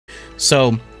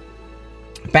So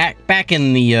back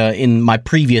in the in my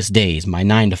previous days, my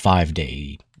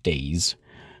 9-to-5 days,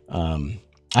 I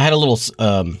had a little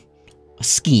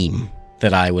scheme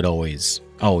that I would always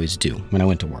do when I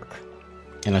went to work.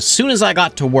 And as soon as I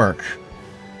got to work,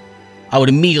 I would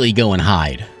immediately go and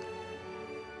hide.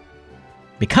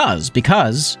 Because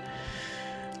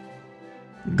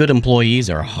good employees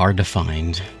are hard to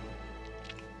find.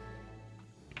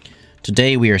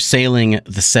 Today we are sailing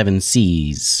the 7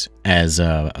 seas as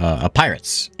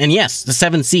pirates. And yes, the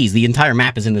 7 seas, the entire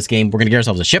map is in this game. We're going to get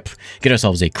ourselves a ship, get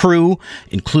ourselves a crew,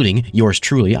 including yours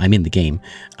truly. I'm in the game.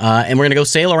 And we're going to go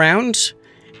sail around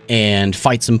and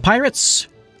fight some pirates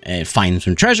and find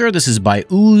some treasure. This is by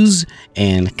Ooze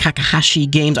and Kakahashi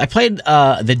Games. I played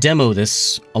the demo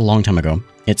this a long time ago.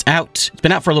 It's out. It's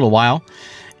been out for a little while.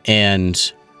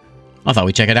 And I thought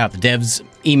we'd check it out. The devs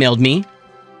emailed me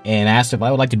and asked if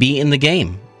I would like to be in the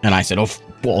game. And I said, oh,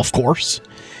 well, of course.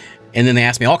 And then they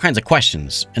asked me all kinds of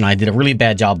questions. And I did a really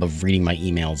bad job of reading my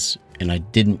emails. And I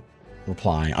didn't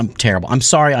reply. I'm terrible. I'm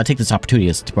sorry. I take this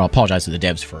opportunity to apologize to the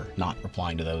devs for not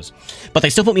replying to those. But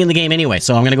they still put me in the game anyway.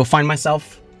 So I'm going to go find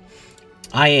myself.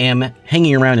 I am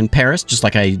hanging around in Paris, just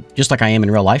like I am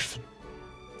in real life.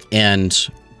 And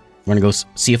we're going to go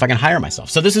see if I can hire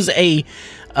myself. So this is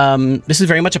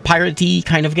very much a piratey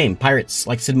kind of game. Pirates,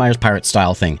 like Sid Meier's pirate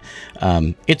style thing.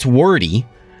 It's wordy,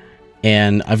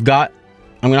 and I'm not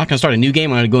going to start a new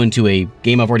game. I'm going to go into a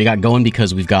game I've already got going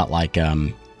because we've got like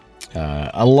a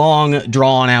long,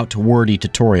 drawn-out, wordy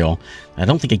tutorial. I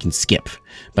don't think I can skip,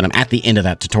 but I'm at the end of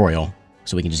that tutorial,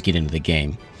 so we can just get into the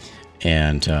game.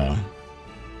 And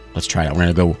let's try it out. We're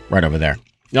going to go right over there.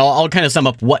 Now, I'll kind of sum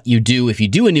up what you do if you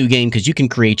do a new game, because you can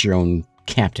create your own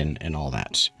captain and all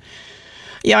that.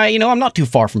 Yeah, you know, I'm not too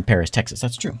far from Paris, Texas.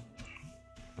 That's true.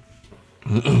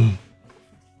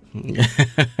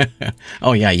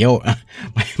 Oh, yeah, yo,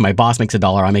 my boss makes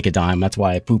 $1, I make a dime. That's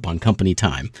why I poop on company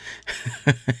time.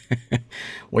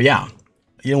 Well, yeah,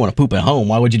 you don't want to poop at home.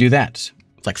 Why would you do that?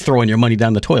 It's like throwing your money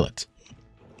down the toilet.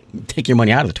 Take your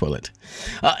money out of the toilet.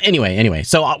 Anyway,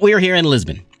 so we are here in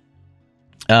Lisbon.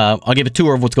 I'll give a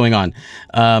tour of what's going on.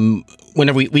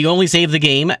 Whenever we only save the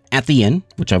game at the inn,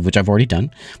 which I've already done.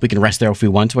 We can rest there if we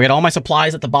want. So I got all my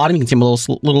supplies at the bottom. You can see I'm a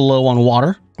little low on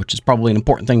water, which is probably an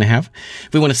important thing to have.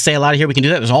 If we want to sail out of here, we can do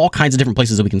that. There's all kinds of different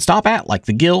places that we can stop at, like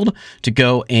the guild, to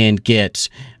go and get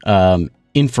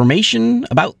information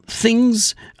about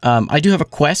things. I do have a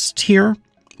quest here,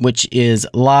 which is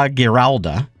La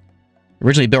Giralda.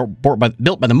 Originally built by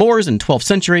the Moors in the 12th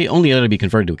century, only able to be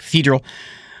converted to a cathedral.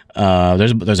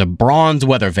 There's a bronze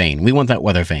weather vane. We want that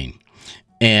weather vane.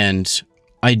 And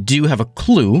I do have a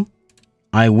clue.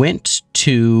 I went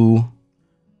to...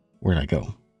 Where did I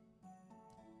go?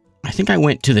 I think I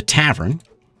went to the tavern,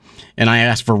 and I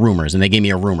asked for rumors, and they gave me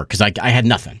a rumor, because I had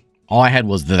nothing. All I had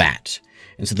was that.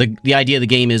 And so the idea of the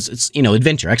game is, it's, you know,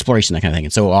 adventure, exploration, that kind of thing.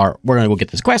 And so we're going to go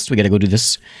get this quest. We got to go do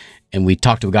this. And we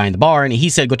talked to a guy in the bar, and he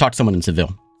said, go talk to someone in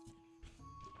Seville.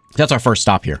 That's our first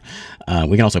stop here.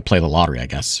 We can also play the lottery, I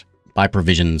guess. Buy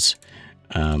provisions.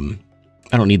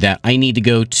 I don't need that. I need to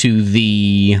go to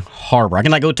the harbor. I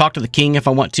can go talk to the king if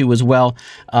I want to as well.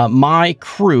 My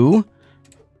crew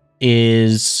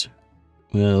is...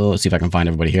 Well, let's see if I can find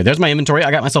everybody here. There's my inventory.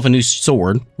 I got myself a new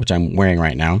sword, which I'm wearing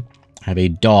right now. I have a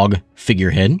dog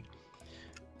figurehead.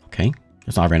 Okay.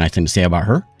 That's not a very nice thing to say about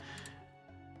her.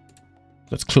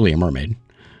 That's clearly a mermaid.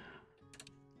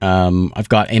 I've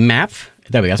got a map.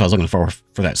 There we go. That's what I was looking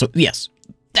for that. So, yes,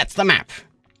 that's the map.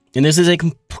 And this is a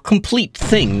complete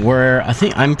thing where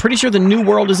I'm pretty sure the new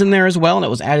world is in there as well, and it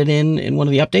was added in one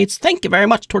of the updates. Thank you very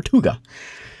much, Tortuga.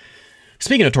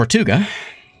 Speaking of Tortuga,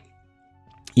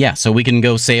 yeah, so we can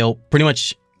go sail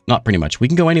not pretty much. We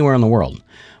can go anywhere in the world.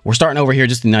 We're starting over here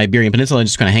just in the Iberian Peninsula,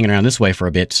 just kind of hanging around this way for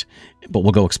a bit, but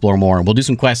we'll go explore more, and we'll do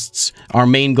some quests. Our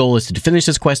main goal is to finish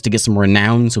this quest to get some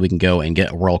renown so we can go and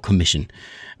get a royal commission.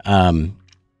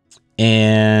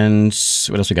 And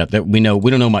what else we got? We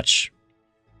don't know much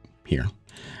here.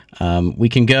 We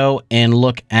can go and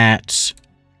look at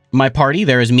my party.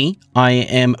 There is me. I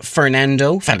am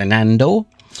Fernando. Oh,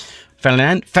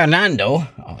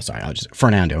 sorry.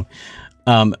 Fernando.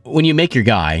 When you make your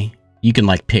guy, you can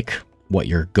like pick what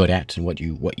you're good at and what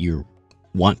you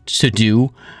want to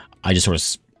do. I just sort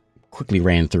of quickly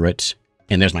ran through it,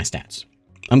 and there's my stats.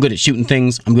 I'm good at shooting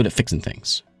things. I'm good at fixing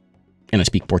things. And I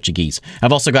speak Portuguese.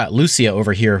 I've also got Lucia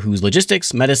over here, who's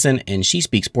logistics, medicine, and she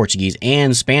speaks Portuguese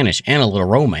and Spanish, and a little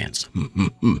romance.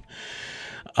 We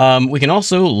can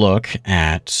also look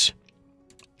at...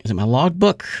 Is it my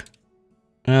logbook?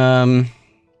 I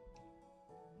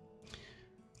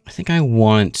think I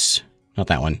want... Not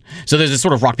that one. So there's this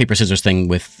sort of rock, paper, scissors thing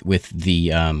with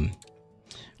the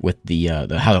with the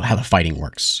how the fighting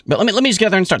works. But let me just get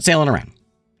out there and start sailing around.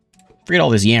 Forget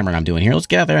all this yammering I'm doing here. Let's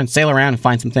get out there and sail around and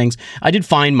find some things. I did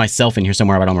find myself in here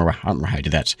somewhere, but I don't remember how I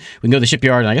did that. We can go to the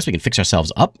shipyard, and I guess we can fix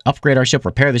ourselves up, upgrade our ship,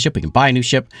 repair the ship. We can buy a new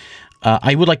ship.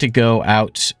 I would like to go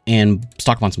out and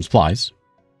stock up on some supplies.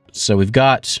 So we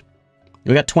got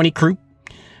 20 crew.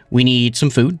 We need some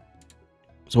food.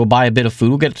 So we'll buy a bit of food.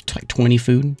 We'll get like 20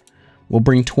 food. We'll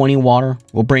bring 20 water.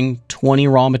 We'll bring 20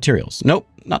 raw materials. Nope,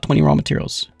 not 20 raw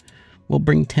materials. We'll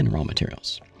bring 10 raw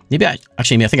materials. Maybe I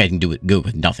think I can go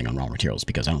with nothing on raw materials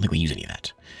because I don't think we use any of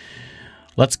that.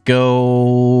 Let's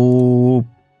go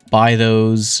buy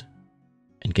those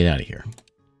and get out of here.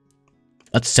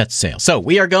 Let's set sail. So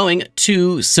we are going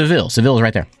to Seville. Seville is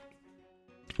right there.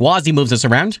 Wazzy moves us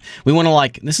around. We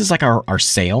want to this is like our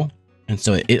sail. And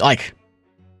so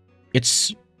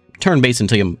it's turn-based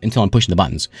until I'm pushing the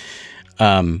buttons.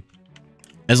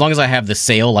 As long as I have the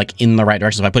sail in the right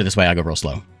direction. So if I put it this way, I go real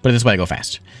slow. Put it this way, I go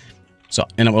fast. So,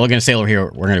 and we're going to sail over here.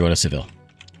 We're going to go to Seville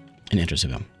and enter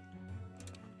Seville.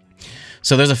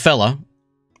 So there's a fella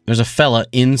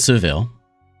in Seville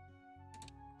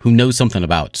who knows something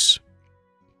about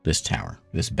this tower,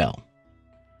 this bell.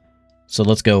 So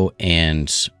let's go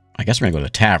and I guess we're going to go to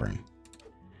the tavern.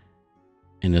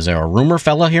 And is there a rumor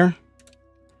fella here?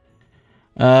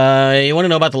 You want to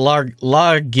know about the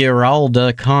La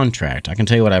Giralda contract? I can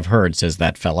tell you what I've heard, says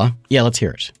that fella. Yeah, let's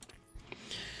hear it.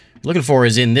 Looking for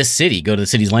is in this city. Go to the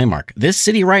city's landmark. This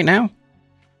city right now?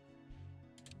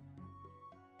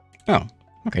 Oh,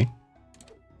 okay.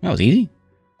 That was easy.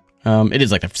 It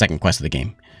is like the second quest of the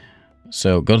game.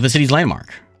 So go to the city's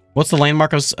landmark. What's the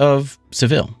landmark of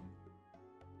Seville?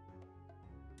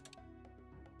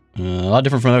 A lot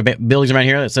different from other buildings around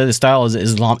here. That says the style is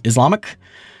Islamic.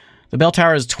 The bell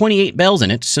tower has 28 bells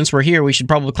in it. Since we're here, we should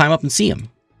probably climb up and see them.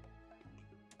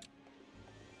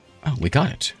 Oh, we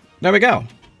got it. There we go.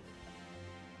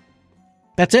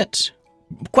 That's it.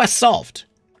 Quest solved.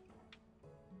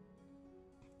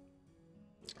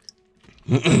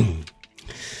 Okay.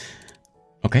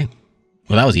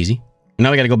 Well, that was easy.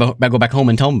 Now we got to go back home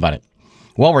and tell them about it.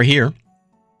 While we're here,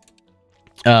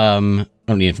 I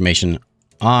don't need information.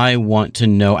 I want to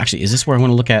know... Actually, is this where I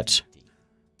want to look at...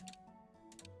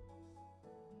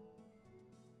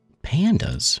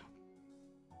 Pandas?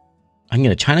 I can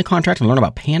get a China contract and learn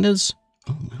about pandas?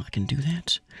 Oh, well, I can do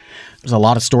that. There's a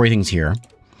lot of story things here.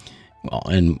 Well,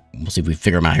 and we'll see if we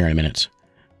figure them out here in a minute.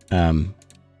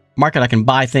 Market, I can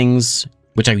buy things,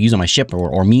 which I use on my ship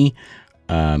or me.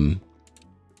 There's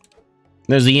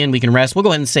the inn. We can rest. We'll go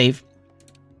ahead and save.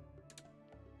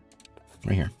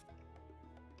 Right here.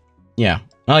 Yeah.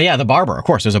 Oh, yeah, the barber. Of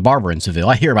course, there's a barber in Seville.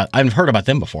 I've heard about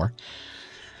them before.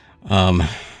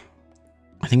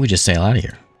 I think we just sail out of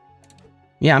here.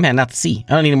 Yeah, I'm heading out to sea.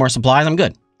 I don't need any more supplies. I'm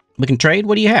good. We can trade.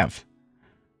 What do you have?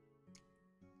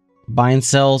 Buy and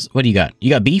sells. What do you got? You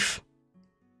got beef?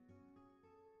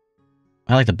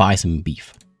 I like to buy some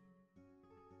beef.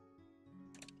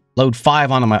 Load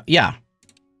 5 onto my... Yeah.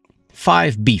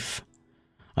 5 beef.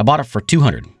 I bought it for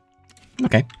 200.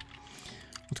 Okay.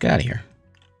 Let's get out of here.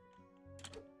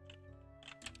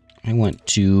 I want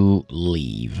to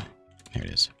leave. There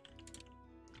it is.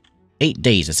 8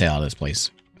 days to sail out of this place.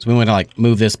 So we want to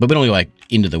move this, but we don't go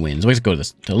into the wind. So we just go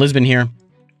to Lisbon here.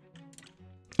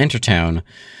 Enter town.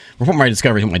 Report my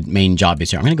discoveries. What my main job is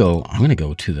here. I'm gonna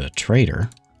go to the trader.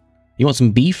 You want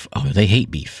some beef? Oh, they hate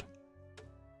beef.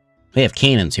 They have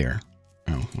cannons here.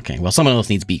 Oh, okay. Well, someone else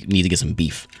needs to get some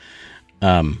beef.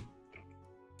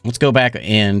 Let's go back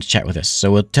and chat with this.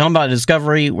 So we'll tell them about the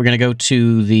discovery. We're gonna go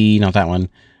to the not that one.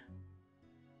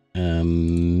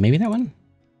 Maybe that one.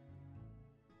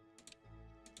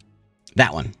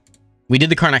 That one. We did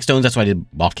the Karnak stones. That's what I did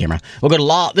off camera. We'll go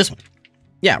to this one.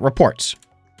 Yeah, reports.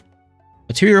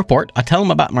 Let's hear your report. I tell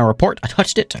them about my report. I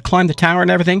touched it. I climbed the tower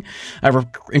and everything. I've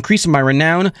increased my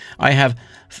renown. I have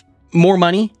more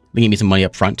money. They gave me some money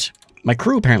up front. My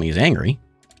crew apparently is angry.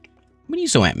 What are you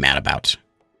so mad about?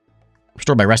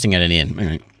 Restored by resting at an inn. All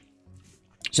right.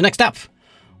 So next up,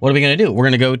 what are we going to do? We're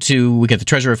going to go to... We get the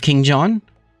treasure of King John.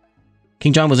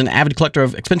 King John was an avid collector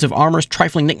of expensive armors,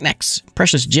 trifling knickknacks,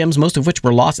 precious gems, most of which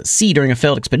were lost at sea during a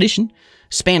failed expedition.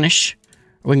 Spanish.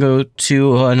 We can go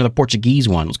to another Portuguese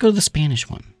one. Let's go to the Spanish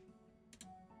one.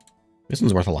 This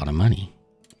one's worth a lot of money.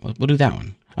 We'll do that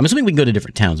one. I'm assuming we can go to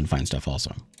different towns and find stuff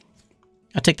also.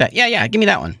 I'll take that. Yeah, give me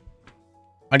that one.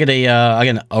 I get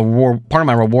a part of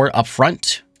my reward up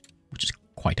front, which is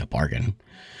quite a bargain.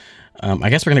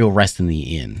 I guess we're going to go rest in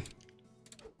the inn.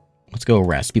 Let's go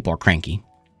rest. People are cranky.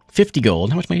 50 gold.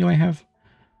 How much money do I have?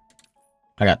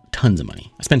 I got tons of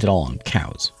money. I spent it all on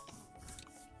cows.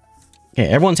 Okay,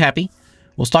 everyone's happy.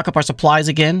 We'll stock up our supplies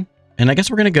again And I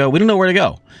guess we're going to go... We don't know where to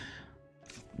go.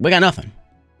 We got nothing.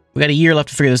 We got a year left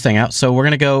to figure this thing out, so we're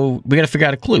going to go... We got to figure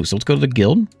out a clue. So let's go to the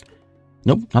guild.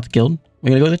 Nope, not the guild. We're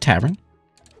going to go to the tavern.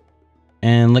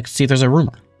 And let's see if there's a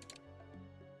rumor.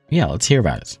 Yeah, let's hear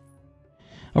about it.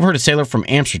 I've heard a sailor from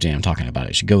Amsterdam talking about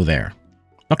it. Should go there.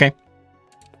 Okay.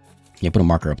 Yeah, put a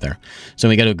marker up there. So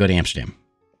we got to go to Amsterdam.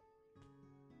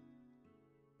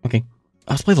 Okay.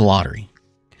 Let's play the lottery.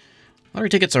 Lottery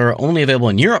tickets are only available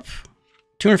in Europe.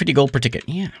 250 gold per ticket.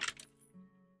 Yeah.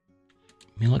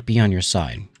 May luck be on your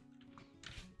side.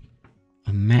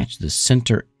 A match the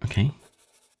center. Okay.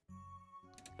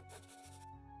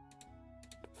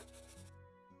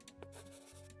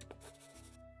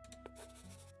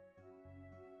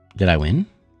 Did I win?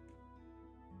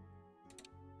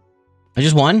 I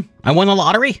just won? I won the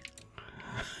lottery?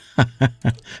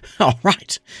 All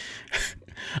right.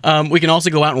 We can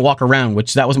also go out and walk around,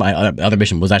 which that was my other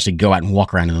mission, was actually go out and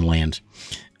walk around in the land.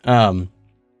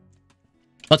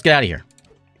 Let's get out of here.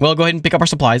 Well, go ahead and pick up our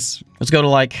supplies. Let's go to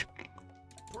like...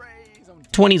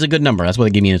 20 is a good number. That's what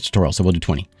they gave me in the tutorial, so we'll do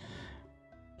 20.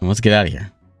 And let's get out of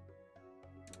here.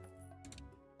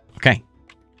 Okay.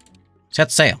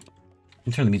 Set sail. Let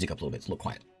me turn the music up a little bit. It's a little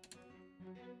quiet.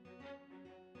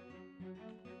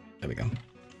 There we go.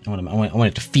 I want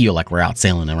it to feel like we're out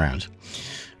sailing around.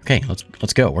 Okay,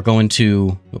 let's go. We're going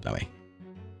to that way.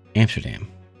 Amsterdam.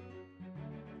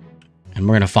 And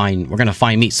we're gonna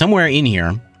find me somewhere in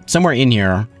here. Somewhere in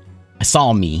here, I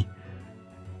saw me.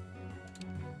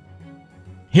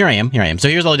 Here I am. So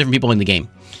here's all the different people in the game.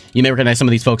 You may recognize some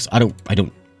of these folks. I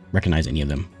don't recognize any of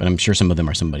them, but I'm sure some of them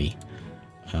are somebody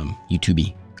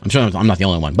YouTubey. I'm sure I'm not the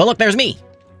only one. But look, there's me.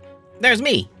 There's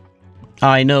me.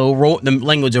 I know the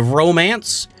language of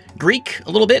Romance, Greek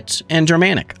a little bit, and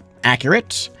Germanic.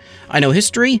 Accurate. I know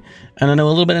history, and I know a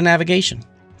little bit of navigation.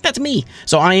 That's me.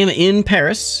 So I am in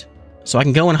Paris, so I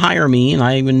can go and hire me, and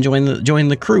I even join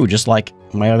the crew, just like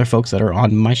my other folks that are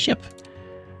on my ship.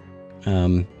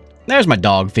 There's my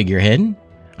dog figurehead.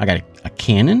 I got a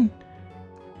cannon.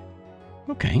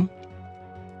 Okay.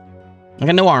 I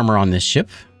got no armor on this ship.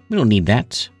 We don't need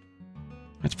that.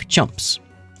 That's for chumps.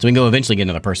 So we can go eventually get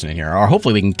another person in here, or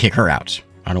hopefully we can kick her out.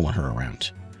 I don't want her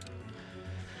around.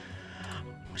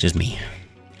 Which is me.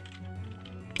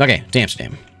 Okay, to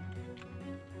Amsterdam.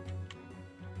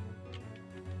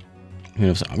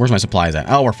 Where's my supplies at?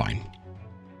 Oh, we're fine.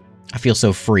 I feel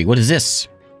so free. What is this?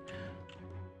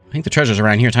 I think the treasure's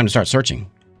around here. Time to start searching.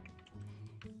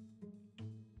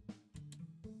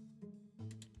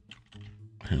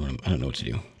 I don't know what to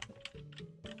do.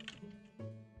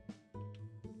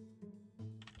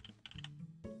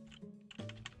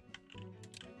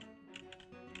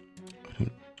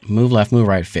 Move left, move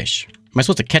right, fish. Am I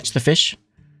supposed to catch the fish?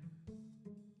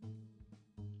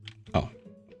 Oh.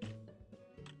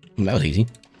 That was easy.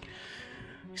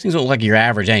 These things don't look like your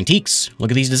average antiques.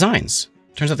 Look at these designs.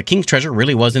 Turns out the king's treasure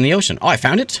really was in the ocean. Oh, I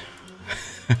found it?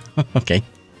 Okay.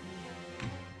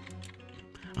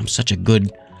 I'm such a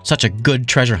good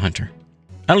treasure hunter.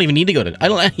 I don't even need to go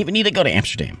to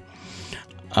Amsterdam.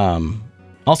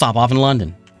 I'll stop off in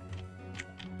London.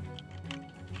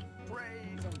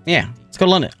 Yeah, let's go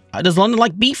to London. Does London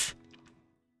like beef?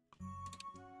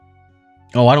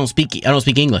 Oh, I don't speak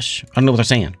English. I don't know what they're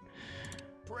saying.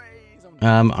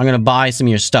 I'm gonna buy some of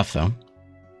your stuff though.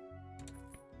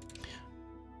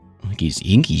 I think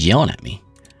he's yelling at me.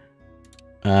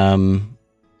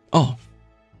 Oh,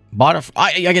 bought it.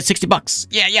 I get $60.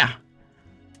 Yeah.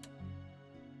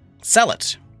 Sell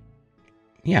it.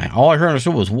 Yeah, all I heard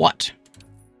was what?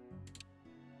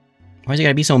 Why's he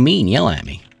gotta be so mean, yelling at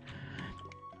me?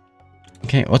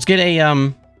 Okay, let's get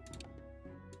a,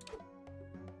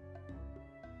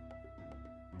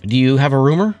 do you have a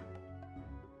rumor?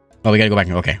 Oh, we gotta go back.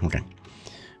 Okay.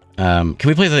 Can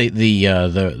we play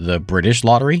the British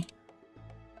lottery?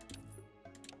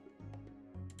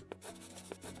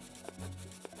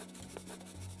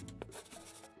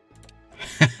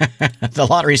 The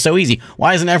lottery is so easy.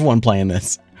 Why isn't everyone playing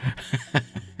this?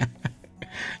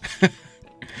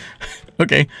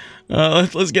 Okay,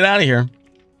 let's get out of here.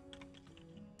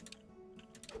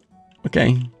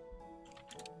 Okay.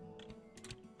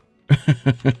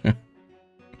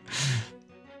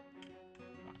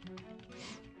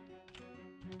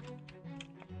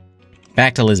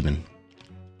 Back to Lisbon.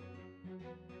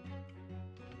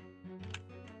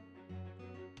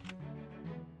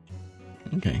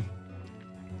 Okay.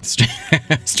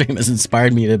 Stream has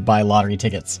inspired me to buy lottery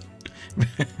tickets.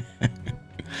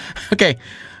 Okay.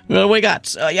 What do we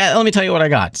got? Yeah, let me tell you what I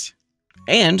got.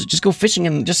 And just go fishing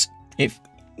and just, if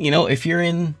you're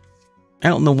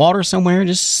out in the water somewhere,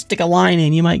 just stick a line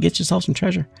in. You might get yourself some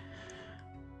treasure.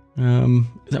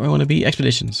 Is that where I want to be?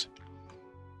 Expeditions.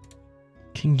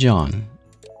 King John.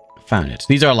 Found it.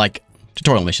 These are like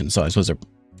tutorial missions, so I suppose they're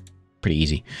pretty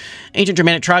easy. Ancient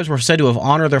Germanic tribes were said to have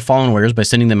honored their fallen warriors by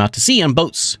sending them out to sea on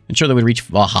boats, ensure they would reach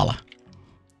Valhalla.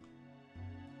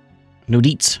 No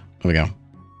deets. There we go.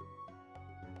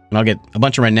 And I'll get a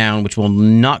bunch of renown, which will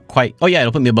not quite... Oh yeah,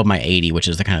 it'll put me above my 80, which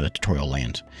is the kind of the tutorial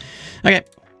land. Okay.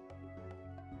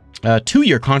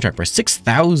 2-year contract for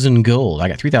 6,000 gold. I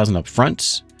got 3,000 up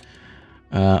front.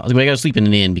 I gotta sleep in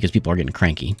an inn because people are getting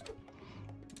cranky.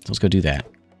 So let's go do that.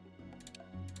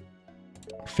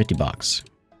 50 bucks.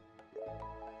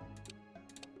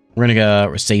 We're gonna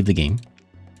go save the game.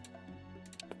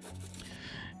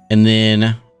 And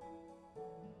then...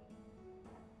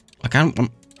 Like,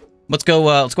 let's go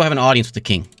have an audience with the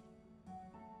king.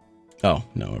 Oh,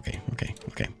 no, okay. I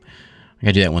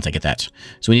gotta do that once I get that.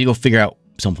 So we need to go figure out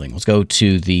something. Let's go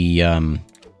to the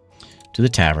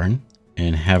tavern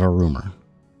and have a rumor.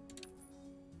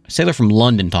 A sailor from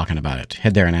London talking about it.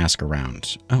 Head there and ask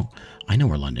around. Oh, I know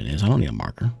where London is. I don't need a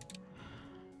marker.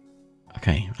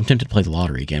 Okay, I'm tempted to play the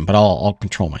lottery again, but I'll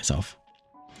control myself.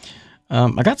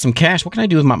 I got some cash. What can I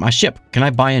do with my ship? Can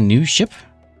I buy a new ship?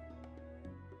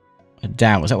 A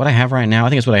Dow. Is that what I have right now? I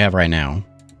think it's what I have right now.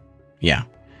 Yeah.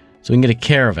 So we can get a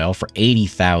caravel for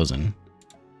 80,000.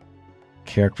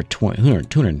 Carrack for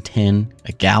 210.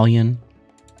 A galleon.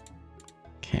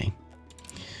 Okay.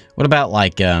 What about,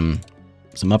 like, some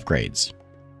upgrades?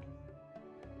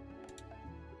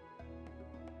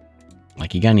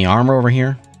 Like, you got any armor over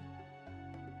here?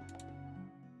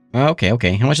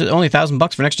 Okay. How much is it? Only 1,000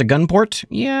 bucks for an extra gun port?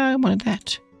 Yeah, I wanted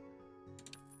that.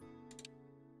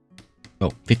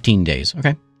 Oh, 15 days.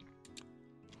 Okay.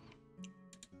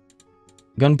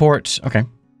 Gun port. Okay.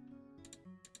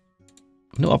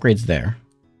 No upgrades there.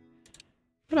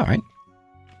 But all right.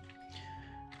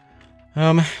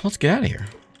 Let's get out of here.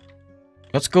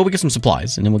 Let's go get some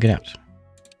supplies, and then we'll get out.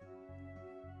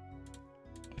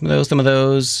 Some of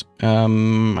those.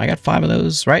 I got 5 of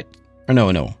those, right? Or no.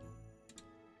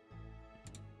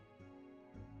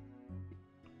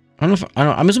 I don't know if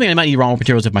I'm assuming I might need raw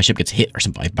materials if my ship gets hit or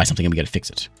something by something and we got to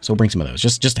fix it. So we'll bring some of those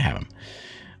just to have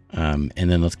them. And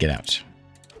then let's get out.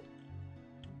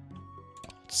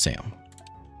 Sail.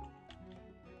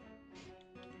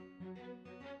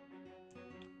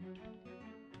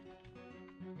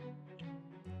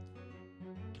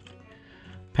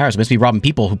 Pirates must be robbing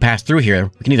people who pass through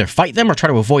here. We can either fight them or try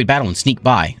to avoid battle and sneak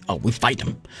by. Oh, we fight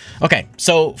them. Okay,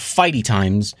 so fighty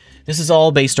times. This is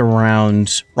all based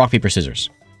around rock, paper,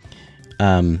 scissors.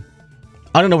 I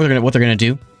don't know what they're gonna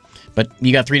do, but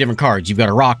you got 3 different cards. You've got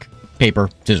a rock, paper,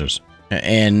 scissors,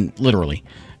 and literally,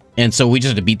 and so we just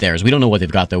have to beat theirs. We don't know what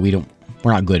they've got though. We're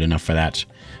not good enough for that,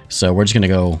 so we're just gonna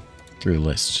go through the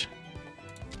list.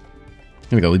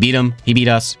 Here we go. We beat him. He beat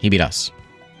us. He beat us,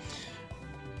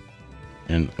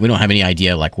 and we don't have any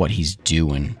idea like what he's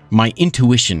doing. My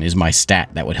intuition is my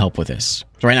stat that would help with this.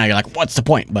 So right now you're like, what's the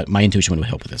point? But my intuition would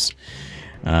help with this.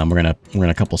 We're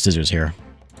gonna couple scissors here.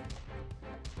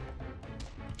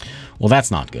 Well,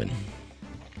 that's not good.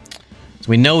 So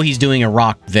we know he's doing a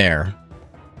rock there.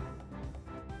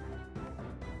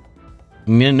 I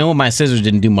mean, no, my scissors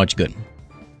didn't do much good.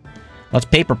 Let's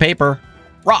paper,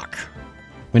 rock.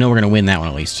 We know we're going to win that one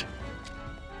at least.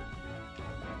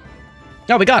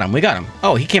 Oh, we got him.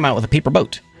 Oh, he came out with a paper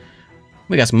boat.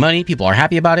 We got some money. People are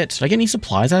happy about it. Did I get any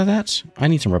supplies out of that? I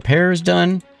need some repairs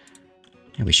done.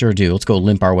 Yeah, we sure do. Let's go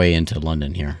limp our way into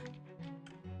London here.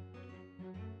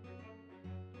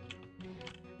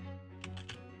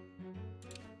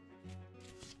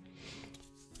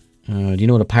 Do you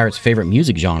know what a pirate's favorite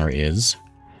music genre is?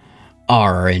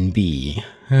 R&B.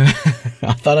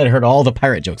 I thought I'd heard all the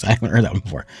pirate jokes. I haven't heard that one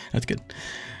before. That's good.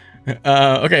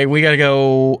 Okay, we gotta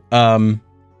go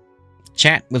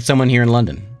chat with someone here in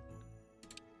London.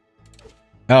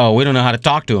 Oh, we don't know how to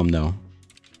talk to him, though.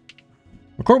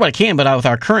 Record what I can, but with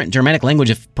our current Germanic language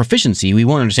of proficiency, we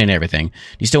won't understand everything.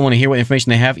 Do you still want to hear what information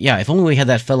they have? Yeah, if only we had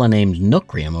that fella named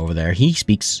Nookrium over there. He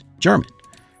speaks German.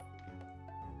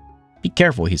 Be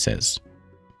careful, he says.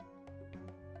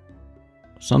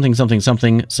 Something, something,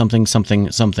 something, something, something,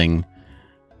 something,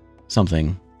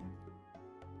 something,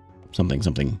 something,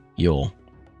 something, you'll,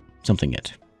 something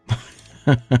it.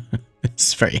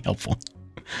 It's very helpful.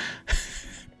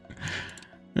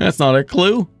 That's not a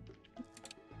clue.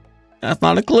 That's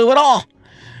not a clue at all.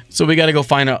 So we got to go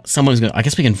find out someone who's going to, I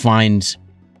guess we can find,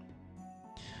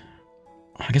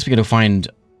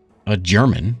 a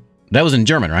German. That was in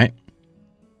German, right?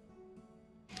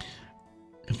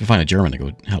 If we find a German to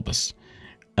go help us.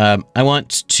 I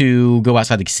want to go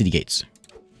outside the city gates.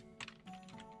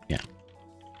 Yeah.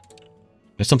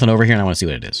 There's something over here and I want to see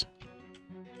what it is.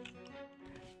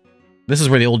 This is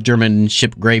where the old German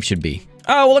ship grave should be.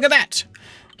 Oh, well, look at that!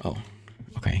 Oh,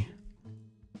 okay.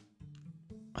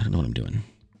 I don't know what I'm doing.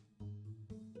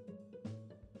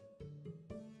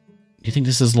 Do you think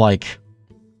this is like...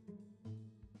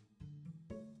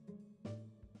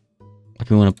 Like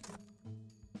we want to...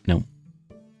 No.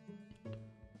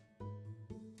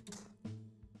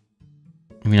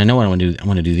 I mean, I know what I want to do. I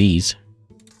want to do these.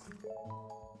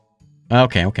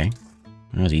 Okay, okay.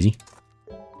 That was easy.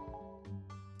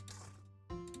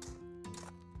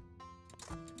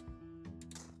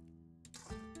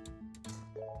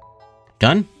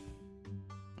 Done?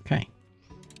 Okay.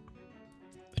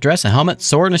 A dress, a helmet,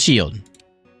 sword, and a shield.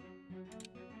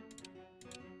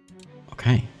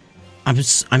 Okay.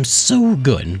 I'm so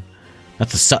good.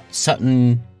 That's the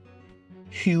Sutton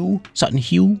Hue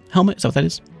helmet? Is that what that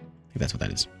is? I think that's what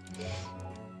that is.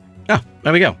 Ah,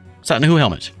 there we go. Sutton Hue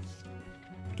helmet.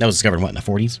 That was discovered, what, in the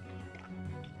 40s?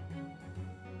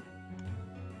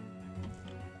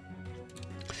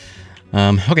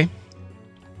 Okay.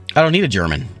 I don't need a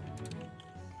German.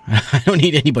 I don't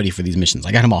need anybody for these missions.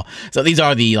 I got them all. So these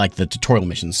are the tutorial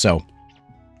missions, so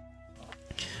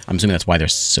I'm assuming that's why they're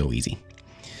so easy.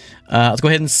 Let's go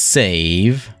ahead and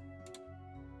save.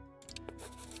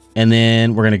 And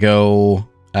then we're going to go...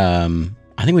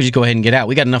 I think we just go ahead and get out.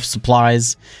 We got enough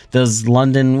supplies. What does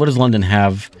London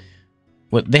have?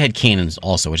 What they had cannons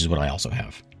also, which is what I also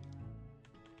have.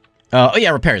 Oh yeah,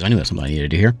 repairs. I knew that's something I needed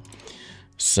to do here.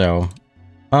 So,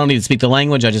 I don't need to speak the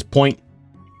language. I just point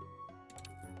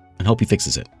and hope he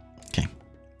fixes it. Okay.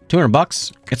 200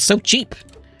 bucks. It's so cheap.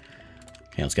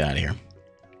 Okay, let's get out of here.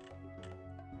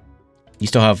 You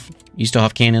still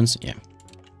have cannons? Yeah.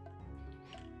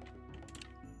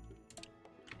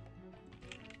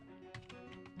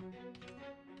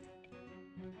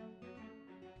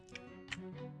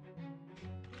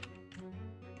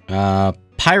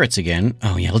 Pirates again.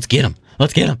 Oh yeah, let's get him.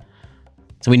 Let's get him.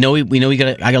 So we know I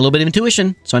got a little bit of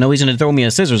intuition, so I know he's gonna throw me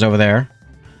a scissors over there.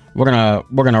 We're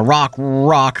gonna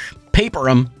rock paper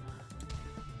him.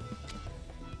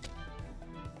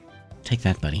 Take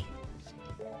that, buddy.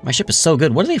 My ship is so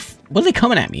good. What are they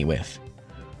coming at me with?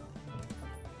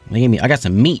 They gave me. I got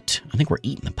some meat. I think we're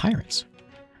eating the pirates.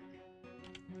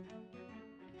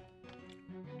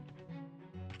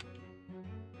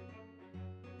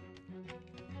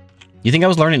 You think I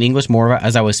was learning English more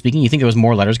as I was speaking? You think there was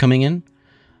more letters coming in?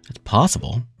 It's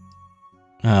possible.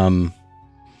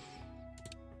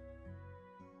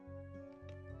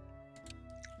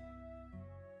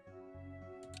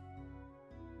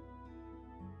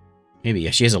 Maybe, yeah,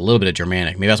 she has a little bit of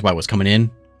Germanic. Maybe that's why it was coming in.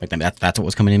 Like that's what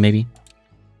was coming in, maybe.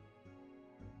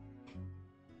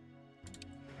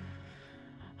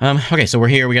 Okay, so we're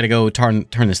here. We gotta go turn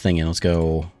this thing in. Let's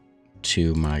go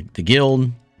to the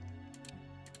guild.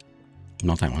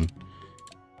 Not that one.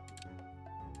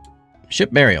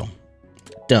 Ship burial.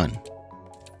 Done.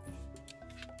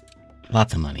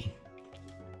 Lots of money.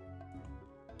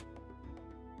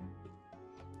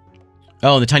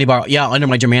 Oh, the tiny bar. Yeah, under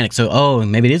my Germanic. So, oh,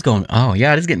 maybe it is going... Oh,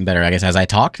 yeah, it is getting better, I guess, as I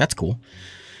talk. That's cool.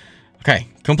 Okay,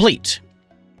 complete.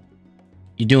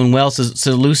 You're doing well, says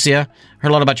Lucia. Heard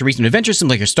a lot about your recent adventures.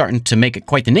 Seems like you're starting to make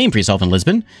quite the name for yourself in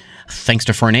Lisbon. Thanks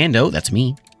to Fernando. That's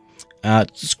me.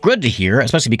 It's good to hear,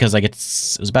 especially because I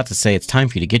was about to say it's time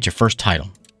for you to get your first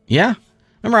title. Yeah?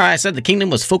 Remember I said the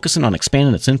kingdom was focusing on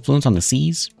expanding its influence on the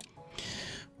seas?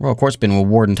 Royal Court's been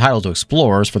awarding titles to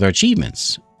explorers for their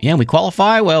achievements. Yeah, we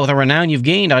qualify? Well, with the renown you've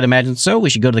gained, I'd imagine so. We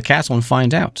should go to the castle and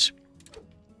find out.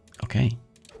 Okay.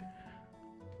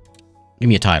 Give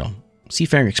me a title.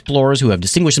 Seafaring explorers who have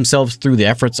distinguished themselves through the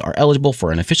efforts are eligible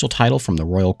for an official title from the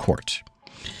Royal Court.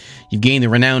 You've gained the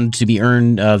renown to be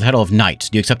earned the title of Knight.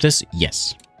 Do you accept this?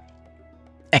 Yes.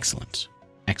 Excellent.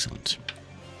 Excellent.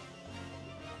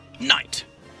 Knight.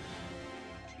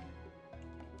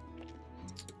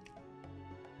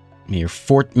 May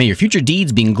your future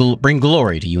deeds bring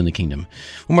glory to you in the kingdom.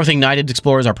 One more thing, knighted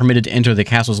explorers are permitted to enter the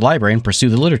castle's library and pursue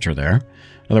the literature there.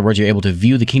 In other words, you're able to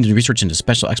view the kingdom's research into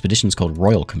special expeditions called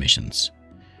royal commissions.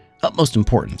 Utmost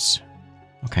importance.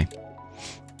 Okay.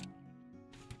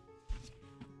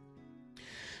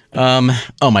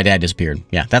 Oh, my dad disappeared.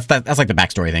 Yeah, that's like the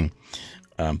backstory thing.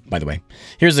 By the way,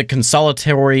 here's a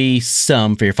consolatory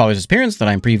sum for your father's disappearance that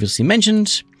I previously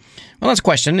mentioned. Well, that's a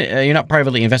question. You're not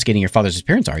privately investigating your father's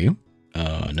disappearance, are you?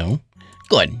 No.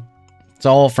 Good. That's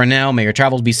all for now. May your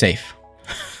travels be safe.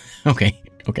 Okay.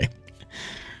 Okay.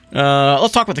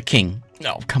 Let's talk with the king.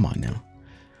 Oh, come on now.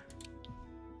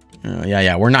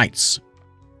 Yeah, we're knights.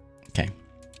 Okay.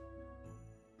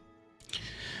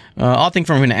 Odd thing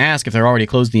for him to ask if they're already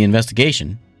closed the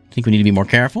investigation. Think we need to be more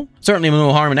careful? Certainly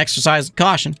no harm in exercise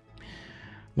caution.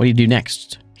 What do you do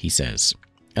next? he says.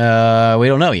 We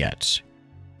don't know yet.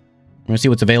 We're going to see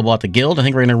what's available at the guild. I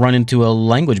think we're going to run into a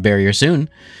language barrier soon.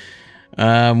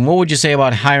 What would you say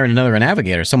about hiring another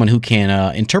navigator? Someone who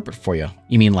can interpret for you.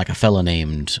 You mean like a fella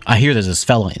named... I hear there's this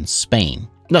fella in Spain.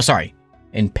 No, sorry.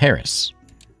 In Paris.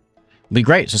 Be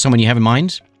great. So someone you have in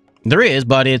mind? There is,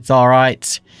 but it's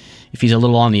alright if he's a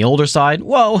little on the older side.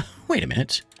 Whoa, wait a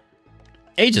minute.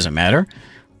 Age doesn't matter.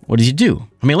 What does he do?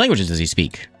 How many languages does he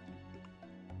speak?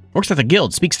 Works at the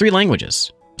guild. Speaks 3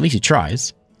 languages. At least he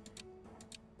tries.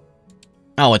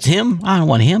 Oh, it's him? I don't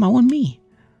want him. I want me.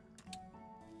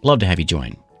 Love to have you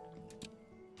join.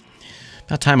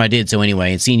 About time I did so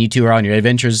anyway, and seeing you two are on your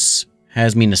adventures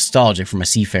has me nostalgic for my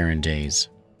seafaring days.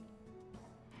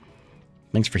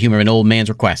 Thanks for humoring an old man's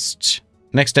request.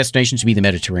 Next destination should be the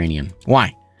Mediterranean.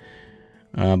 Why?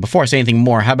 Before I say anything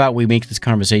more, how about we make this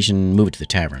conversation move it to the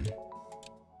tavern?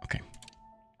 Okay.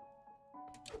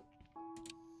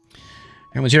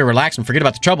 Everyone's here to relax and forget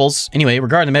about the troubles. Anyway,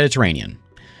 regarding the Mediterranean.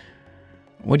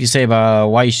 What do you say about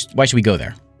why should we go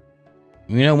there?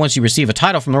 You know, once you receive a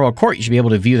title from the royal court, you should be able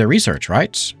to view their research,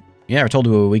 right? Yeah, we're told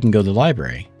we can go to the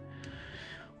library.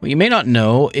 What you may not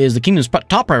know is the kingdom's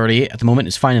top priority at the moment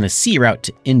is finding a sea route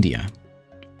to India.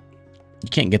 You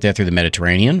can't get there through the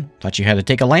Mediterranean. Thought you had to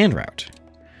take a land route.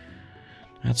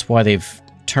 That's why they've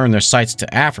turned their sights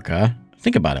to Africa.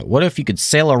 Think about it. What if you could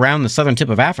sail around the southern tip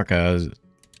of Africa?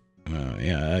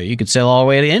 Yeah, you could sail all the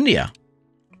way to India.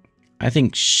 I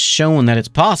think showing that it's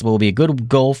possible will be a good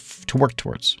goal to work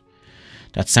towards.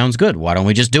 That sounds good. Why don't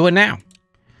we just do it now?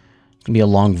 It's going to be a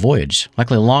long voyage.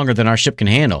 Likely longer than our ship can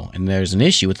handle. And there's an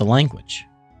issue with the language.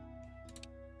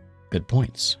 Good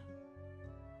points.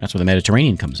 That's where the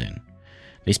Mediterranean comes in.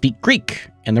 They speak Greek.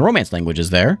 And the Romance language is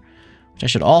there.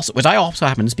 Which I also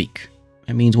happen to speak.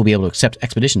 That means we'll be able to accept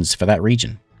expeditions for that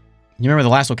region. You remember the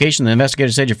last location the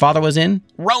investigator said your father was in?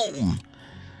 Rome!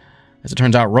 As it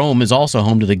turns out, Rome is also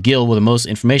home to the guild with the most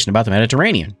information about the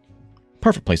Mediterranean.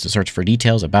 Perfect place to search for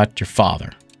details about your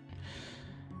father.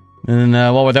 And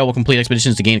while we're there, we'll complete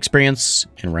expeditions to gain experience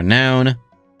and renown. And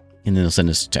then they'll send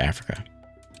us to Africa.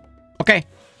 Okay.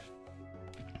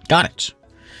 Got it.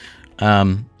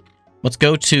 Let's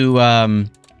go to...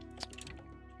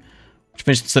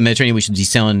 finish the Mediterranean, we should be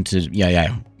sailing to...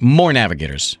 Yeah. More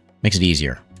navigators. Makes it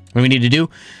easier. What do we need to do?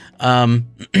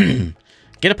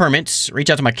 Get a permit, reach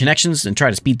out to my connections, and try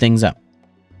to speed things up.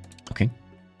 Okay.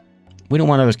 We don't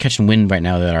want others catching wind right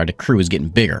now that our crew is getting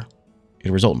bigger.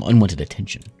 It'll result in unwanted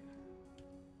attention.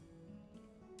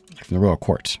 Like from the royal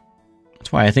court.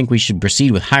 That's why I think we should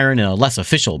proceed with hiring on a less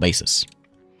official basis.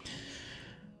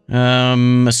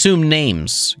 Assume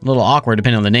names. A little awkward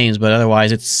depending on the names, but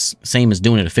otherwise it's the same as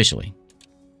doing it officially.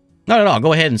 Not at all.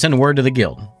 Go ahead and send a word to the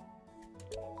guild.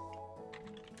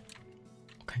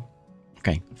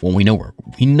 Okay. Well, we know where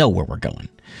we're going.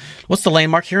 What's the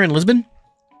landmark here in Lisbon?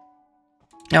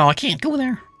 Oh, I can't go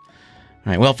there. All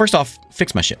right. Well, first off,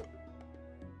 fix my ship.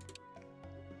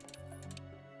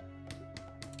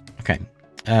 Okay.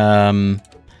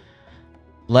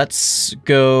 Let's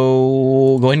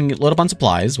go ahead and load up on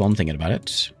supplies while I'm thinking about it.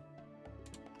 Is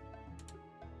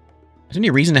there any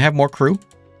reason to have more crew?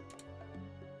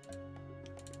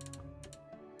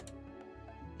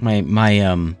 My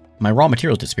raw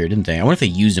materials disappeared, didn't they? I wonder if they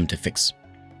used them to fix.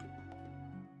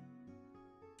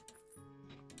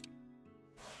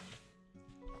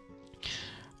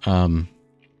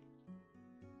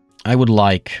 I would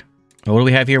like... Oh, what do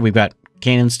we have here? We've got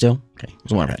cannons still. Okay,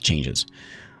 I wonder if that changes.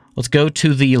 Let's go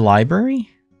to the library.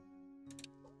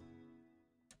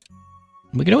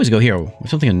 We could always go here.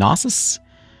 Something in Knossos?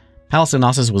 Palace of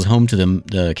Knossos was home to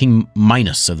the King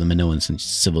Minos of the Minoan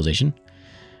civilization.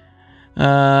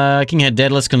 King had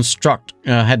Daedalus construct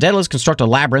a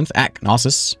labyrinth at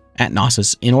Knossos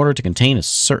in order to contain a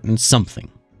certain something.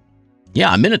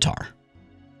 Yeah, a minotaur.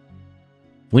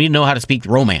 We need to know how to speak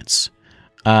Romance.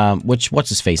 Which what's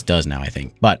his face does now, I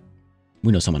think, but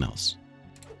we know someone else.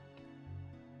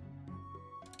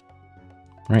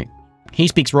 Right. He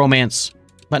speaks Romance,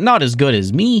 but not as good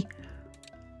as me.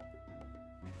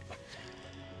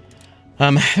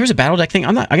 There's a battle deck thing.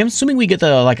 I'm assuming we get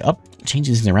the change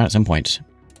these things around at some point.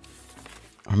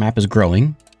 Our map is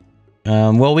growing.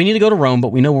 Well, we need to go to Rome,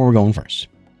 but we know where we're going first.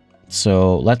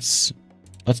 So let's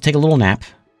take a little nap.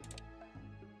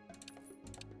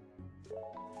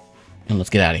 And let's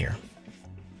get out of here.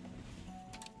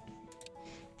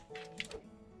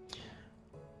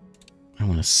 I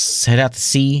want to set out to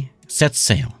sea, set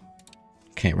sail.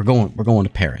 Okay, we're going to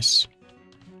Paris.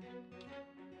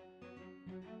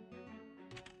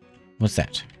 What's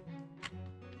that?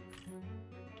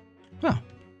 Oh,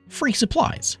 free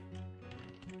supplies.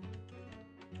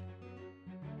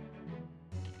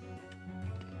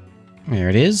 There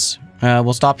it is.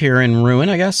 We'll stop here in Ruin,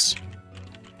 I guess.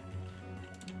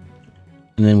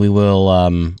 And then we will,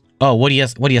 oh, what do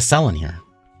you sell in here?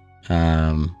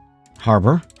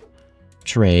 Harbor.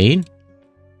 Trade.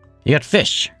 You got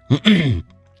fish.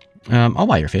 I'll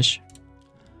buy your fish.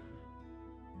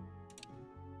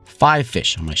 5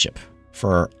 fish on my ship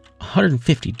for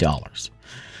 $150.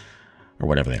 Or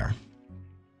whatever they are.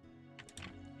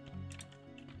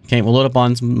 Okay, we'll load up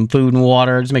on some food and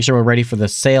water. Just make sure we're ready for the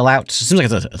sail out. It seems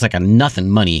like it's like a nothing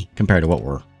money compared to what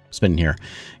we're spending here.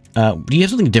 Do you have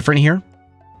something different here?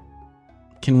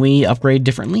 Can we upgrade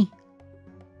differently?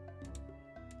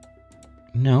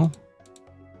 No.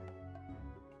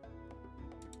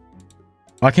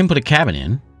 Oh, I can put a cabin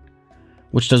in.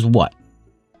 Which does what?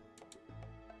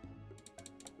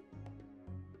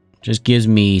 Just gives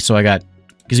me, so I got,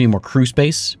 gives me more crew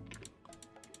space.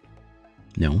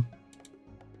 No.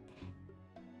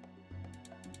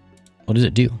 What does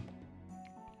it do?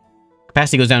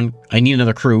 Capacity goes down. I need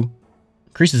another crew.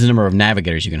 Increases the number of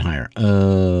navigators you can hire.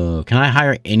 Can I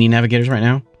hire any navigators right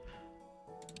now?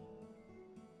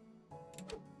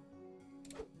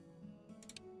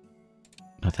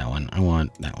 Not that one. I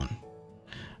want that one.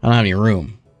 I don't have any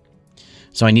room.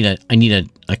 So I need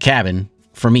a cabin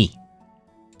for me.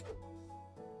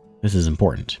 This is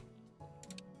important.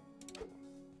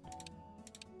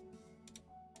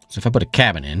 So if I put a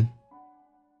cabin in,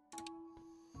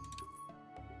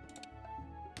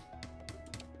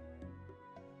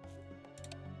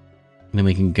 then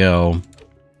we can go,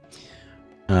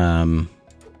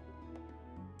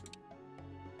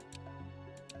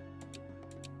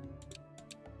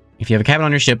 if you have a cabin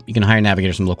on your ship, you can hire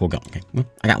navigators from local guild. Okay, well,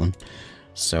 I got one.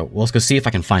 So well, let's go see if I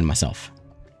can find myself.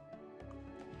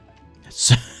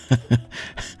 It's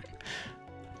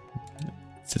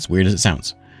as weird as it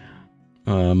sounds.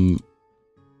 Oh,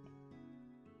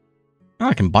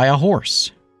 I can buy a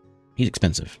horse. He's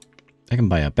expensive. I can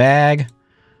buy a bag.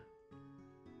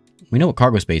 We know what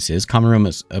cargo space is. Common room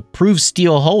is approved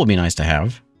steel hull would be nice to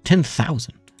have.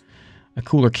 10,000. A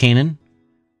cooler cannon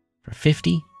for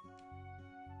 50.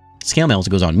 Scale mail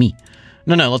goes on me.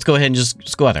 No, let's go ahead and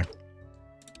just go out there.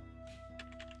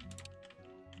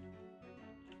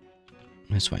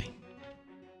 This way.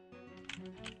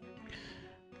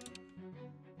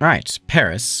 Alright,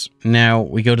 Paris. Now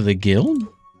we go to the guild.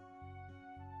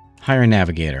 Hire a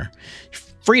navigator.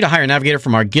 Free to hire a navigator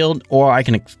from our guild, or I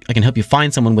can help you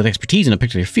find someone with expertise in a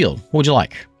particular field. What would you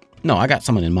like? No, I got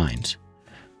someone in mind.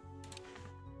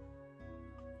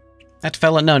 That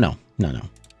fella? No.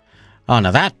 Oh,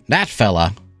 no, that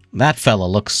fella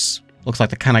looks like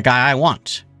the kind of guy I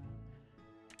want.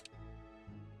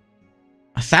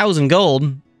 1,000 gold?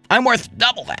 I'm worth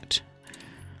double that.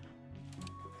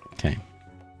 Okay.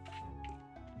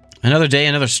 Another day,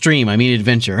 another stream. I mean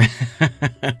adventure.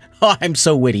 Oh, I'm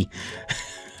so witty.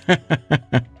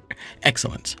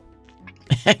 Excellent.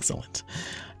 Excellent.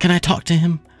 Can I talk to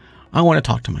him? I want to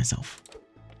talk to myself.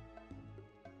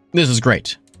 This is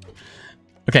great.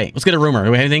 Okay, let's get a rumor.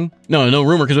 Do we have anything? No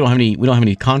rumor because we don't have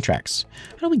any contracts.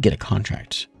 How do we get a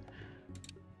contract?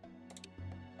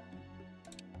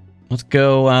 Let's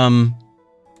go, well,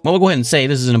 we'll go ahead and say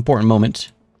this is an important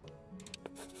moment.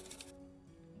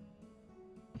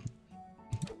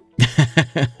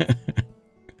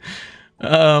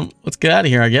 Let's get out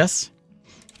of here, I guess.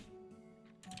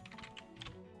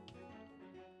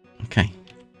 Okay.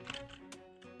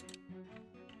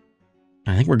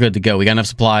 I think we're good to go. We got enough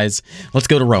supplies. Let's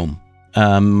go to Rome.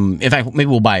 In fact, maybe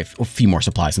we'll buy a few more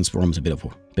supplies since Rome's a bit of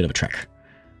a trek.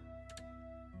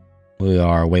 We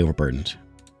are way overburdened.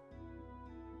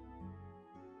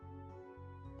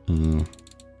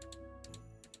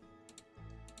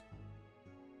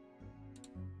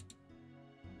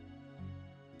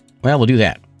 Well, we'll do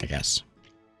that, I guess.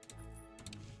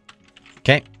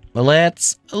 Okay, well,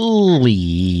 let's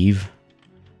leave.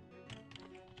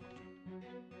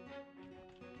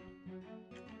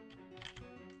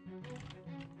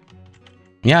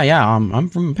 Yeah, I'm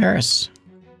from Paris.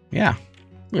 Yeah,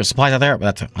 we got supplies out there,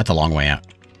 but that's a long way out.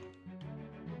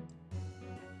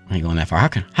 I ain't going that far. How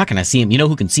can I see him? You know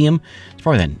who can see him? It's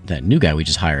probably that new guy we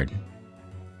just hired.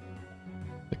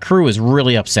 The crew is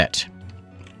really upset.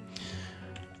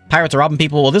 Pirates are robbing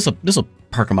people. Well, this'll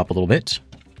perk them up a little bit.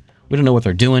 We don't know what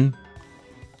they're doing.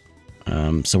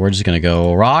 So we're just gonna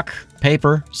go rock,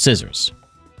 paper, scissors.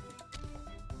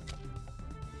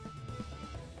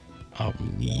 Oh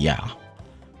yeah.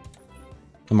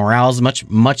 The morale's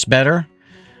much better.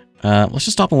 Let's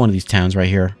just stop in one of these towns right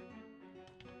here.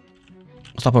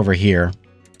 We'll stop over here.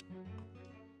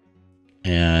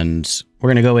 And we're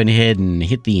gonna go ahead and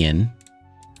hit the inn.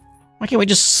 Why can't we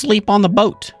just sleep on the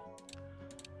boat?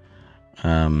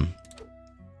 We're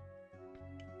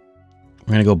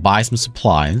gonna go buy some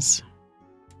supplies.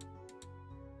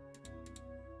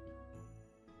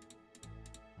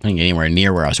 I didn't get anywhere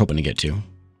near where I was hoping to get to.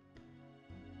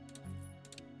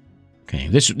 Okay,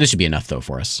 this should be enough though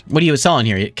for us. What are you selling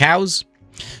here? Cows?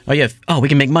 Oh yeah. Oh, we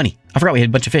can make money. I forgot we had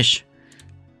a bunch of fish.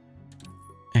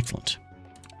 Excellent.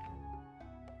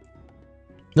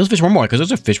 Those fish were more because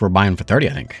those are fish we're buying for 30,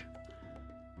 I think.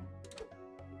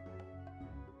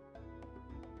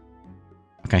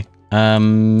 Okay.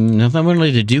 Nothing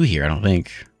really to do here, I don't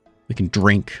think. We can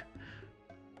drink.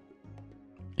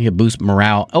 You can boost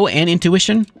morale. Oh, and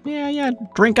intuition? Yeah,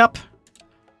 drink up.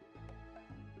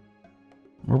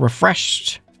 We're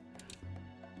refreshed.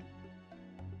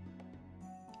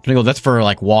 That's for,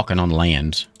 like, walking on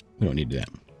land. We don't need to do that.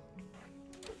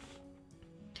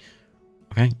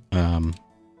 Okay,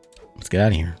 let's get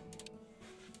out of here.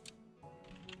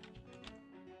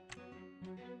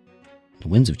 The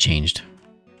winds have changed.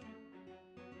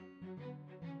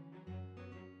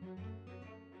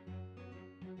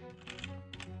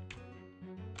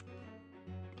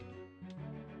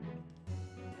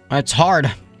 It's hard.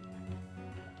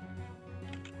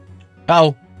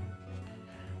 Oh.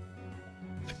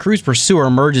 The crew's pursuer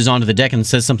emerges onto the deck and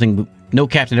says something no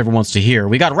captain ever wants to hear.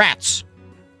 We got rats!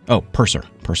 Oh, purser.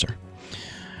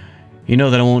 You know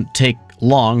that it won't take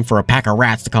long for a pack of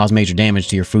rats to cause major damage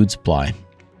to your food supply.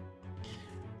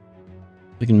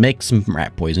 We can make some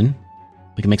rat poison.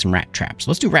 We can make some rat traps.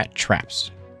 Let's do rat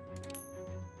traps.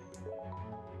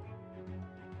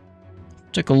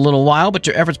 Took a little while, but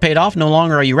your efforts paid off. No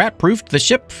longer are you rat-proofed. The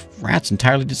ship, rats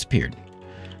entirely disappeared.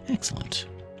 Excellent.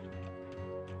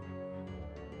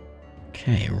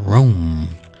 Okay, Rome.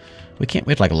 We have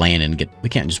to like land and we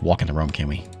can't just walk into Rome, can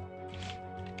we?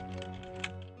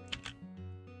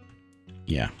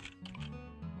 Yeah.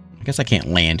 I guess I can't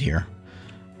land here.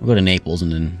 We'll go to Naples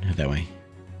and then head that way.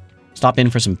 Stop in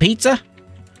for some pizza.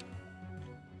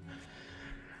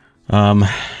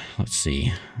 Let's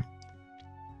see.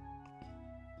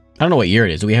 I don't know what year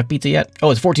it is. Do we have pizza yet?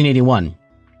 Oh, it's 1481.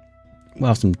 We'll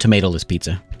have some tomato-less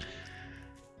pizza.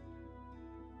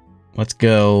 Let's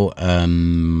go.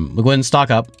 We'll go ahead and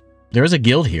stock up. There is a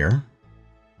guild here.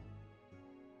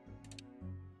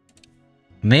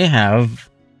 And they have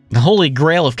the Holy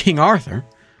Grail of King Arthur.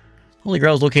 Holy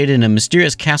Grail is located in a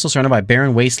mysterious castle surrounded by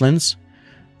barren wastelands,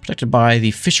 protected by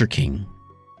the Fisher King,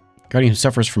 guardian who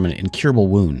suffers from an incurable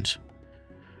wound.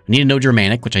 I need to know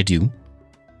Germanic, which I do.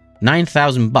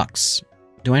 9,000 bucks.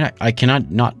 Do I not? I cannot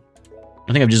not.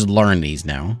 I think I've just learned these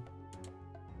now.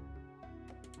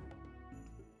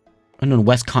 Unknown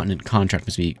West Continent contract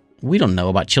must be. We don't know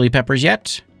about chili peppers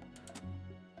yet.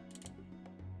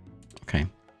 Okay.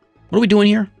 What are we doing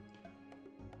here?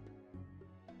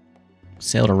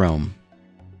 Sail to Rome.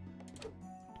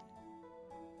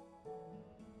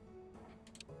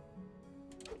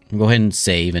 We'll go ahead and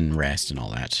save and rest and all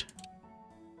that.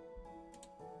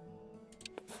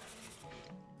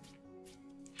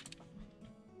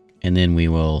 And then we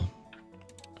will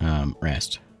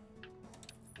rest.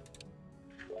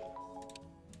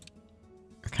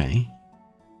 Okay.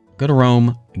 Go to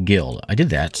Rome Guild. I did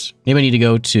that. Maybe I need to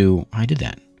go to... I did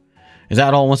that. Is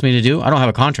that all it wants me to do? I don't have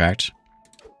a contract.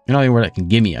 You know anywhere that can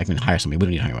give me... I can hire somebody. We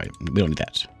don't need to hire... We don't need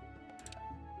that.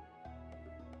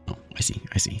 Oh, I see.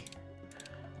 I see.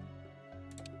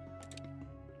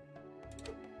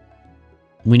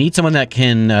 We need someone that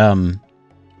can...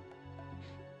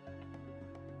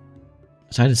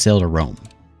 Decided to sail to Rome.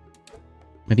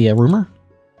 Maybe a rumor?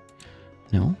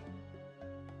 No.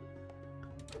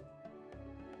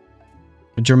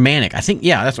 Germanic. I think,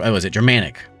 yeah, that's what was it.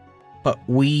 Germanic. But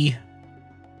we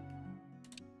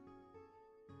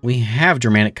have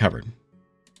Germanic covered.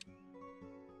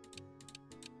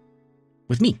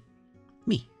 With me.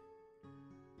 Me.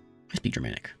 I speak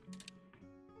Germanic.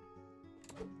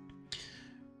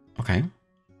 Okay.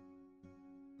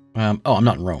 Oh, I'm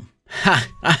not in Rome. Ha!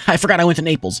 I forgot I went to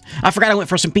Naples. I forgot I went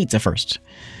for some pizza first.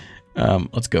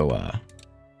 Let's go,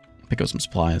 pick up some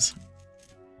supplies.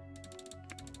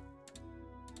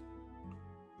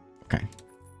 Okay.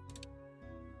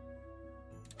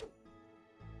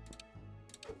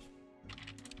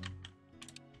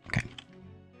 Okay.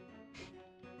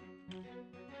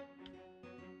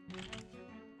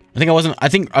 I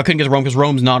think I couldn't get to Rome because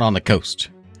Rome's not on the coast.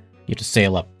 You have to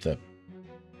sail up the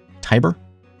Tiber.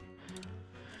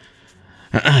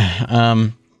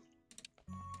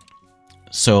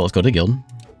 So let's go to the guild.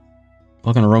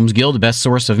 Welcome to Rome's Guild, the best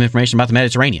source of information about the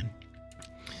Mediterranean.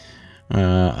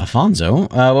 Alfonso,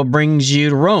 what brings you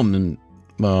to Rome? And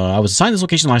I was assigned this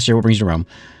location last year. What brings you to Rome?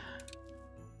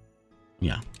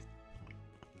 Yeah.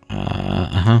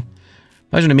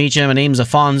 Pleasure to meet you. My name's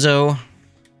Afonso.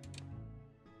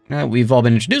 We've all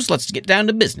been introduced. Let's get down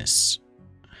to business.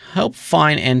 Help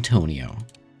find Antonio.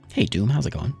 Hey, Doom. How's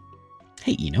it going?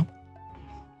 Hey, Eno.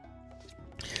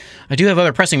 I do have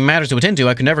other pressing matters to attend to.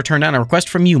 I could never turn down a request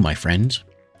from you, my friend.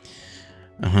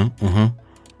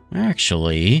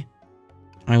 Actually,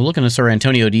 I'm looking at Sir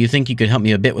Antonio. Do you think you could help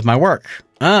me a bit with my work?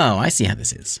 Oh, I see how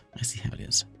this is. I see how it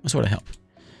is. What sort of help?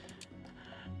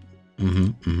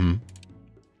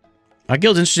 Our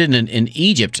guild's interested in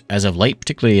Egypt as of late,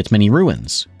 particularly its many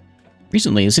ruins.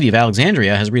 Recently, the city of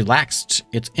Alexandria has relaxed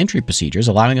its entry procedures,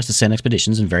 allowing us to send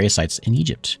expeditions in various sites in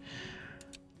Egypt.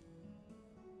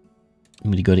 I'm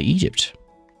going to go to Egypt.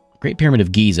 Great Pyramid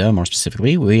of Giza, more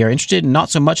specifically. We are interested in not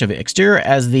so much of the exterior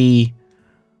as the...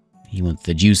 You want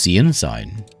the juicy inside.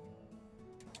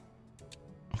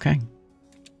 Okay.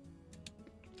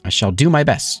 I shall do my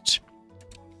best.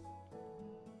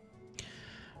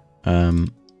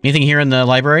 Anything here in the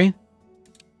library?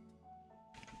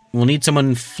 We'll need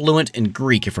someone fluent in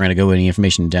Greek if we're going to go with any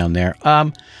information down there.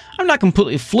 I'm not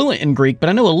completely fluent in Greek, but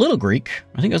I know a little Greek.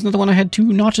 I think that's not the one I had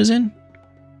 2 notches in.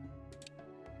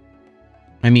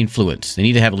 I mean fluent. They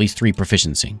need to have at least 3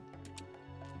 proficiency.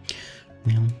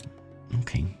 Well,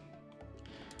 okay.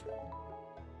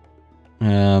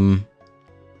 A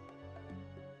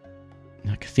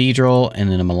cathedral and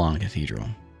then a Milan cathedral.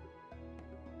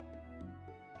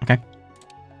 Okay.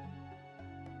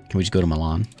 Can we just go to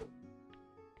Milan?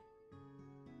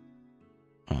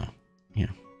 Yeah.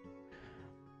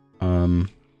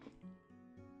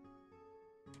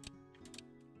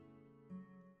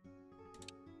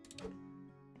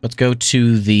 Let's go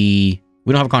to the...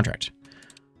 We don't have a contract.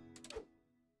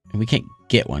 And we can't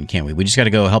get one, can we? We just got to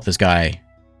go help this guy.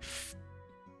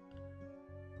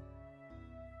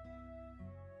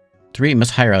 3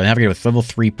 must hire a navigator with level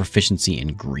 3 proficiency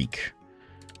in Greek.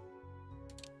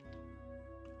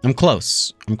 I'm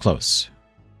close. I'm close.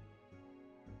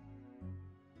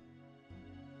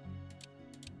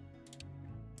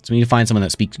 So we need to find someone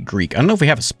that speaks Greek. I don't know if we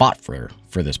have a spot for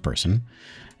this person.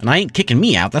 And I ain't kicking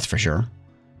me out, that's for sure.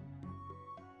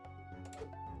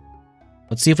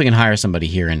 Let's see if we can hire somebody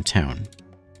here in town.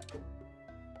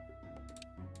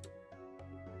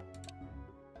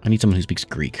 I need someone who speaks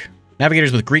Greek.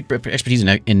 Navigators with Greek expertise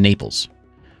in Naples.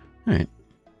 All right.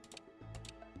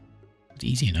 It's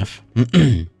easy enough.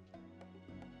 Let's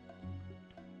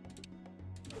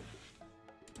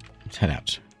head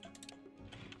out.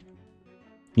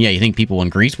 Yeah, you think people in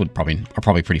Greece are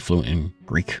probably pretty fluent in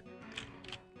Greek.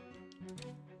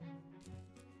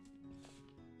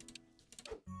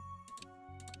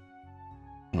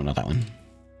 Oh, not that one.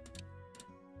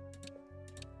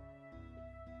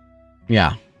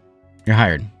 Yeah, you're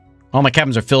hired. All my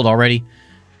cabins are filled already.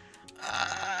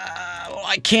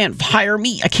 I can't hire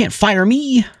me. I can't fire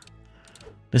me.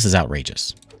 This is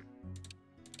outrageous.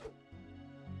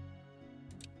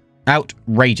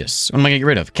 Outrageous. What am I going to get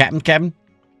rid of? Captain cabin?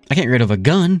 I can't get rid of a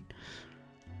gun.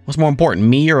 What's more important,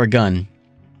 me or a gun?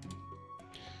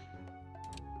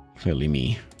 Clearly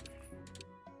me.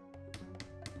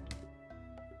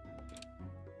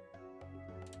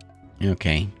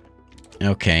 Okay.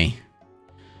 Okay.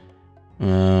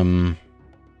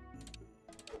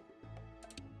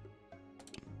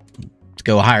 Let's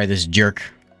go hire this jerk.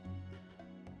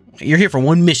 You're here for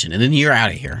one mission, and then you're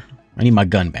out of here. I need my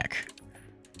gun back.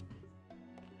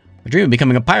 My dream of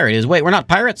becoming a pirate is... Wait, we're not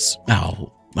pirates?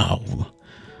 Oh.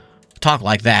 Talk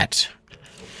like that.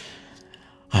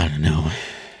 I don't know.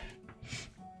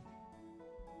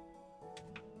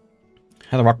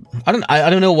 How the rock... I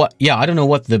don't know what... Yeah, I don't know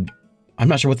what the... I'm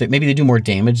not sure what the... Maybe they do more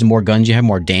damage. The more guns you have,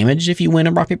 more damage if you win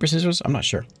in rock, paper, scissors. I'm not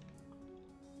sure.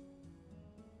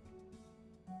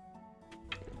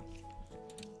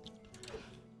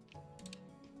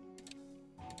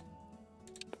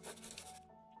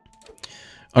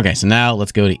 Okay, so now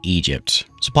let's go to Egypt.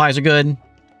 Supplies are good.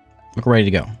 Look, ready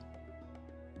to go.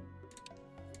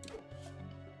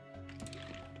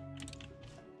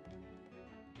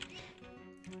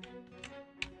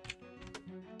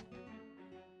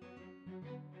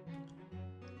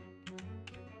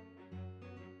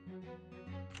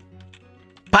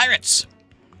 Pirates!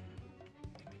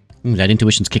 Ooh, that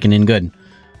intuition's kicking in good.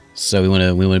 So we want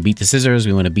to beat the scissors,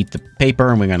 we want to beat the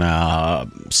paper, and we're gonna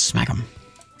smack them.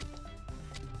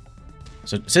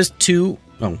 So it says 2.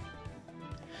 Oh.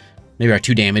 Maybe our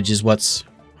 2 damage is what's...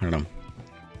 I don't know.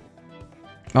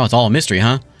 Oh, it's all a mystery,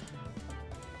 huh?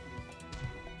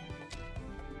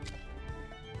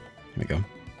 Here we go.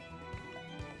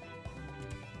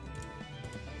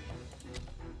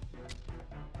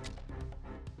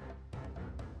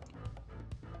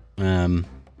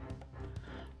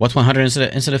 What's 100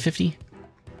 instead of 50?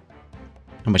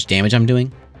 How much damage I'm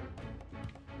doing?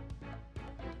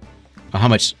 Oh, how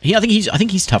much? I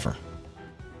think he's tougher.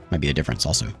 Might be the difference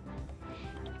also.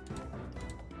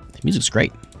 The music's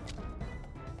great.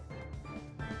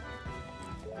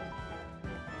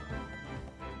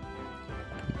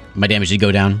 My damage did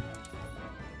go down.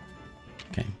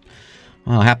 Okay.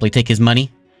 I'll happily take his money.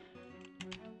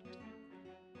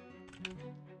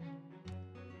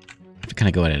 I have to kind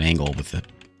of go at an angle with the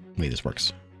way this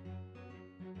works.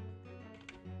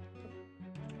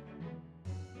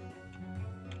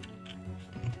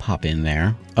 Pop in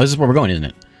there. Oh, this is where we're going, isn't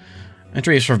it?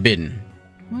 Entry is forbidden.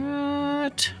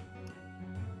 What?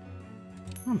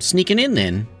 I'm sneaking in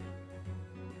then.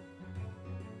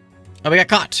 Oh, we got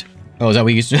caught. Oh, is that what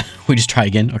we used to? We just try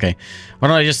again? Okay. Why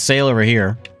don't I just sail over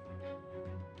here?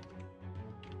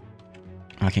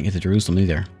 Oh, I can't get to Jerusalem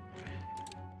either.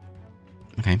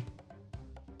 Okay.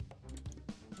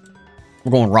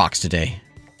 We're going rocks today.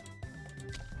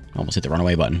 Almost hit the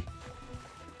runaway button.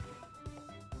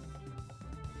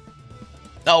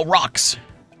 Oh, rocks.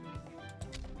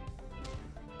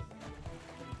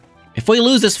 If we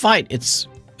lose this fight, it's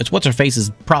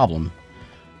what's-her-face's problem.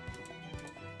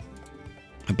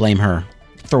 I blame her.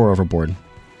 Throw her overboard.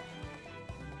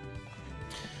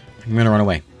 I'm gonna run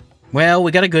away. Well,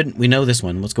 we got a good... We know this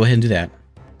one. Let's go ahead and do that.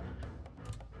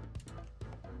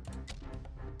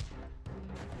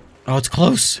 Oh, it's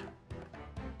close.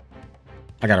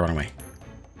 I gotta run away.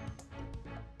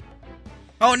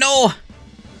 Oh, no!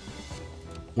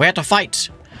 We have to fight.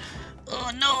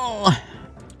 Oh, no!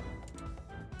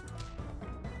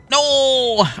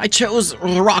 No! I chose...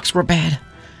 The rocks were bad.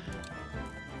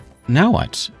 Now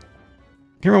what?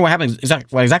 Can you remember what happened?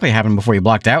 What exactly happened before you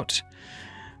blocked out?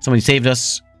 Somebody saved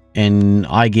us, and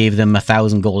I gave them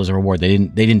 1,000 gold as a reward. They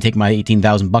didn't take my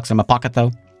 18,000 bucks in my pocket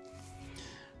though.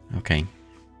 Okay.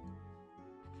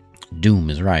 Doom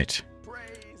is right.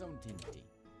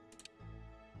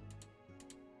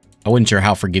 I wasn't sure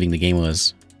how forgiving the game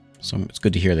was, so it's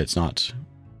good to hear that it's not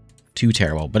too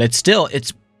terrible. But it's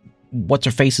what's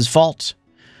her face's fault.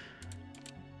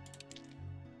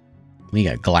 We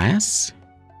got glass.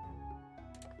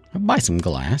 I'll buy some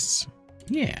glass.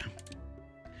 Yeah.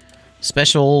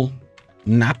 Special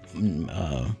Napoli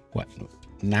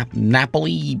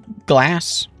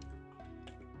glass.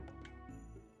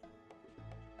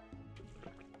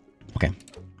 Okay.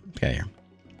 Get out of here.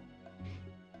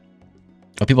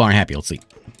 Oh, people aren't happy. Let's see.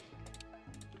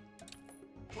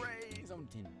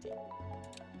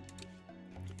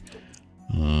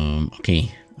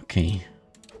 Okay. Okay.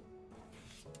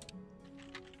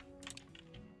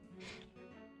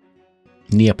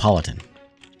 Neapolitan.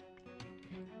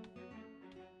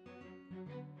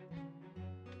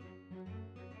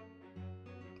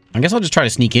 I guess I'll just try to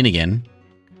sneak in again.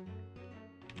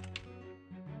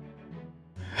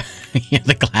 Yeah,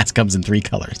 the glass comes in 3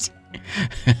 colors.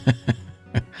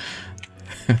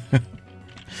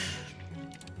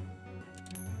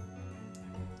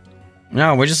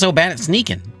 No, we're just so bad at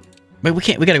sneaking. But we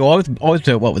can't. We gotta go always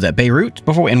to, what was that, Beirut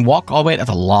before and walk all the way. That's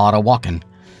a lot of walking.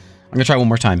 I'm gonna try one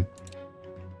more time.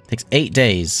 Takes 8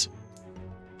 days.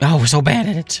 Oh, we're so bad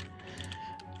at it.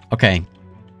 Okay.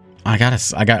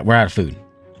 We're out of food.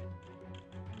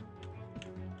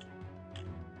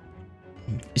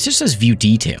 It just says view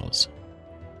details.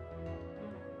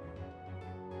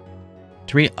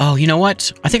 To read. Oh, you know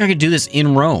what? I think I could do this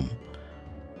in Rome.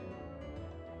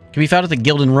 Can be found at the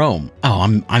guild in Rome. Oh,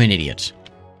 I'm an idiot.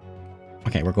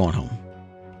 Okay, we're going home.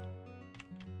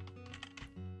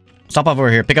 Stop off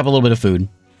over here. Pick up a little bit of food.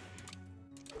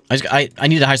 I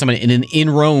need to hire somebody and in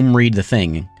Rome read the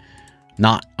thing.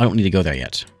 I don't need to go there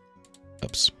yet.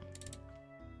 Oops.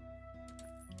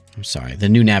 I'm sorry. The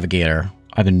new navigator.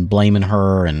 I've been blaming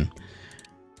her and...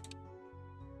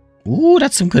 Ooh,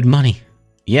 that's some good money.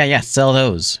 Yeah, sell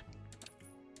those.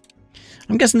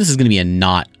 I'm guessing this is going to be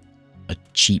not a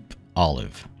cheap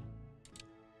olive.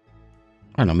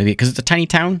 I don't know, maybe because it's a tiny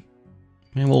town?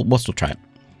 Yeah, we'll still try it.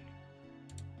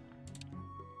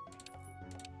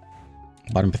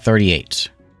 Bottom for 38.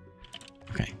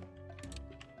 Okay.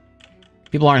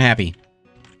 People aren't happy.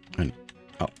 And,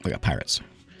 oh, we got pirates.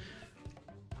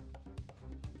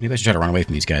 Maybe I should try to run away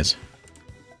from these guys.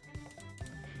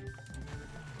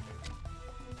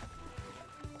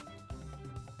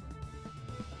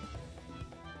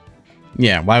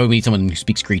 Yeah, why would we need someone who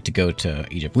speaks Greek to go to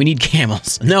Egypt? We need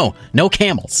camels. No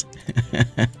camels.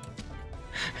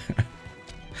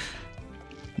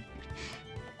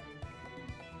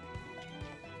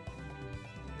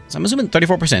 So I'm assuming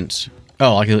 34%.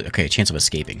 Oh, okay, chance of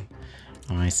escaping.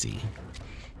 Oh, I see.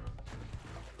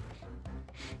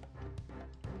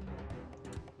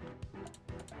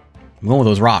 I'm going with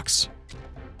those rocks.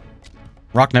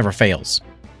 Rock never fails.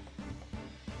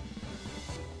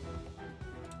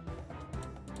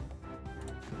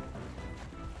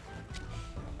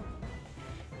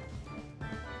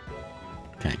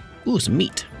 Okay. Ooh, some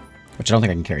meat. Which I don't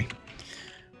think I can carry.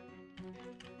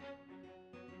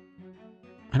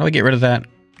 How do I get rid of that?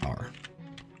 R.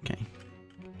 Okay.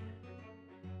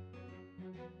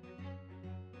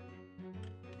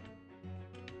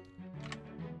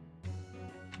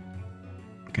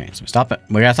 Okay, so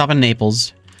we gotta stop in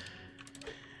Naples.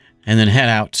 And then head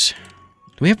out.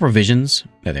 Do we have provisions?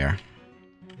 There they are.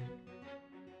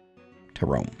 To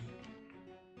Rome.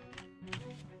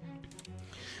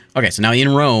 Okay, so now in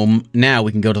Rome, now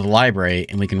we can go to the library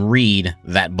and we can read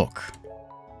that book.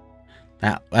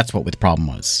 That's what the problem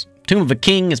was. Tomb of a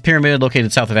King is pyramid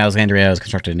located south of Alexandria. It was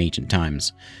constructed in ancient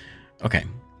times. Okay.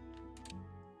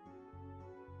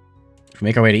 We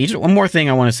make our way to Egypt. One more thing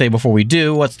I want to say before we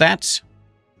do. What's that?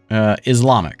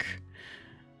 Islamic.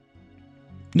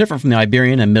 Different from the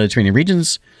Iberian and Mediterranean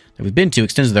regions that we've been to,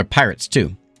 extends to their pirates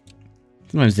too.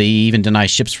 Sometimes they even deny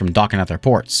ships from docking at their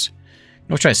ports.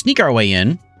 We'll try to sneak our way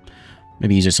in.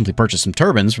 Maybe easier simply purchase some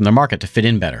turbans from their market to fit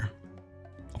in better.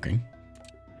 Okay.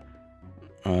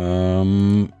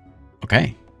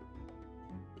 Okay.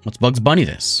 Let's Bugs Bunny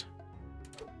this.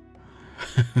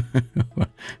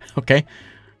 Okay.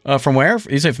 From where?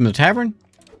 You say from the tavern?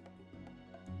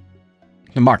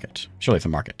 The market. Surely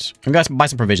from the market. I'm gonna buy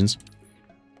some provisions.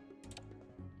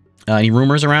 Any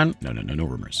rumors around? No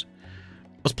rumors.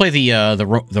 Let's play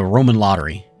the Roman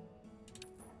lottery.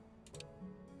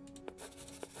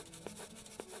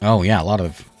 Oh yeah, a lot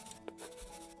of.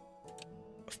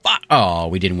 Oh,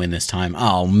 we didn't win this time.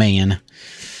 Oh man.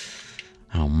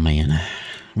 Oh man.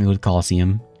 We go to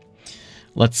Colosseum.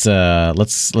 Let's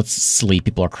sleep.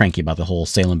 People are cranky about the whole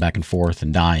sailing back and forth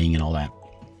and dying and all that.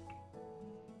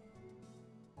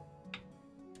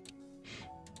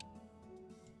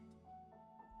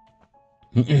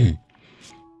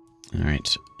 All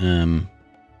right.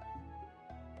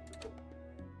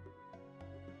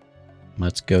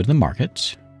 Let's go to the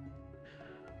market.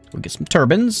 We'll get some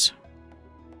turbans.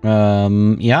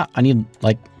 Yeah, I need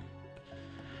like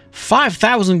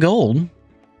 5,000 gold.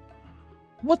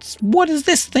 What is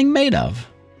this thing made of?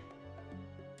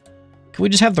 Can we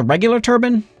just have the regular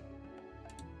turban?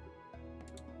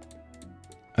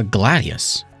 A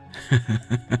gladius.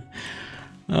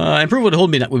 Improve would hold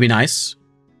me. That would be nice.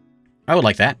 I would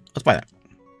like that. Let's buy that.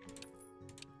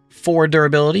 4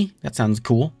 durability. That sounds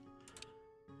cool.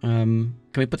 Can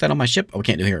we put that on my ship? Oh, we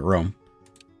can't do it here at Rome.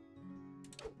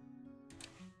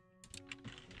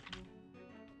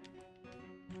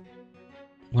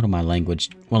 What are my language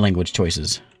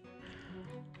choices?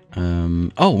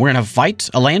 Oh, we're gonna have a fight?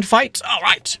 A land fight? All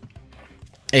right.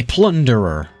 A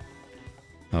plunderer.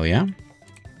 Oh, yeah?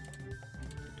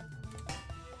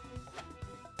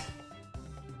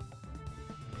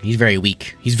 He's very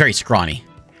weak. He's very scrawny.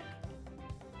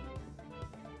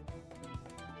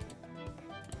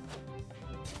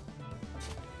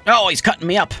 Oh, he's cutting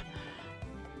me up.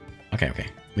 Okay.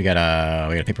 We got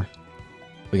a paper.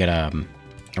 We got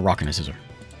a rock and a scissor.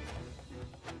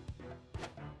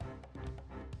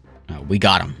 Oh, we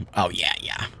got him. Oh yeah.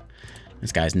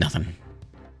 This guy's nothing.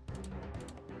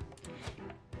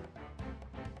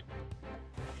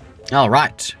 All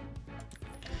right.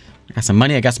 I got some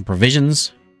money. I got some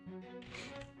provisions.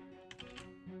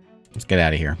 Let's get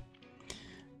out of here.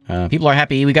 People are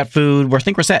happy. We got food. I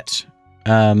think we're set.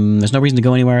 There's no reason to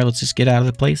go anywhere. Let's just get out of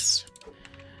the place.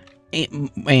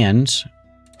 And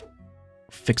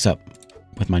fix up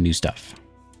with my new stuff.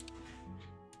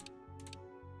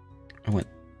 I went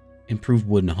improve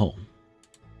wood in a hole.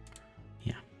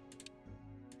 Yeah.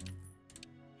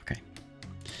 Okay.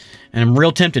 And I'm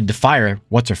real tempted to fire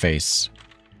what's-her-face.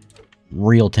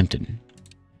 Real tempted.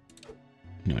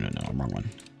 No, I'm wrong one.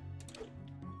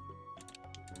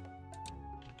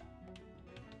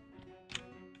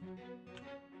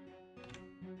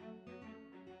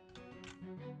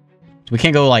 We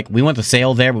can't go like, we want the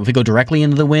sail there, but if we go directly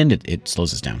into the wind, it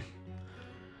slows us down.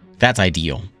 That's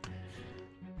ideal.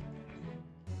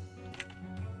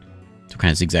 So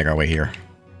kind of zigzag our way here.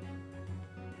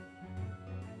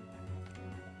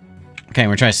 Okay,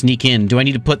 we're trying to sneak in. Do I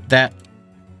need to put that?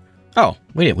 Oh,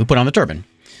 we did. We put on the turban.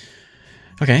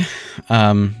 Okay.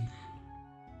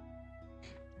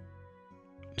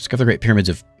 Discover the Great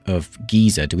Pyramids of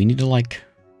Giza. Do we need to like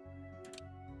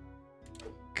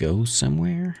go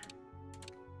somewhere?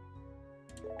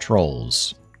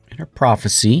 Trolls. In her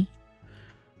prophecy,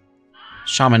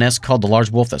 Shamaness called the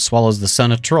large wolf that swallows the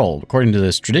son of Troll. According to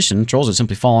this tradition, trolls are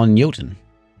simply fallen Jotun.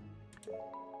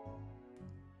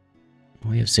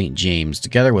 We have St. James.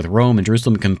 Together with Rome and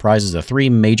Jerusalem, it comprises the 3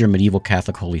 major medieval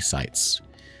Catholic holy sites.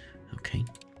 Okay.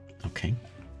 Okay.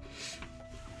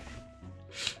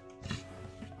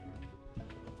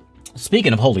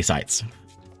 Speaking of holy sites.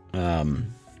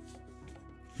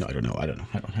 No, I don't know. I don't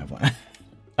have one.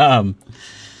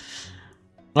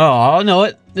 Oh,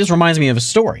 no, this reminds me of a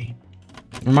story.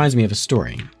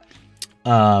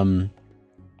 I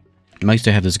used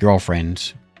to have this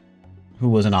girlfriend who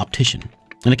was an optician.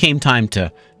 And it came time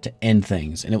to end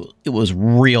things. And it was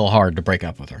real hard to break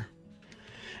up with her.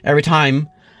 Every time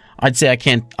I'd say I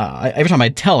can't... every time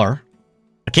I'd tell her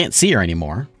I can't see her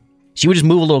anymore, she would just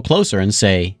move a little closer and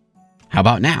say, how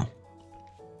about now?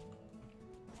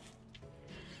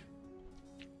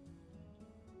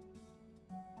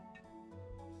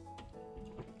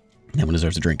 That one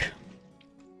deserves a drink.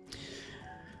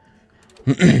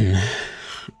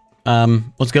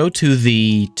 Let's go to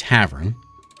the tavern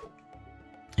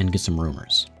and get some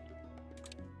rumors.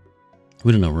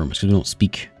 We don't know rumors because we don't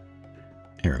speak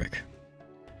Arabic.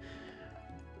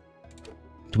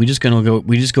 Do we just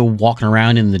go walking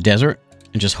around in the desert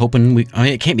and just hoping I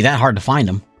mean, it can't be that hard to find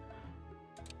them.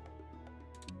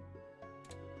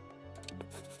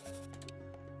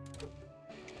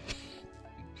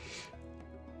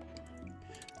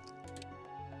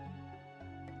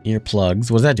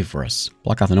 Earplugs. What does that do for us?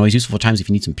 Block out the noise. Useful times if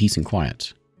you need some peace and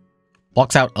quiet.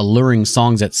 Blocks out alluring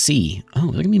songs at sea. Oh,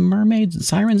 are there gonna be mermaids and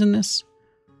sirens in this?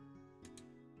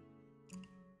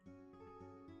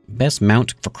 Best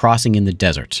mount for crossing in the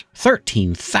desert.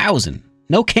 13,000.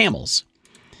 No camels.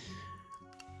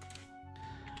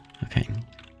 Okay.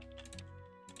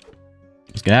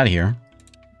 Let's get out of here.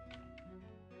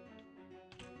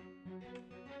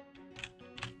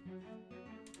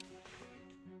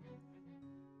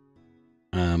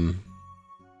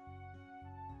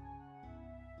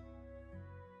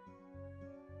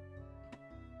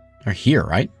 They're here,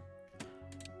 right?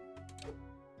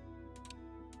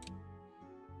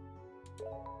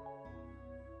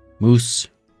 Moose.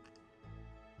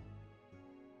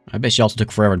 I bet she also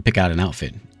took forever to pick out an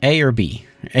outfit. A or B?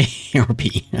 A or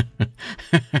B?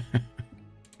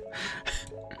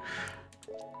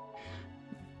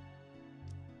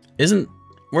 Isn't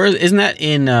that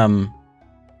in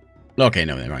okay,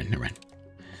 no, never mind.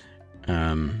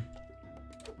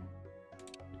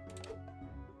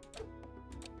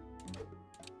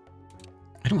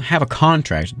 I don't have a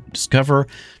contract. Discover,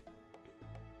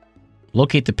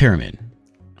 locate the pyramid.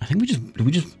 I think we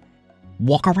just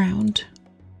walk around.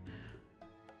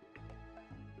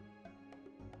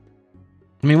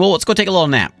 I mean, well, let's go take a little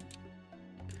nap.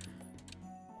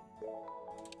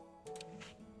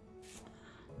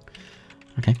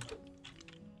 Okay.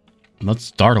 Let's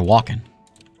start a walking.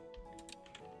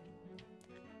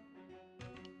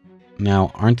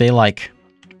 Now, aren't they like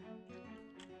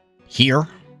here?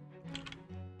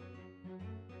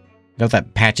 Got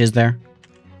that patch is there?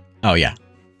 Oh, yeah.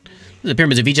 The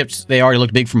pyramids of Egypt, they already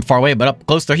look big from far away, but up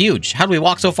close they're huge. How do we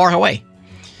walk so far away?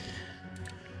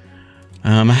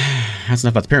 That's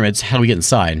enough about the pyramids. How do we get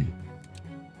inside?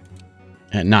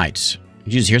 At night.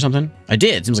 Did you just hear something? I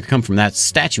did. Seems like I come from that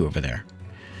statue over there.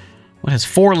 What has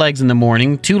 4 legs in the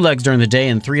morning, 2 legs during the day,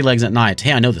 and 3 legs at night?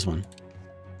 Hey, I know this one.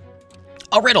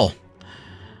 A riddle.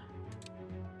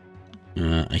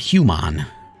 A human.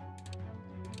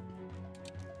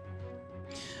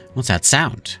 What's that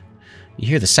sound? You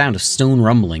hear the sound of stone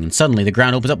rumbling, and suddenly the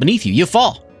ground opens up beneath you. You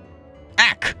fall.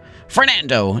 Ack!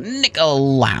 Fernando!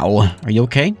 Nicolau! Are you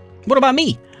okay? What about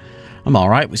me? I'm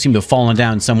alright. We seem to have fallen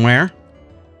down somewhere.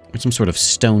 It's some sort of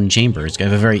stone chamber. It's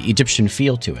got a very Egyptian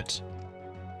feel to it.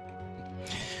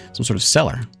 Some sort of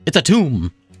cellar. It's a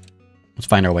tomb! Let's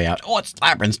find our way out. Oh, it's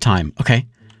labyrinth time. Okay.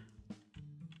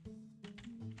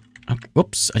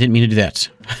 Whoops, I didn't mean to do that.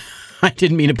 I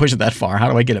didn't mean to push it that far. How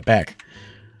do I get it back?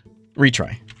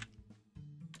 Retry.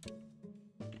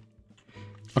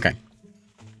 Okay.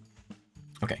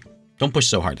 Okay. Don't push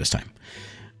so hard this time.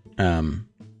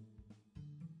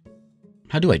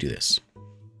 How do I do this?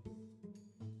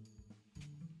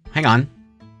 Hang on.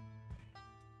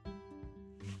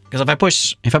 Because if I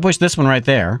push this one right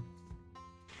there,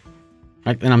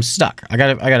 right, then I'm stuck.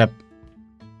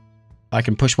 I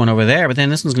can push one over there, but then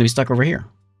this one's gonna be stuck over here.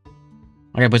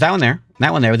 I gotta push that one there,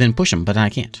 but then push them, but then I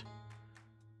can't.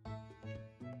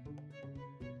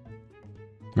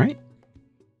 Right?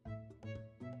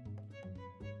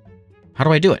 How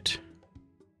do I do it?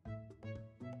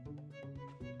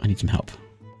 I need some help.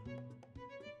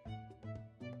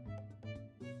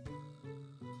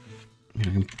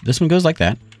 This one goes like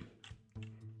that.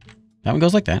 That one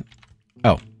goes like that.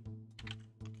 Oh.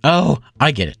 Oh,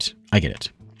 I get it. I get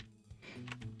it.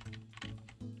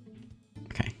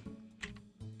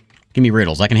 Give me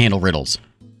riddles. I can handle riddles.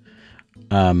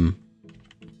 That's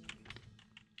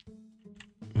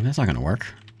not gonna work.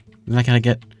 Then I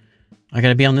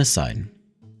gotta be on this side.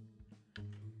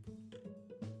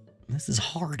 This is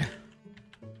hard.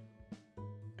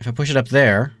 If I push it up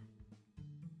there...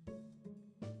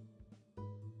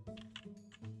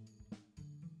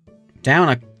 Down,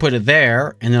 I put it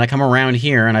there, and then I come around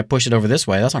here and I push it over this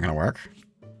way. That's not gonna work.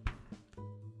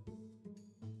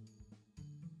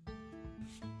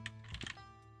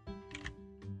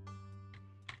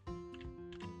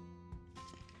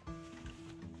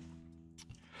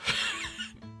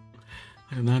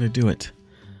 I don't know how to do it.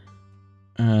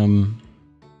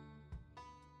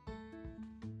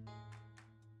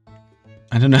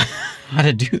 I don't know how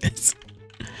to do this.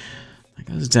 That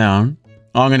goes down.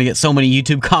 Oh, I'm gonna get so many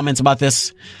YouTube comments about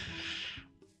this.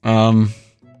 I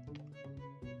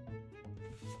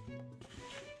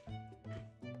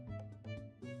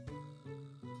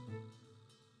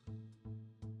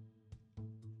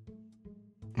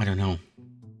don't know.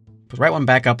 Put right one,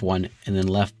 back up one, and then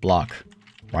left block.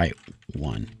 Right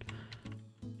one.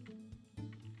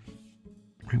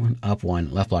 Right one, up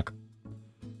one, left block.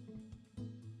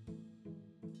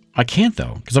 I can't,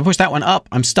 though, because if I push that one up,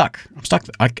 I'm stuck. I'm stuck.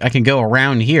 I can go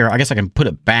around here. I guess I can put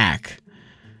it back.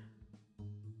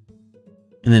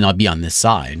 And then I'll be on this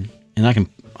side. And I can...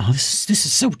 Oh, this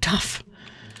is so tough.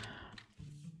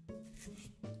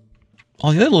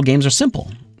 All the other little games are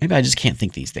simple. Maybe I just can't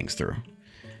think these things through.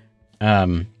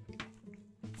 So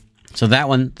that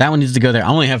one needs to go there. I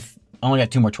only got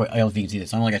two more choices. I don't know if you can see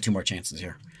this. I only got two more chances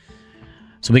here.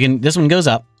 So we can... This one goes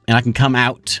up, and I can come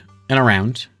out and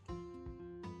around.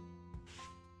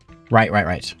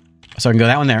 Right. So I can go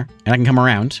that one there, and I can come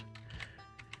around.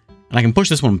 And I can push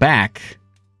this one back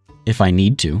if I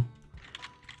need to.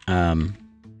 Oh,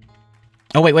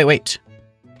 wait.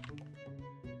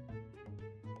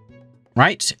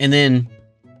 Right, and then...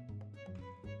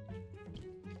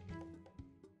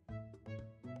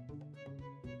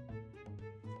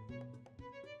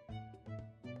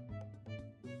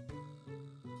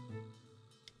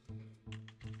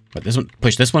 But this one,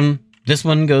 push this one. This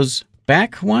one goes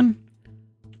back one.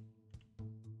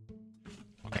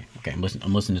 Okay, I'm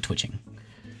listening to twitching.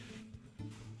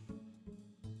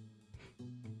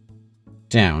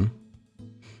 Down.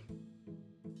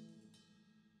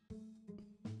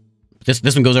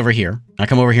 This one goes over here. I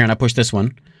come over here and I push this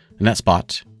one in that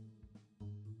spot.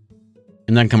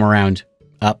 And then come around,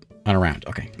 up, and around.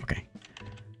 Okay.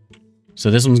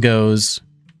 So this one goes...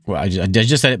 Well, I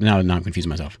just said it, but now I'm confusing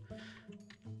myself.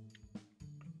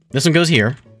 This one goes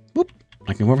here. Whoop.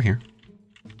 I can go over here.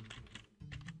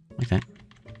 Like that.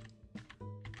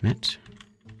 That.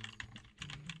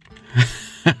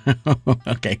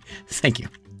 Okay. Thank you.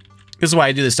 This is why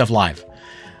I do this stuff live.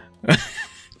 Good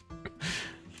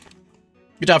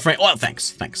job, Frank. Well,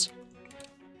 thanks.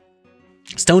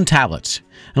 Stone tablets.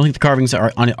 I don't think the carvings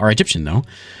are Egyptian, though.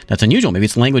 That's unusual. Maybe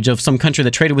it's the language of some country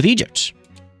that traded with Egypt.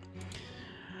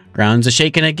 Ground's a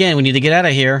shaking again. We need to get out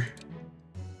of here.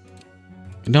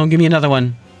 Don't give me another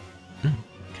one. Oh,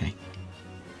 okay.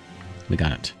 We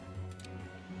got it.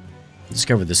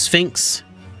 Discover the Sphinx.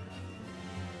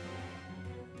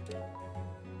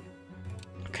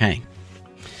 Okay.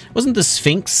 Wasn't the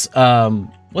Sphinx,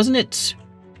 wasn't it...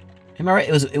 Am I right?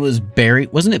 It was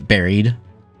buried... Wasn't it buried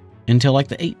until, like,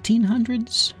 the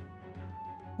 1800s?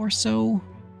 Or so?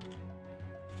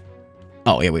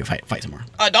 Oh, yeah, we fight some more.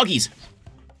 Doggies!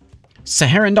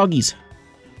 Saharan doggies.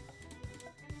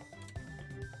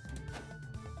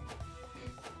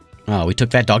 Oh, we took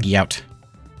that doggy out.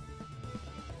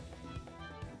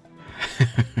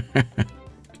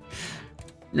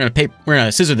 We're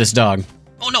gonna scissor this dog.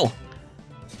 Oh no!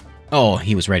 Oh,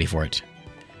 he was ready for it.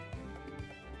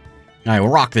 I will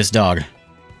rock this dog.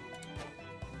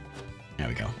 There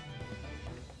we go.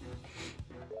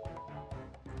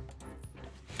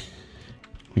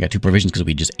 We got 2 provisions because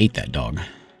we just ate that dog.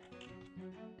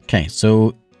 Okay,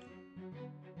 so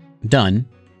done.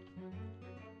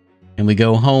 And we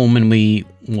go home and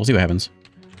we'll see what happens.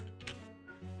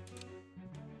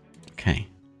 Okay.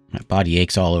 My body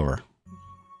aches all over.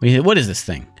 What is this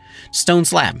thing? Stone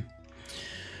slab.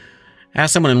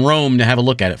 Ask someone in Rome to have a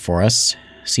look at it for us.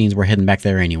 Seems we're heading back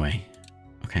there anyway.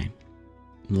 Okay.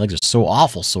 My legs are so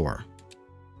awful sore.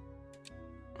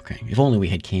 Okay. If only we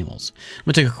had camels. I'm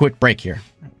gonna take a quick break here.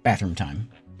 Bathroom time.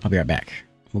 I'll be right back.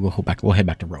 We'll head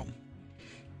back to Rome.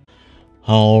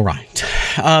 All right.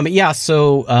 Yeah,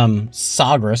 so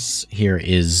Sagres here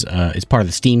is part of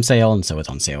the Steam sale, and so it's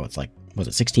on sale. It's like, was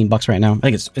it $16 right now? I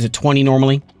think is it 20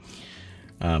 normally?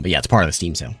 But yeah, it's part of the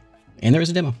Steam sale. And there is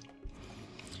a demo.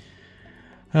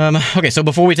 Okay, so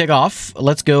before we take off,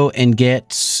 let's go and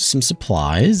get some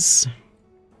supplies.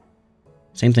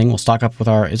 Same thing, we'll stock up with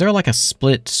our... Is there like a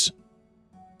split...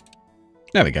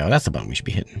 There we go, that's the button we should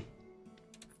be hitting.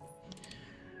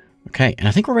 Okay, and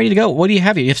I think we're ready to go. What do you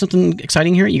have here? You have something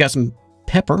exciting here? You got some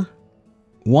pepper.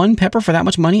 1 pepper for that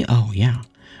much money? Oh, yeah.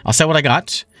 I'll sell what I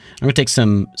got. I'm going to take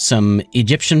some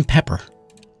Egyptian pepper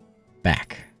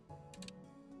back.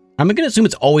 I'm going to assume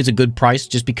it's always a good price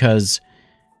just because...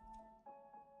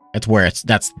 That's where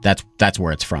that's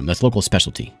where it's from. That's local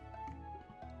specialty.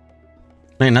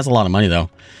 Man, that's a lot of money though.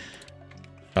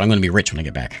 But I'm gonna be rich when I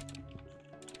get back.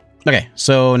 Okay,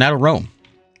 so now to Rome.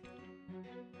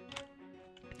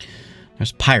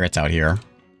 There's pirates out here.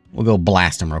 We'll go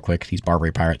blast them real quick, these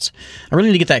Barbary pirates. I really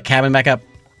need to get that cabin back up.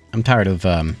 I'm tired of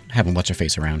having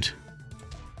what's-her-face around.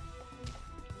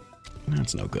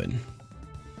 That's no good.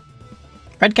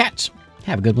 Red Cat,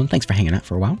 have a good one. Thanks for hanging out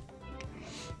for a while.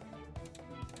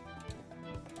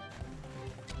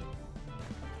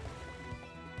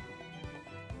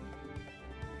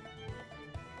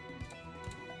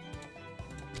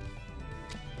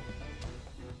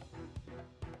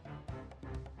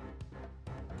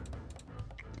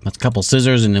 That's a couple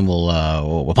scissors, and then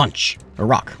we'll punch or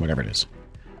rock, whatever it is.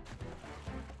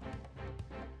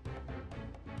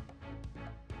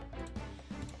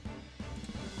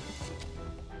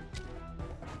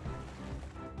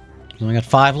 Only got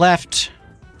 5 left.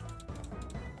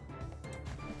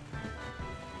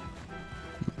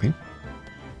 Okay.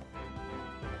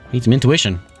 Need some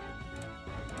intuition.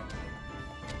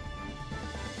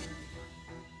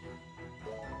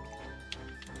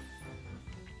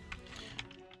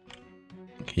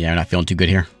 Yeah, I'm not feeling too good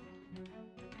here.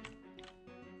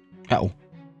 Uh-oh.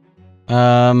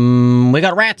 We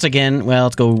got rats again. Well,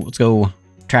 let's go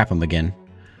trap them again.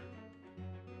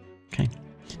 Okay.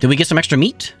 Did we get some extra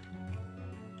meat?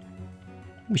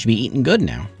 We should be eating good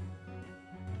now.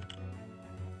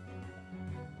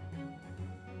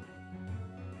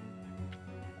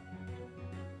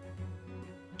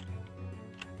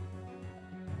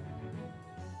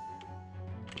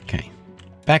 Okay.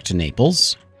 Back to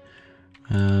Naples.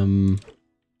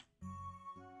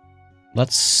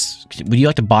 Would you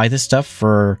like to buy this stuff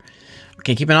for...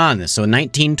 Okay, keep an eye on this. So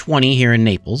 1920 here in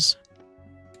Naples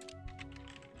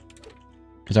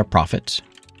is our profit.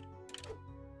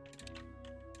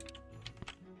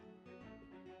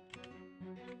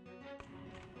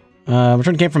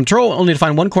 Return came from Troll. Only to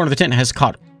find one corner of the tent has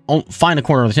caught... Find a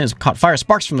corner of the tent has caught fire.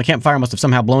 Sparks from the campfire must have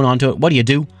somehow blown onto it. What do you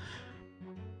do?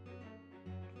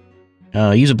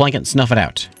 Use a blanket and snuff it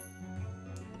out.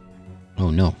 Oh,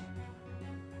 no.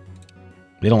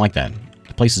 They don't like that.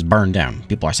 The place is burned down.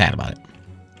 People are sad about it.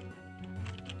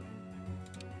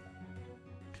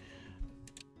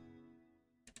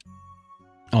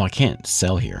 Oh, I can't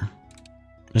sell here.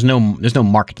 There's no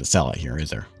market to sell it here, is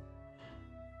there?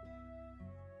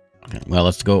 Okay, well,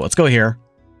 let's go here.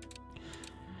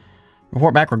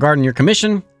 Report back regarding your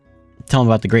commission. Tell them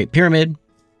about the Great Pyramid.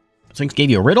 Sphinx gave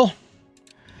you a riddle.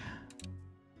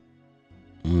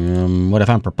 What I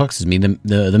found perplexes me.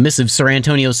 The missive Sir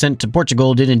Antonio sent to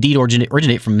Portugal did indeed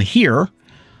originate from here.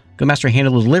 Guildmaster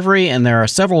handled the delivery, and there are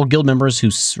several guild members who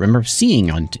remember seeing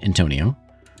Antonio.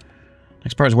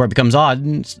 Next part is where it becomes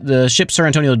odd. The ship Sir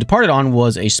Antonio departed on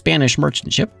was a Spanish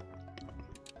merchant ship.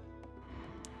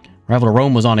 Arrival to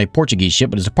Rome was on a Portuguese ship,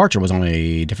 but his departure was on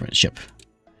a different ship.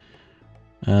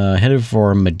 Headed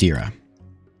for Madeira.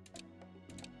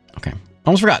 Okay.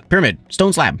 Almost forgot. Pyramid.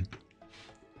 Stone slab.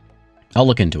 I'll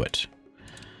look into it.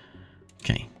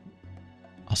 Okay.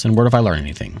 I'll send word if I learn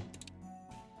anything.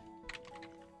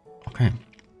 Okay.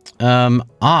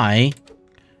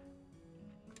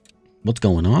 What's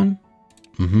going on?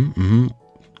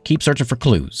 Keep searching for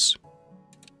clues.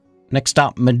 Next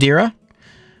stop, Madeira.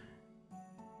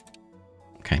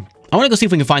 Okay. I want to go see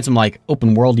if we can find some, like,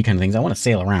 open worldy kind of things. I want to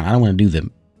sail around. I don't want to do the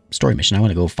story mission. I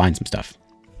want to go find some stuff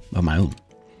of my own.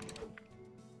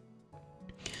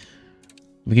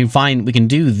 We can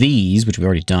do these, which we've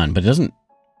already done, but it doesn't...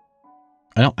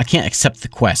 I can't accept the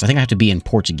quest. I think I have to be in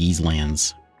Portuguese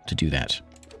lands to do that.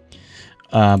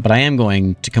 But I am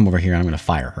going to come over here and I'm going to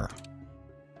fire her.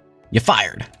 You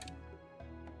fired!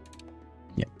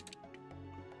 Yep.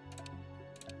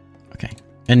 Okay.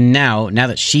 And now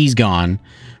that she's gone,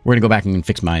 we're going to go back and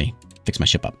fix my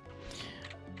ship up.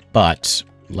 But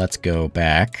let's go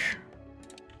back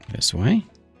this way.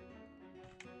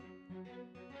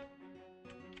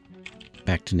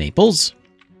 Back to Naples.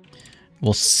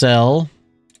 We'll sell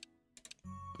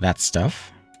that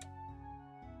stuff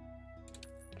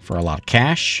for a lot of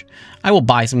cash. I will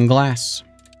buy some glass.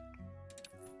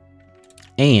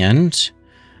 And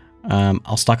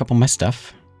I'll stock up on my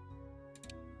stuff.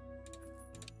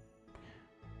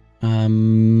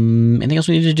 Anything else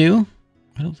we need to do?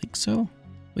 I don't think so.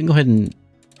 We can go ahead and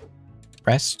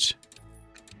rest.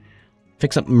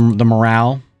 Fix up the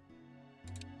morale.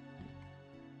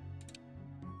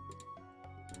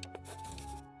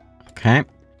 Okay.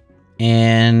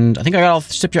 And I think I got all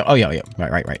the shipyard. Oh, yeah.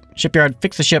 Right. Shipyard,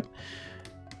 fix the ship.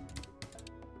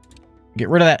 Get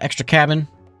rid of that extra cabin.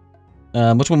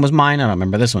 Which one was mine? I don't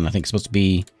remember. This one, I think, is supposed to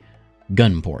be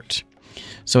gunport.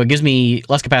 So it gives me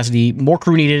less capacity, more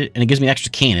crew needed, and it gives me an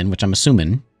extra cannon, which I'm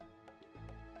assuming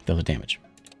does the damage.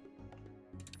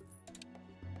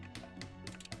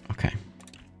 Okay.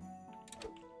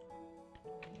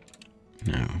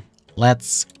 Now,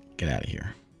 let's get out of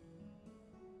here.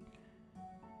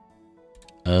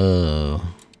 Oh.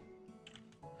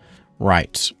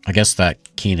 Right. I guess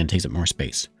that cannon takes up more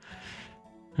space.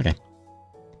 Okay.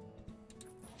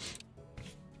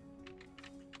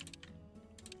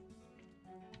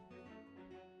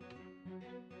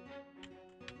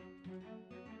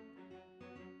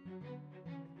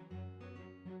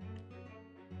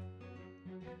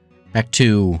 Back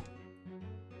to...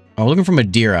 Oh, we're looking for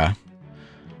Madeira.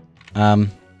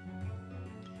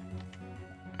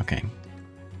 Okay.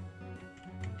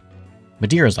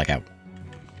 Madeira's like out.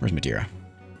 Where's Madeira?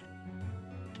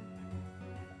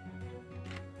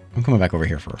 I'm coming back over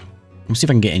here for... Let me see if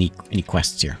I can get any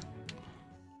quests here.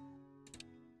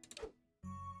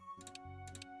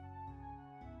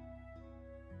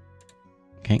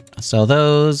 Okay, I'll sell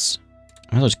those.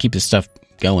 I might as well just keep this stuff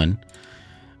going.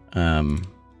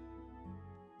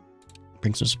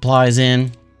 Bring some supplies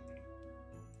in.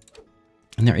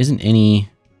 And there isn't any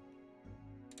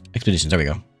expeditions. There we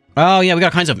go. Oh, yeah, we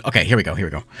got kinds of... Okay, here we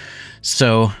go.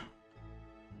 So,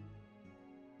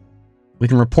 we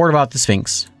can report about the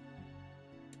Sphinx.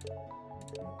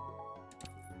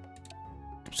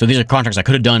 So these are contracts I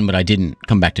could have done, but I didn't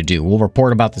come back to do. We'll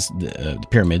report about this, the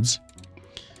pyramids.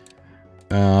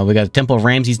 We got the Temple of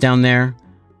Ramses down there.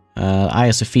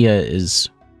 Hagia Sophia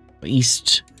is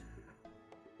east.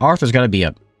 Arthur's got to be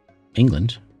up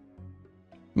England.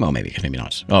 Well, maybe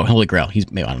not. Oh, Holy Grail.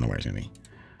 Maybe, I don't know where he's going to be.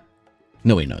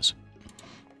 Nobody knows.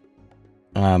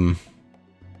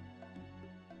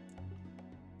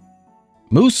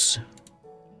 Moose.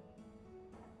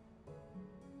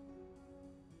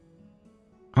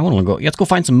 I want to go. Yeah, let's go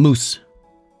find some moose.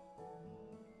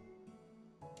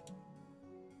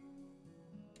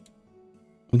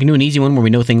 We can do an easy one where we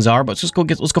know things are, but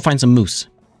let's go find some moose.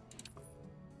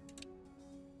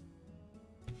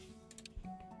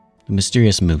 The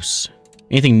mysterious moose.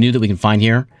 Anything new that we can find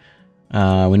here? We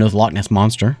know the Loch Ness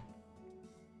Monster.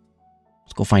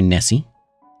 Let's go find Nessie.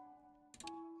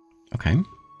 Okay.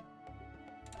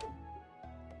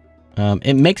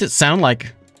 It makes it sound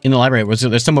like in the library,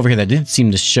 there's some over here that did seem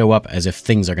to show up as if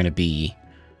things are going to be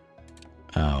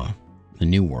the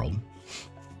new world.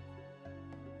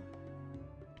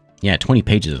 Yeah, 20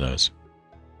 pages of those.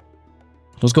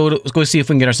 Let's go see if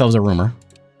we can get ourselves a rumor.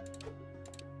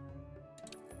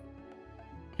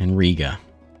 And Riga.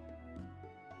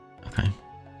 Okay.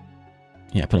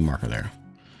 Yeah, put a marker there.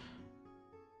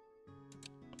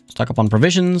 Stock up on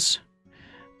provisions.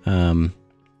 I'll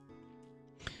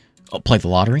play the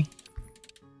lottery.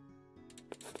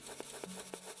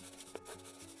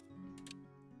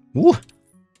 Ooh,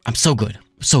 I'm so good.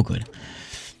 So good.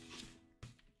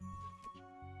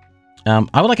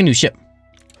 I would like a new ship.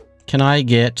 Can I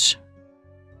get...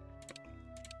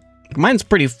 Mine's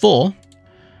pretty full.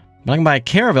 But I can buy a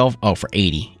Caravel... Oh, for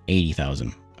 80.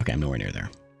 80,000. Okay, I'm nowhere near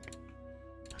there.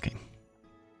 Okay.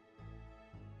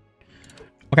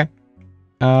 Okay.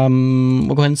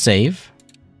 We'll go ahead and save.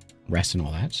 Rest and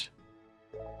all that.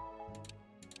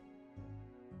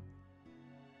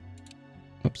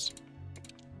 Oops.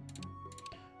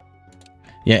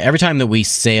 Yeah, every time that we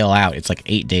sail out, it's like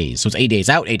 8 days. So it's 8 days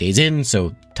out, 8 days in,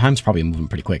 so time's probably moving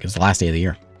pretty quick. It's the last day of the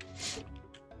year.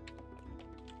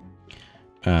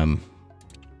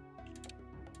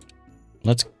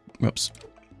 Oops.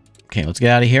 Okay, let's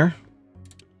get out of here.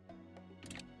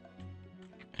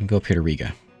 And go up here to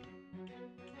Riga.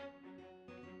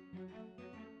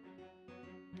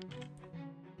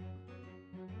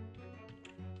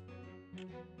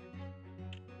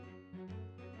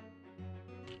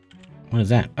 What is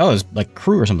that? Oh, there's like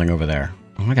crew or something over there.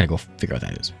 Oh, I gotta go figure out what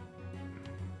that is.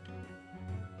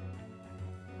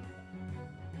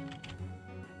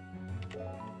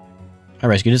 I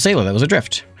rescued a sailor that was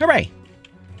adrift. Hooray!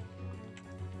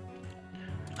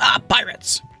 Ah,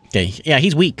 pirates! Okay, yeah,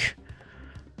 he's weak.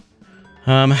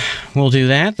 We'll do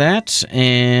that,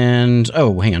 and...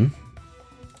 Oh, hang on.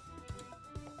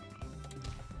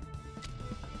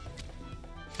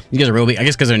 You guys are real weak. I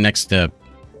guess because they're next to...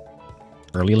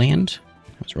 Early land?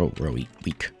 That's real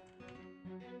weak.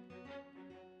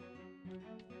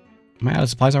 Am I out of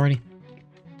supplies already?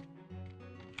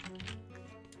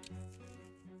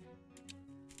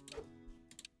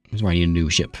 This is where I need a new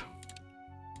ship.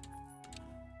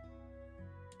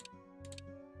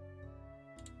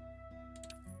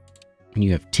 And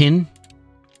you have tin.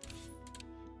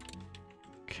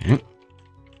 Okay.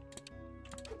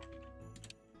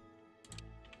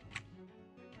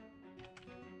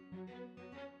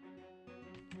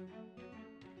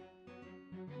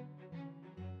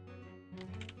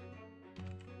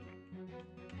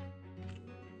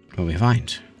 What do we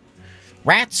find?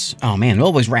 Rats? Oh man,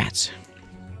 always rats.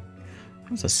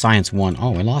 That's a science one.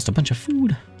 Oh, I lost a bunch of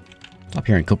food. Up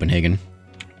here in Copenhagen.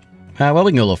 Well,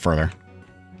 we can go a little further.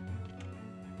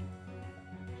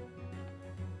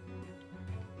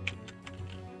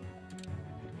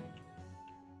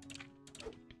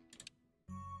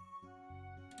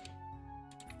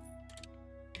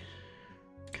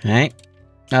 Okay.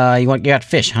 You got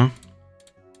fish, huh?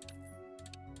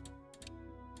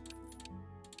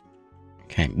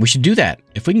 Okay, we should do that.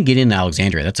 If we can get into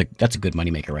Alexandria, that's a good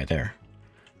moneymaker right there.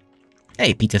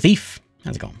 Hey, pizza thief.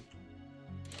 How's it going?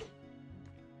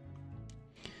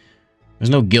 There's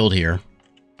no guild here.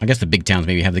 I guess the big towns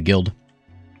maybe have the guild.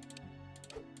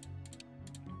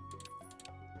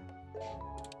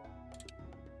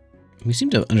 We seem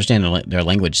to understand their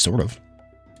language, sort of.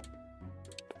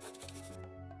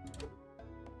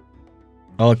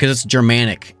 Oh, because it's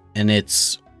Germanic, and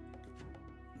it's...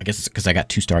 I guess it's because I got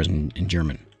 2 stars in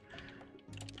German.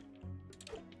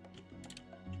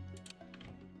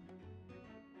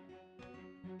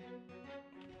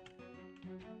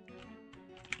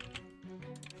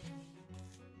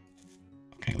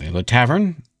 Okay, we have a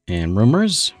tavern and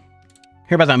rumors.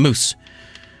 Hear about that moose.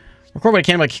 Record what I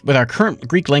can with our current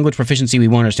Greek language proficiency. We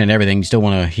won't understand everything. You still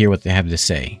want to hear what they have to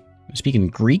say. Speaking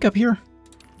Greek up here?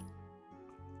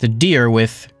 The deer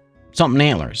with something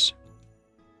antlers.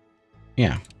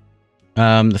 Yeah.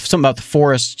 Something about the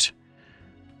forest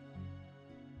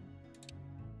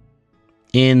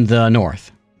in the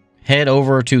north. Head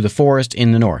over to the forest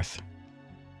in the north.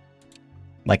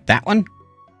 Like that one?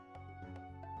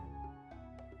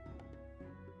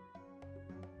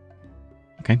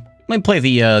 Okay. Let me play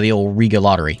the old Riga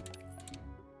lottery.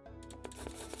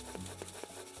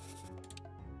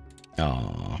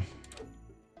 Oh.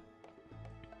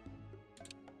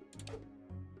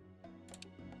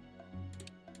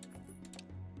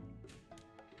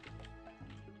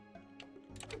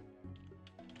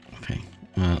 Okay.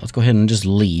 Let's go ahead and just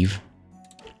leave.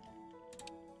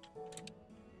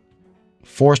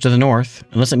 Forest to the north,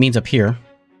 unless it means up here.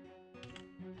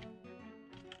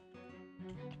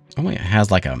 Oh, it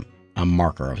has like a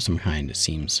marker of some kind, it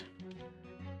seems.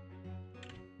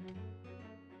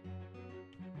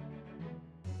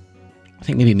 I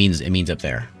think maybe it means up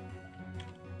there.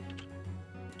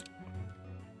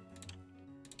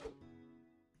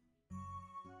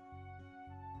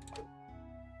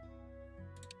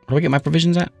 Where do I get my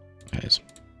provisions at? That is.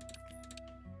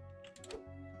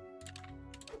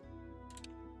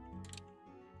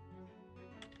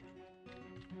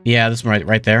 Yeah, this one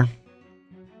right there.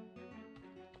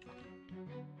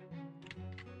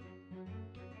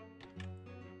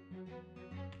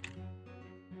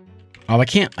 Oh, I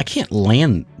can't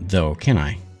land though, can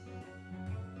I?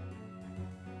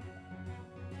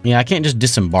 Yeah, I can't just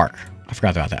disembark. I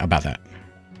forgot about that.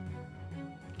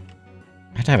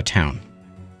 I have to have a town.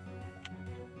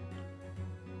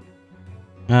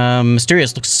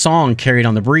 Mysterious song carried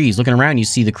on the breeze. Looking around, you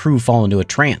see the crew fall into a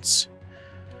trance.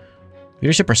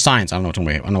 Leadership or science? I don't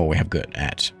know what we have good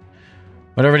at.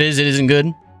 Whatever it isn't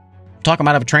good. Talk them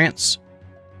out of a trance.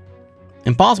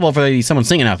 Impossible for someone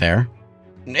singing out there.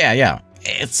 Yeah.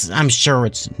 I'm sure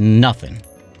it's nothing.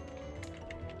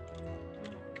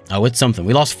 Oh, it's something.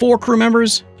 We lost 4 crew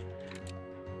members.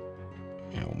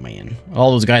 Oh, man.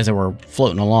 All those guys that were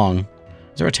floating along.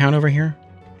 Is there a town over here?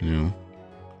 No.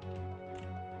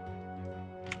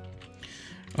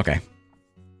 Okay.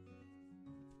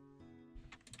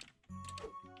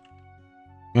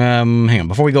 Hang on.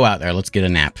 Before we go out there, let's get a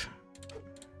nap.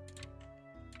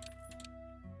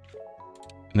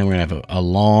 And then we're going to have a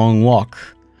long walk.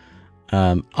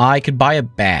 I could buy a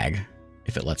bag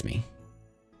if it lets me.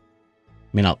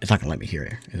 I mean, it's not going to let me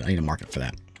here. I need a market for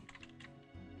that.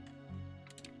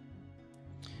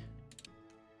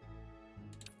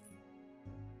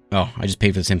 Oh, I just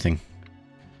paid for the same thing.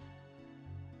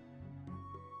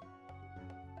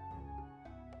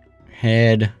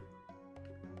 Head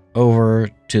over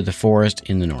to the forest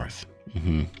in the north.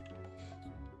 I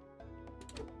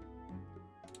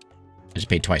just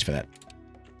paid twice for that.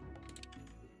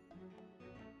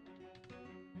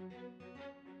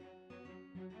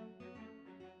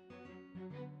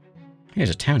 There's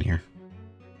a town here.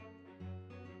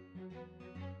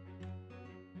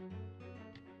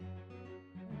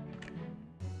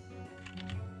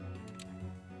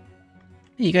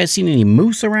 Hey, you guys seen any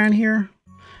moose around here?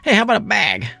 Hey, how about a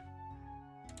bag?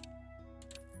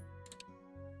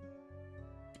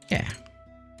 Yeah.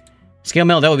 Scale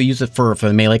mail, that would be used for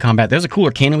the melee combat. There's a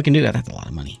cooler cannon we can do that. That's a lot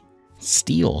of money.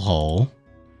 Steel hull.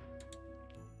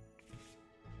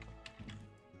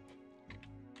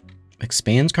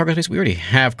 Expands cargo space? We already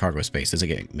have cargo space. Does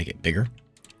it make it bigger?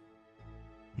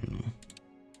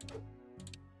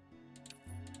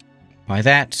 Why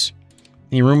that?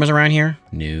 Any rumors around here?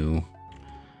 No.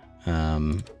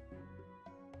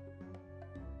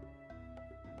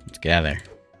 Let's get out of there.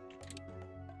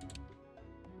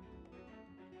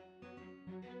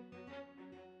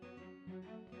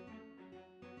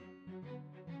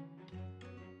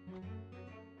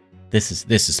 This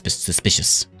is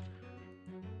suspicious.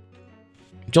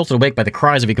 Jolted awake by the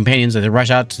cries of your companions as they rush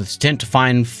out to the tent to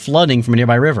find flooding from a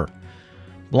nearby river.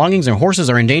 Belongings and horses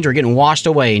are in danger of getting washed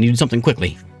away, and you do something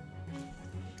quickly.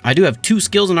 I do have 2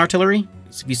 skills in artillery.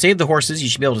 So if you save the horses, you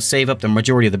should be able to save up the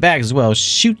majority of the bags as well.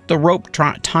 Shoot the rope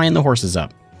tying the horses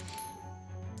up.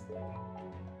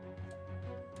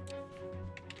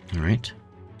 All right.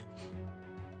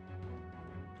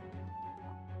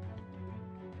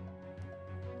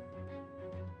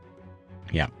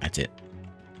 Yeah, that's it.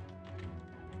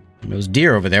 And those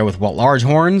deer over there with large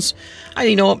horns.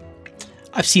 You know,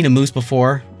 I've seen a moose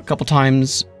before a couple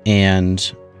times,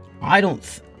 and I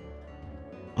don't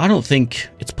think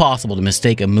it's possible to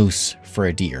mistake a moose for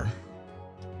a deer.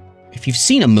 If you've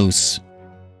seen a moose,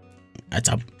 it's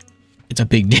a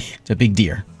big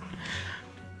deer.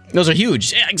 Those are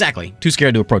huge. Yeah, exactly. Too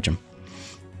scared to approach them.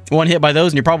 One hit by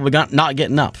those, and you're probably not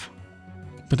getting up.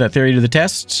 Put that theory to the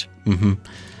test.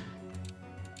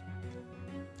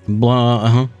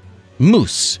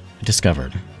 Moose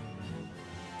discovered.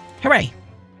 Hooray!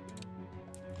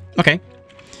 Okay.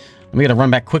 We gotta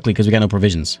run back quickly because we got no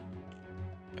provisions.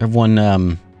 Everyone,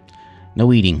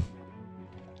 no eating.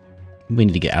 We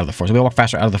need to get out of the forest. We walk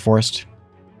faster out of the forest?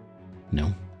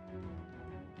 No.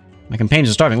 My companions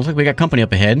are starving. Looks like we got company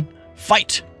up ahead.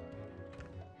 Fight!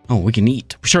 Oh, we can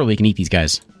eat. Surely we can eat these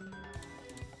guys.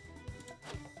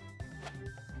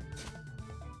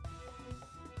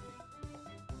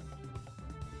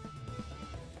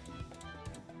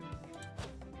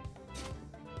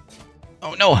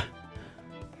 Oh, no!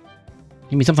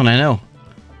 Give me something I know.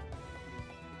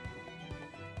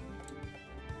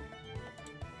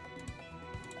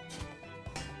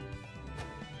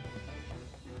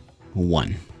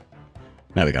 One.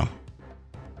 There we go.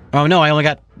 Oh no, I only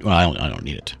got. Well, I don't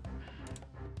need it.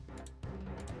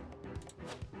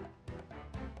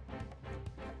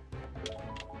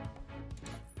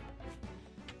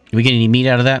 Did we get any meat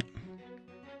out of that?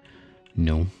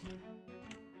 No.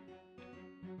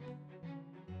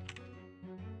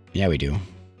 Yeah, we do.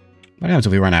 What happens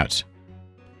if we run out?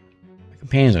 My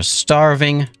companions are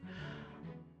starving.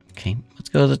 Okay, let's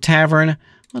go to the tavern.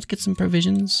 Let's get some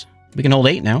provisions. We can hold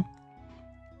 8 now.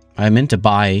 I meant to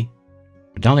buy...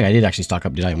 I don't think I did actually stock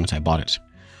up, did I, once I bought it?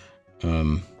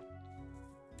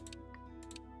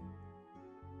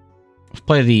 Let's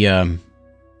play the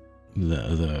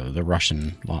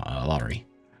Russian lottery.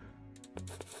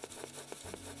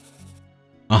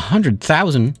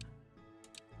 100,000?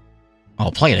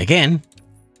 I'll play it again.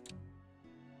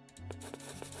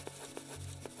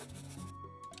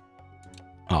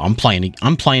 Oh, I'm playing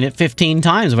it 15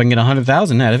 times if I can get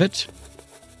 100,000 out of it.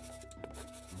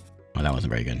 Oh, that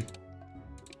wasn't very good.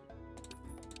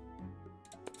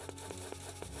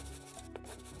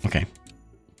 Okay.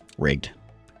 Rigged.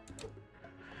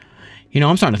 You know,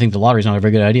 I'm starting to think the lottery's not a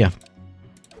very good idea.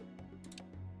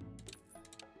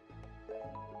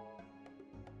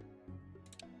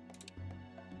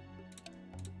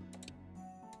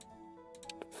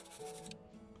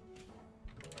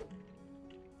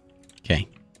 Okay.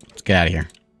 Let's get out of here.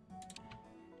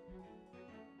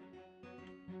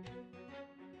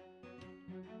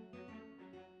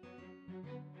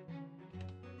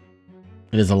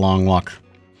 It is a long walk.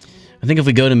 I think if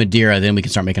we go to Madeira, then we can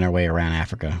start making our way around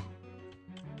Africa.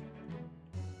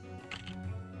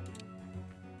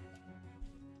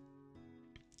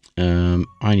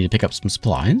 I need to pick up some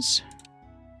supplies.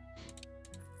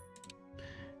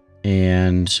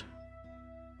 And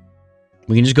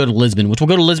we can just go to Lisbon, which we'll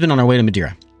go to Lisbon on our way to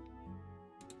Madeira.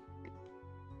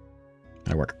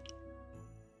 That'll work.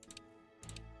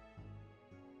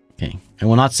 Okay. I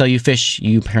will not sell you fish.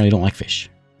 You apparently don't like fish.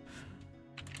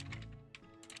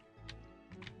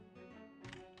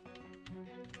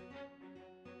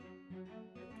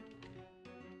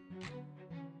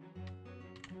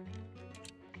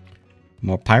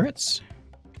 More pirates.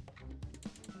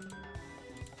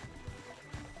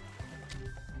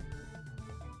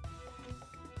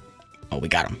 Oh, we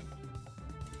got him.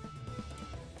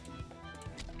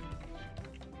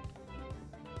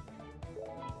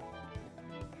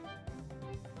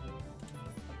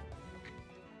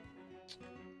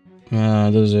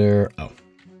 Those are... Oh.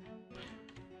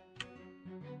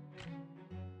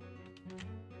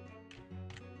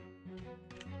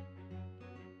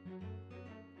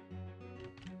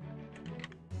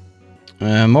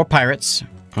 More pirates.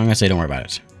 I'm gonna say don't worry about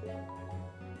it.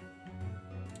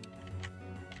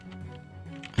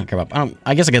 I don't care about...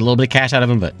 I guess I get a little bit of cash out of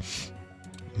them, but...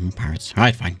 Pirates.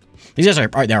 Alright, fine. These guys are...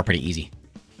 They are pretty easy.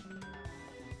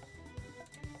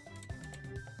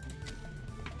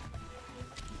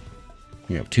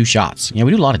 You know, 2 shots. Yeah,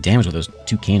 we do a lot of damage with those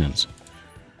 2 cannons.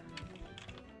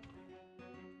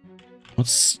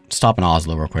 Let's stop in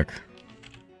Oslo real quick.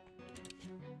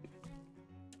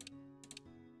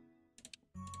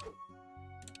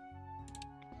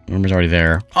 Rumor's already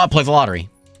there. Oh, I played the lottery.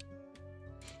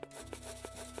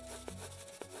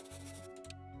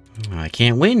 I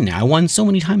can't win. I won so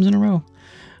many times in a row.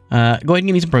 Go ahead and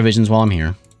give me some provisions while I'm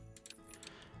here.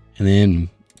 And then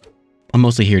I'm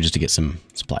mostly here just to get some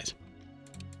supplies.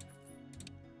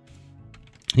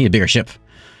 I need a bigger ship.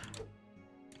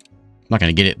 I'm not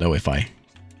going to get it, though, if I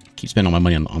keep spending all my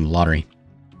money on the lottery.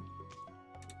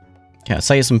 Okay, I'll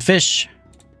sell you some fish.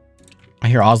 I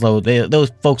hear Oslo,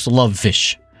 those folks love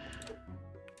fish.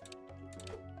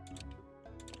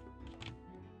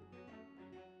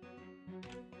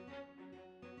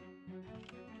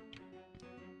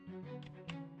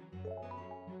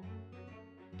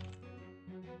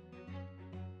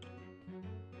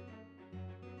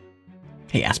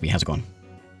 Hey, Aspie, how's it going?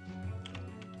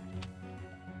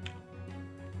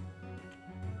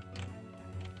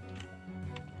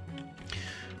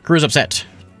 Crew's upset.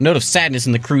 Note of sadness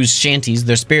in the crew's shanties.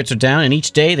 Their spirits are down, and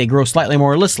each day they grow slightly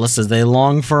more listless as they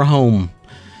long for a home.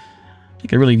 They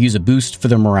could really use a boost for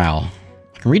their morale.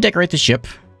 I can redecorate the ship.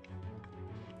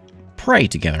 Pray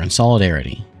together in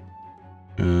solidarity.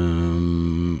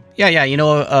 Yeah, you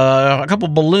know, a couple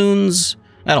balloons.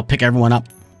 That'll pick everyone up.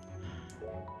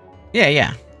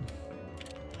 Yeah.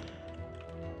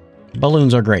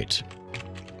 Balloons are great.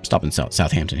 Stop in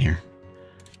Southampton here.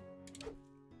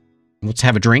 Let's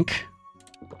have a drink.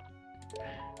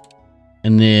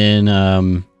 And then, I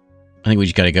think we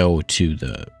just gotta go to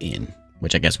the inn,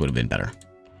 which I guess would have been better.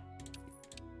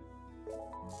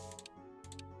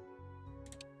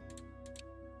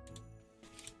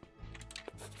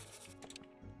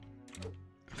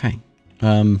 Okay.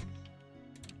 I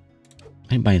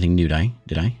didn't buy anything new,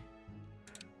 did I?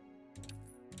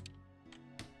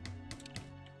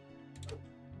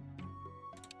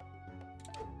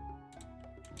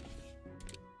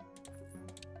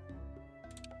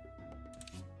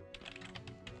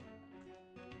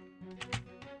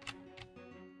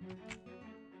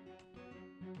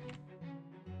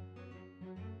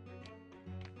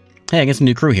 Hey, I get some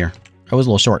new crew here. I was a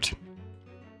little short.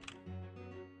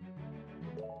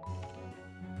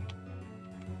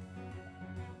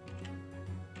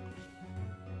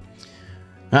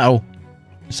 Uh-oh.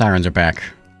 Sirens are back.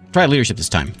 Try leadership this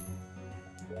time.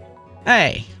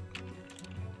 Hey!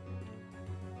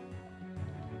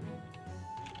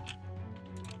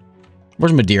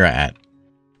 Where's Madeira at?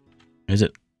 Is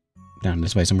it down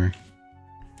this way somewhere?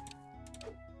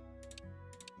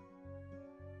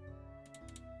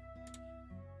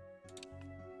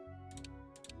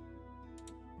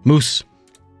 Moose.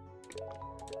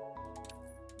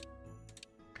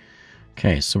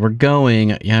 Okay, so we're going...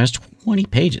 Yeah, there's 20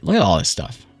 pages. Look at all this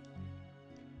stuff.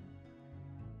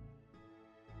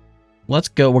 Let's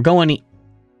go. We're going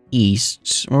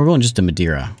east. Or we're going just to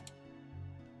Madeira.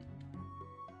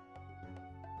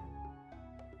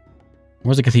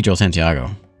 Where's the Cathedral of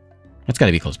Santiago? That's got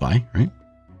to be close by, right?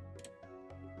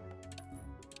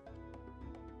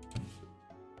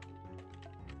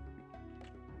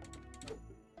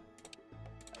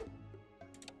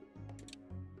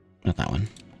 Not that one.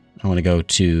 I want to go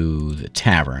to the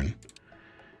tavern.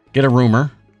 Get a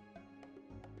rumor.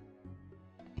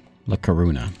 La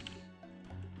Coruna.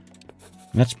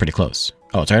 That's pretty close.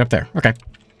 Oh, it's right up there. Okay.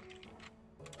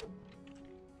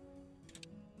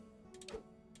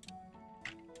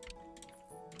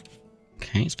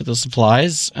 Okay, let's put those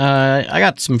supplies. I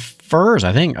got some furs,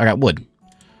 I think. I got wood.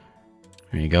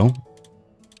 There you go.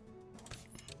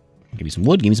 Give me some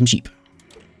wood, give me some sheep.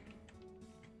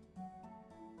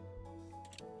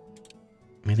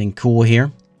 Anything cool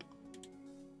here?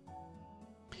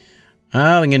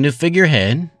 Oh, we get a new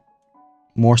figurehead.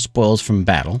 More spoils from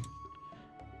battle.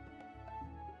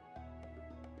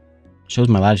 Shows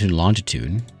my latitude and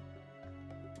longitude.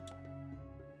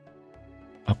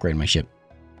 Upgrade my ship.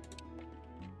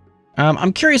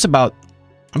 I'm curious about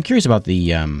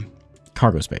the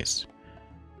cargo space.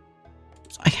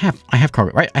 I have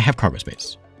cargo, right? I have cargo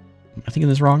space. Am I thinking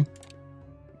this wrong?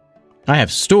 I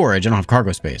have storage. I don't have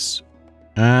cargo space.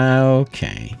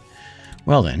 Okay.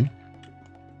 Well then.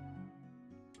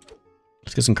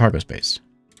 Let's get some cargo space.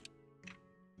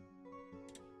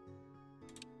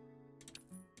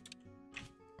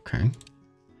 Okay.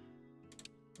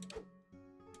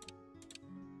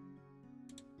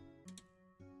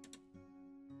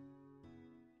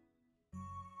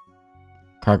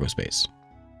 Cargo space.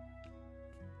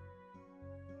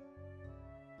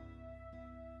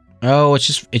 Oh, it's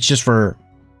just for...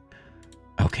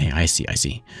 Okay, I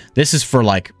see. This is for,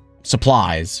 like,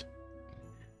 supplies.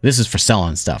 This is for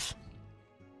selling stuff.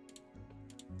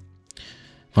 I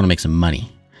want to make some money.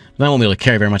 But I won't be able to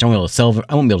carry very much. I won't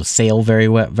be able to sail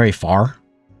very far.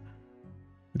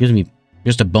 It gives me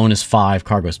just a bonus 5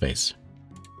 cargo space.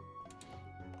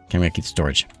 Okay, I'm gonna keep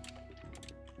storage.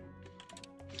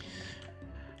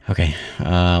 Okay,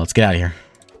 let's get out of here.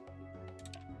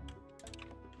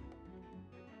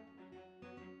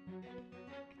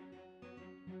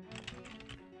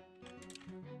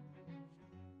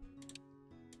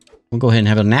 We'll go ahead and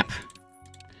have a nap.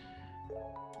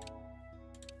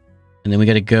 And then we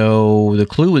gotta go... The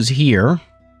clue is here.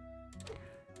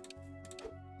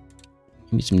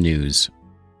 Give me some news.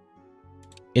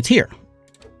 It's here.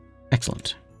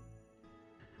 Excellent.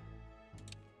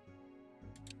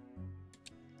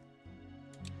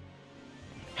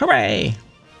 Hooray!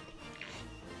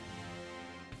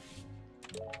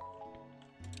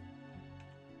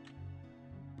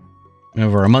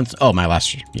 Over a month. Oh, my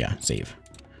last... Yeah, save.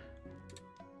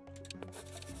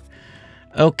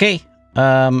 Okay.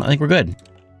 I think we're good.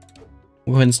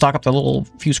 We'll go ahead and stock up the little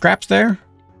few scraps there.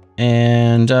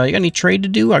 And, you got any trade to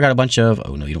do? I got a bunch of...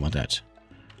 Oh, no, you don't want that.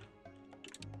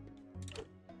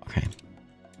 Okay.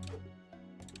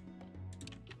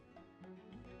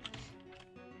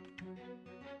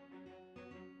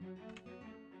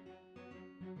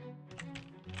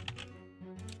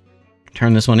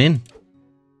 Turn this one in.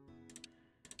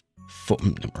 No,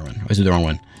 wrong one. I was doing the wrong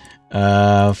one.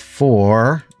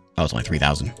 For... Oh, it's only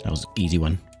 3,000. That was an easy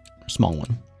one. A small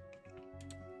one.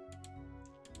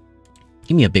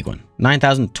 Give me a big one.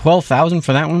 9,000, 12,000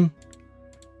 for that one.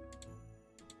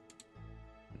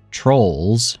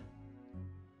 Trolls.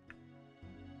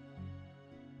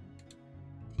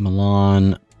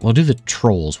 Milan. We'll do the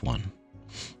trolls one.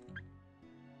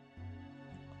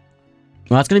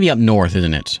 Well, that's going to be up north,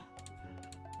 isn't it?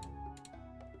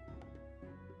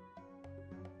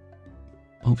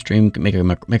 Pope Stream can make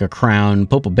a crown.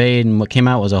 Pope obeyed, and what came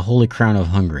out was a holy crown of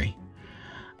Hungary.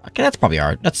 Okay, that's probably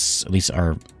that's at least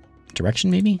our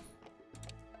direction, maybe?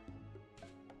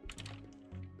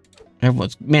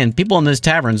 Man, people in these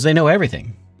taverns, they know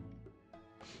everything.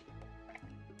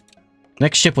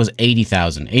 Next ship was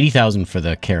 80,000. 80,000 for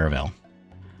the caravel.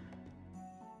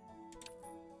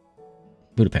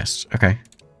 Budapest, okay.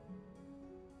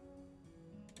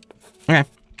 Okay.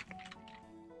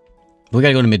 We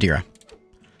gotta go to Madeira.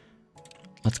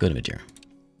 Let's go to Madeira.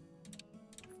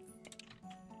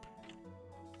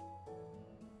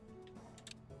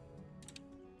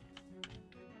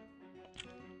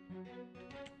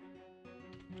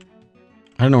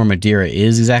 I don't know where Madeira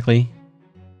is exactly.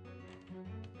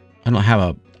 I don't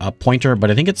have a pointer, but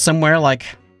I think it's somewhere like...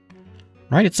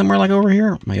 Right? It's somewhere like over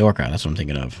here? Mallorca, that's what I'm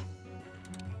thinking of.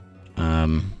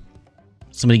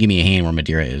 Somebody give me a hand where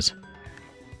Madeira is.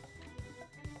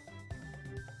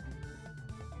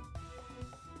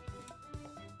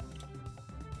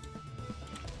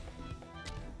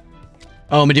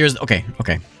 Oh, Madeira's... Okay,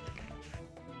 okay.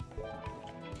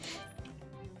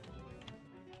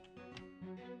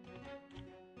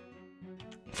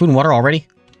 Food and water already?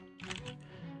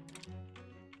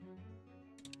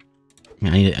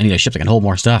 Man, I need a ship that can hold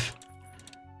more stuff.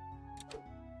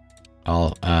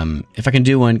 I'll, if I can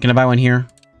do one... Can I buy one here?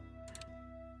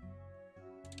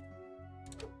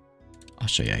 I'll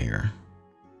show you here.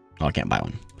 Oh, I can't buy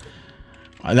one.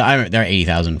 They're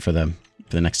 80,000 for the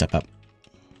next step up.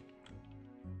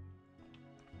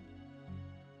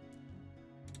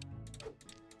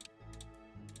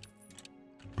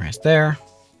 Rest there.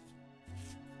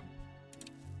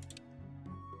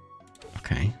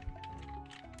 Okay.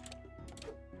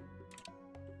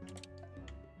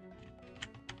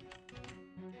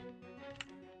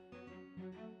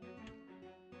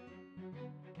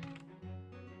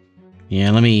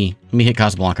 Yeah, let me hit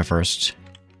Casablanca first.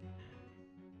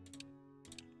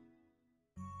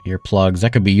 Earplugs,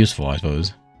 that could be useful, I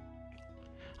suppose.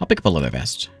 I'll pick up a leather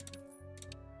vest.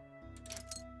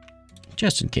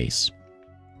 Just in case.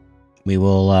 We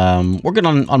will, we're good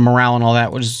on morale and all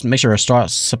that. We'll just make sure our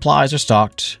supplies are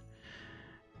stocked.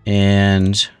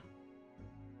 And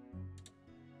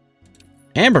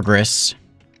ambergris.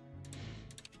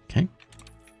 Okay.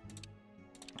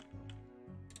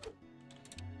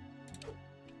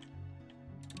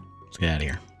 Let's get out of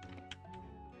here.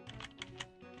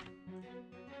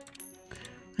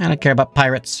 I don't care about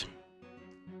pirates.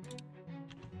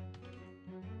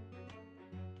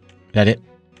 Is that it?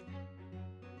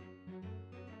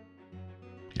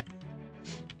 Yeah.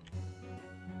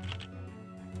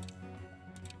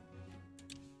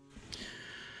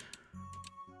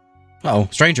 Uh-oh,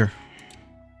 stranger.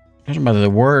 Judging by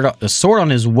the sword on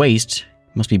his waist,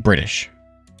 must be British.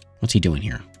 What's he doing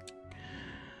here?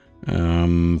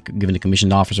 Given to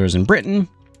commissioned officers in Britain.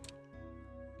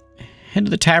 Head to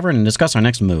the tavern and discuss our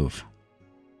next move.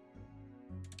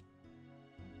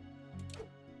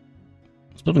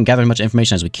 Let's build and gather as much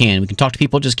information as we can. We can talk to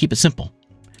people, just keep it simple.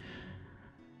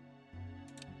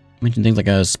 Mention things like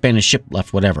a Spanish ship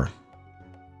left, whatever.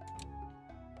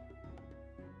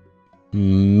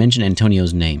 Mention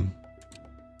Antonio's name.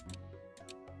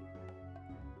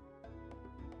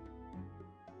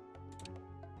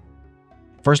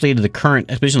 Firstly, to the current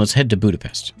expedition, let's head to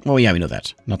Budapest. Oh yeah, we know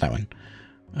that. Not that one.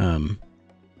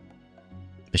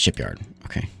 The shipyard.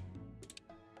 Okay.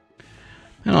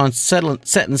 And on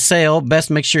setting sail,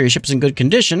 best make sure your ship's in good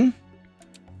condition.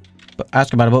 But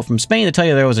ask about a boat from Spain. They tell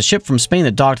you there was a ship from Spain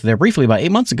that docked there briefly about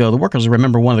 8 months ago. The workers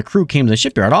remember one of the crew came to the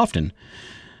shipyard often.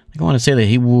 They go on to say that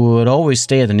he would always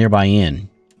stay at the nearby inn.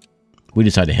 We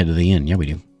decide to head to the inn. Yeah, we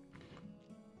do.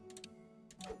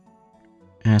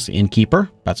 Ask the innkeeper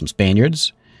about some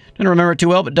Spaniards. Don't remember it too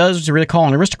well, but does recall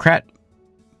an aristocrat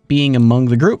being among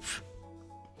the group.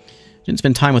 Didn't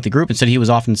spend time with the group. Instead, he was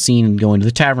often seen going to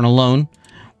the tavern alone.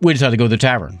 We decided to go to the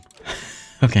tavern.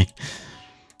 Okay.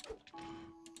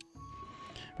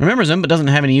 Remembers him, but doesn't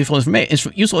have any useful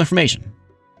information.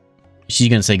 She's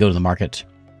going to say go to the market.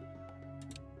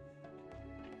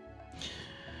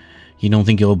 You don't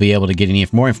think you'll be able to get any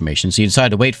more information, so you decide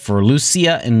to wait for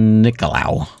Lucia and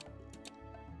Nicolau.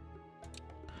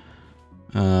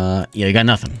 Yeah, you got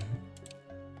nothing.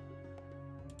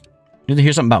 Need to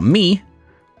hear something about me?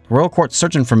 The royal court's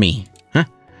searching for me. Huh?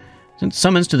 Since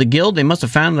summons to the guild, they must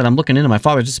have found that I'm looking into my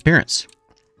father's disappearance.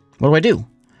 What do?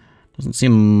 Doesn't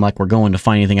seem like we're going to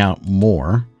find anything out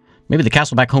more. Maybe the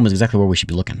castle back home is exactly where we should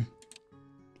be looking.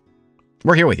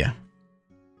 We're here with you.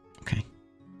 Okay.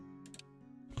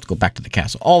 Let's go back to the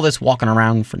castle. All this walking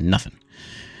around for nothing.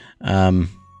 Okay.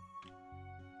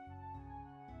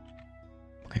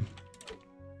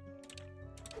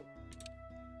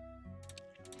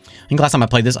 I think last time I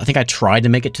played this, I think I tried to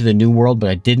make it to the new world, but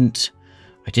I didn't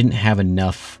have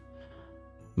enough.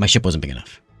 My ship wasn't big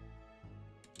enough.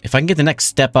 If I can get the next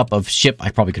step up of ship, I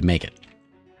probably could make it.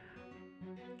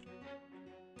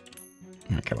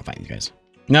 I don't care about fighting these guys.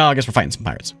 No, I guess we're fighting some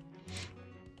pirates.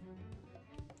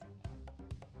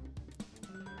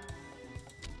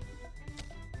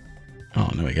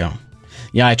 Oh, there we go.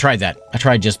 Yeah, I tried that. I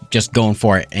tried just going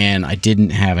for it, and I didn't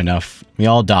have enough. We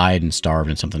all died and starved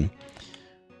and something.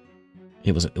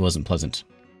 It wasn't pleasant.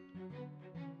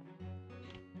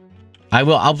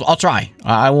 I'll try.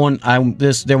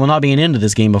 There will not be an end to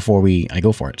this game before I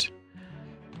go for it.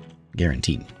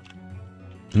 Guaranteed.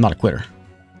 I'm not a quitter.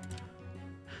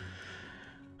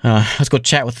 Let's go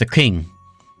chat with the king.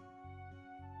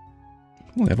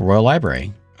 We have a royal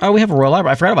library. Oh, we have a royal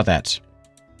library. I forgot about that.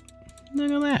 Look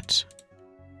at that.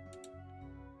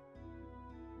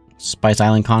 Spice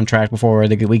Island contract before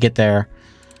we get there.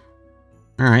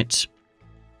 Alright.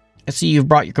 I see you've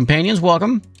brought your companions.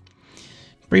 Welcome.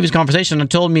 Previous conversation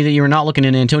told me that you were not looking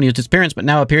into Antonio's disappearance, but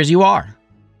now it appears you are.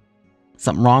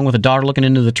 Something wrong with a daughter looking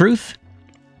into the truth?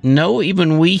 No,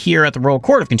 even we here at the Royal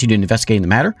Court have continued investigating the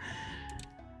matter.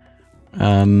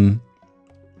 I'd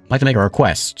like to make a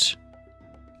request.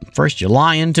 First, you're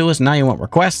lying to us, now you want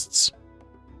requests?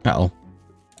 Uh-oh.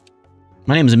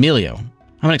 My name is Emilio.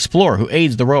 I'm an explorer who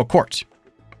aids the Royal Court.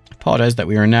 I apologize that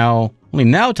we are only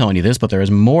now telling you this, but there is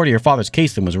more to your father's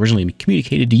case than was originally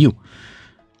communicated to you.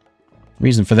 The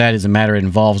reason for that is a matter that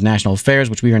involves national affairs,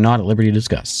 which we are not at liberty to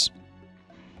discuss.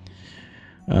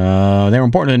 They were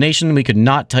important to the nation. We could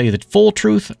not tell you the full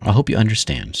truth. I hope you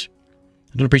understand.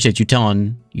 I don't appreciate you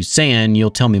saying you'll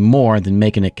tell me more than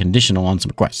making it conditional on some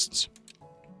requests.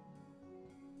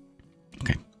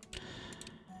 Okay.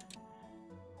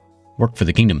 Work for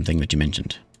the kingdom thing that you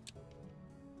mentioned.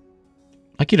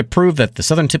 I'd like you to prove that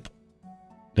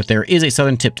that there is a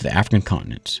southern tip to the African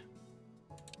continent.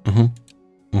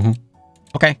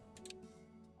 Okay.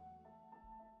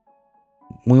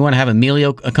 We want to have Emilio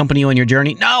accompany you on your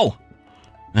journey. No!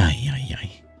 Ay, ay,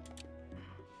 ay.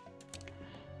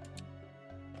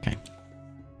 Okay.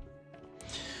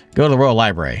 Go to the Royal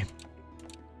Library.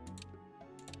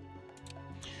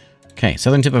 Okay,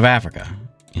 southern tip of Africa.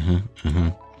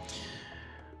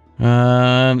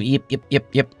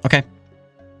 Yep. Okay.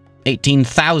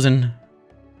 18,000.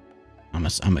 I'm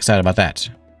excited about that.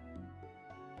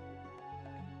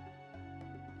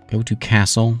 Go to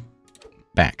castle.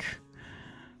 Back.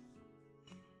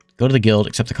 Go to the guild,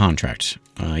 accept the contract.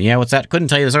 Yeah, what's that? Couldn't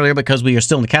tell you this earlier because we are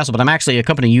still in the castle, but I'm actually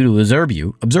accompanying you to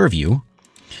observe you.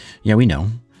 Yeah, we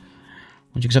know.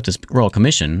 Once you accept this royal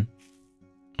commission,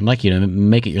 I'd like you to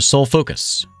make it your sole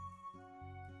focus.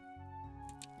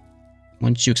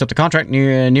 Once you accept the contract,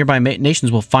 nearby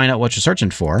nations will find out what you're searching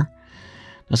for.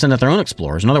 They'll send out their own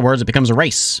explorers. In other words, it becomes a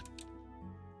race.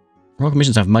 Royal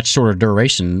commissions have much shorter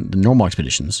duration than normal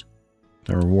expeditions.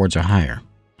 The rewards are higher.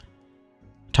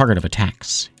 Target of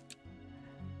attacks.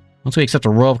 Once we accept a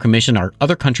royal commission, our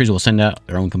other countries will send out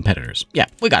their own competitors. Yeah,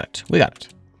 we got it. We got it.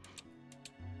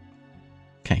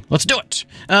 Okay, let's do it.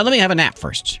 Let me have a nap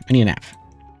first. I need a nap.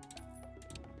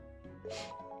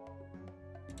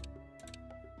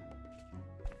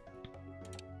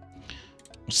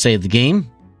 Save the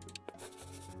game.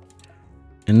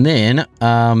 And then,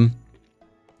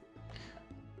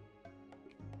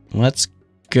 let's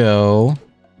go.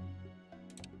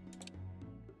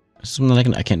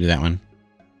 Something I can't do that one.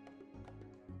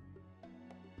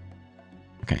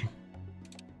 Okay.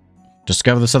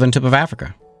 Discover the southern tip of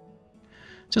Africa.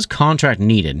 It says contract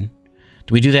needed.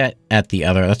 Do we do that at the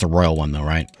other? That's the royal one, though,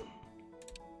 right?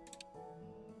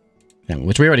 Yeah,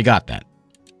 which we already got that.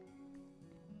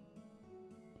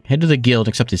 Head to the guild,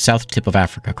 accept the south tip of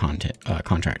Africa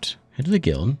contract. Head to the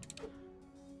guild.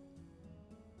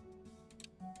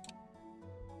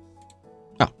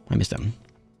 Oh, I missed that one.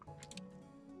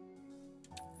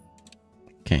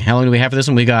 Okay, how long do we have for this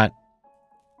one? We got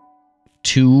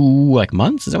 2,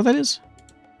 months? Is that what that is?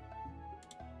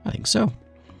 I think so.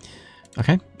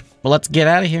 Okay. Well, let's get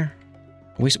out of here.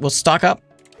 We'll stock up.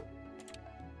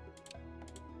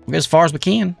 We'll get as far as we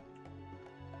can.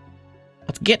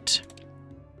 Let's get.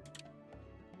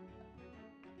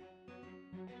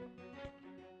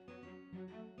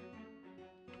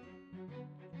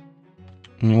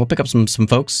 And we'll pick up some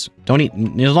folks. Don't eat.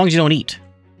 As long as you don't eat.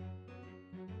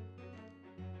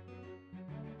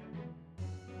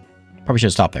 Probably should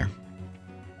have stopped there.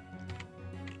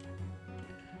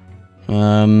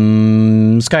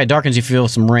 Sky darkens, you feel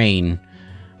some rain.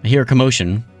 I hear a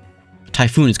commotion. A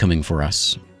typhoon is coming for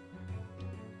us.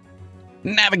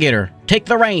 Navigator, take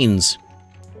the reins.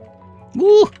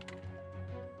 Woo!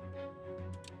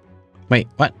 Wait,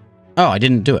 what? Oh, I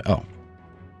didn't do it. Oh.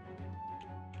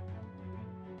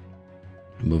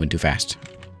 I'm moving too fast.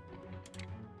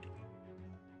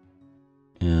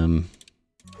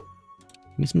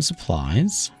 Need some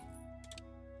supplies.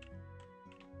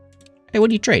 Hey, what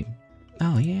do you trade?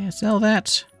 Oh, yeah, sell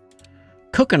that.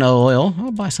 Coconut oil.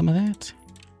 I'll buy some of that.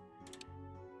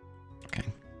 Okay.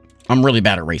 I'm really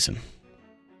bad at racing.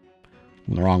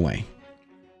 I'm the wrong way.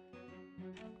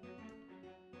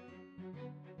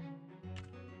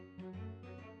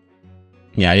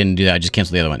 Yeah, I didn't do that. I just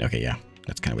canceled the other one. Okay, yeah.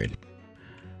 That's kind of weird.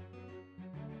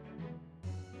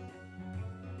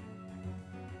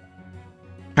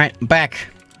 Alright, I'm back.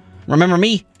 Remember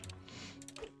me?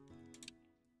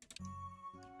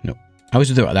 Nope. I always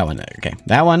do that one. Okay,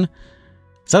 that one.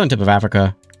 Southern tip of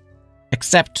Africa.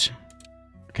 Except.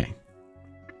 Okay.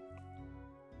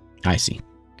 I see.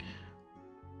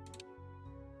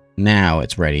 Now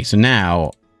it's ready. So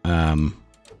now, I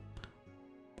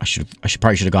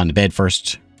probably should have gone to bed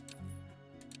first.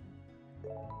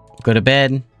 Go to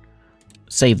bed.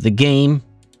 Save the game.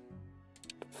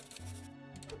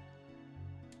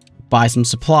 Buy some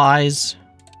supplies.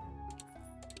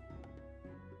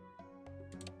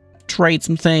 Trade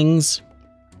some things.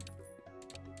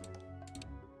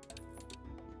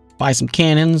 Buy some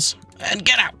cannons. And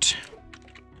get out!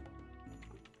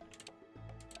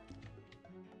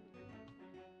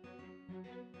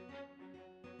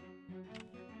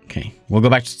 Okay, we'll go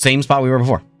back to the same spot we were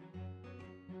before.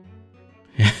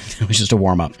 It was just a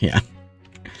warm-up, yeah.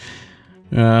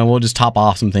 We'll just top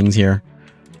off some things here.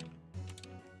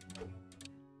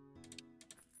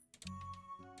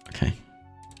 Okay.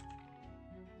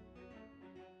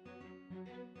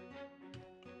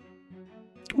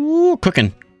 Ooh,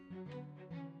 cooking.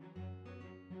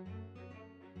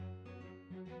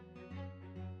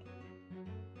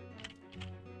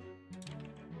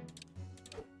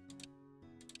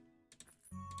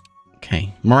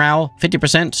 Okay, morale,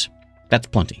 50%. That's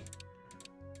plenty.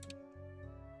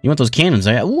 You want those cannons?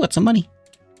 Ooh, that's some money.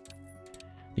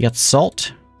 You got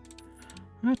salt.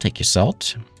 I'll take your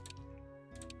salt.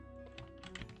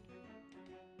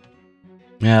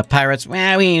 Pirates.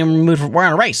 Well, we're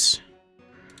on a race.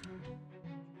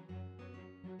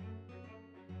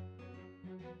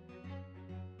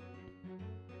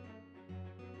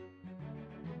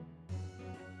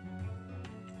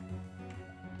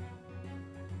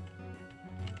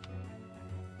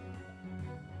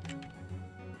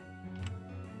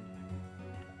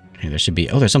 Hey, there should be...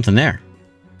 Oh, there's something there.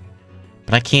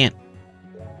 But I can't...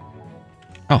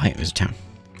 Oh, hey, there's a town.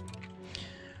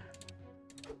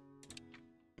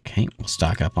 Okay, we'll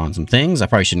stock up on some things. I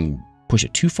probably shouldn't push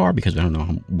it too far because I don't know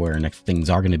where next things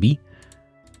are going to be.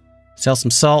 Sell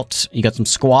some salt. You got some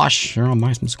squash. Sure, I'll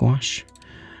buy some squash.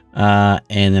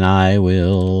 And then I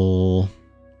will...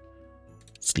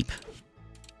 sleep.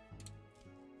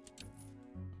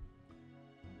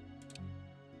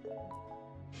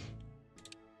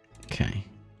 Okay.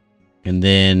 And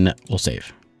then we'll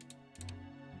save.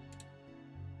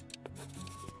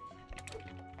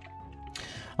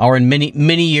 Or in many,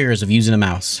 many years of using a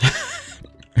mouse.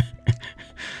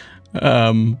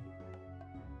 I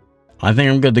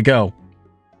think I'm good to go.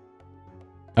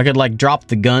 I could, like, drop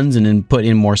the guns and then put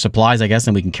in more supplies, I guess,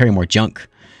 and we can carry more junk.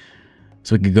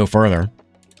 So we could go further.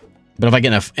 But if I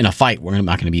get in a fight, we're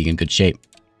not going to be in good shape.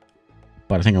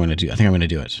 But I think I'm going to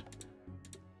do it.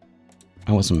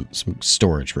 I want some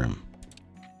storage room.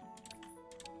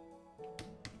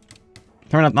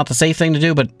 Probably not the safe thing to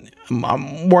do, but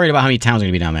I'm worried about how many towns are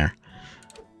going to be down there.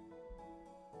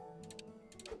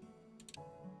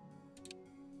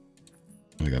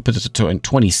 There we go. Put this to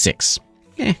 26.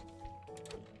 Eh.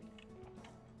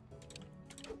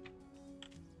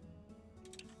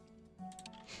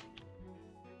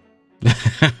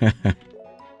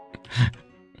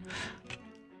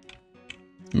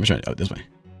 I'm trying to... Oh, this way.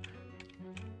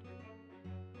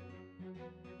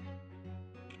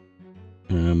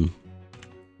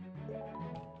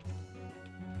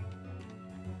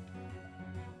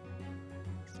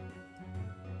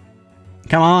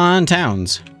 Come on,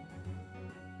 towns.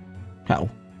 Oh.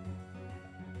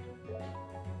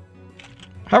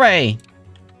 Hooray!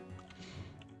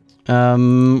 Yeah,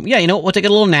 you know what? We'll take a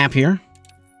little nap here.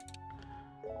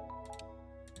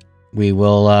 We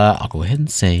will, I'll go ahead and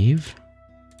save.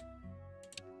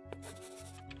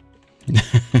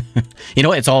 You know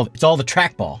what? It's all the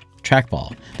trackball.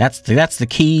 Trackball. That's the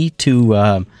key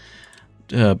to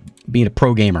being a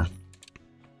pro gamer.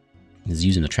 Is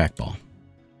using the trackball.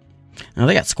 Now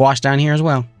they got squash down here as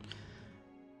well.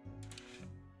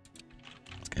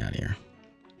 Let's get out of here.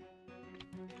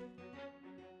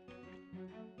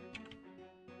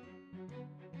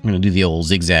 I'm gonna do the old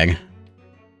zigzag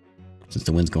since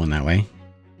the wind's going that way.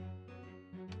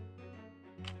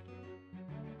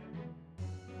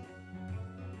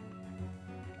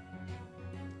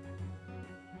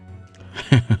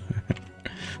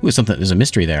 Ooh, something. There's a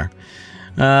mystery there.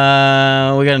 We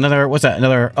got another. What's that?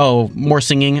 Another. Oh, more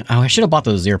singing. Oh, I should have bought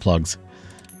those earplugs.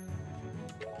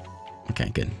 Okay,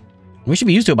 good. We should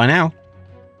be used to it by now.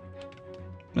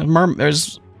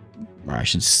 There's. Or I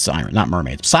should siren, not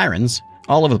mermaids. Sirens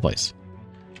all over the place.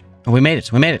 Oh, we made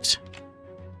it. We made it.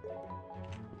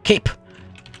 Cape.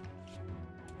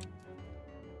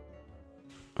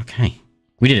 Okay,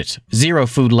 we did it. 0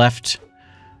 food left.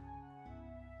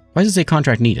 Why does it say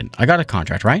contract needed? I got a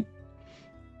contract, right?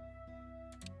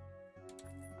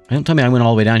 Don't tell me I went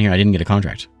all the way down here and I didn't get a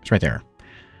contract. It's right there.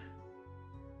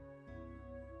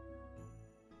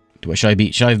 Should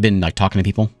I have been, like, talking to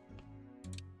people?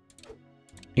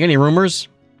 You got any rumors?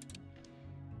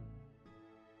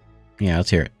 Yeah, let's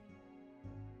hear it.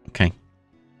 Okay.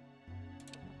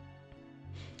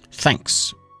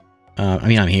 Thanks. I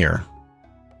mean, I'm here.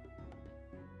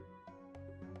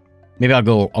 Maybe I'll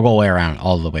go way around,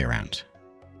 all the way around.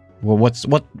 Well,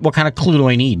 what kind of clue do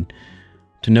I need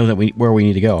to know that where we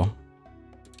need to go?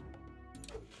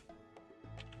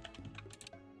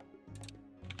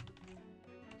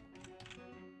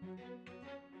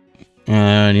 You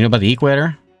know about the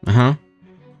equator? Uh-huh.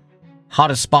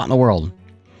 Hottest spot in the world.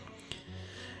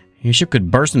 Your ship could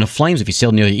burst into flames if you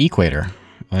sailed near the equator.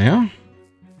 Oh, yeah?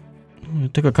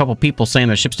 It took a couple people saying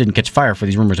their ships didn't catch fire for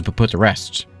these rumors to be put to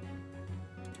rest.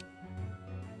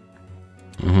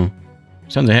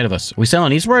 Sun's ahead of us. Are we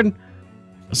sailing eastward?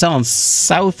 We're sailing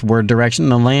southward direction.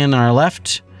 The land on our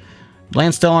left.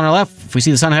 Land's still on our left. If we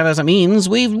see the sun ahead of us, that means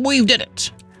we've did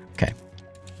it. Okay.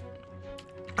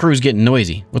 Crew's getting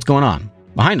noisy. What's going on?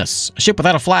 Behind us. A ship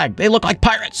without a flag. They look like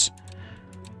pirates.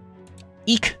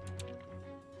 Eek.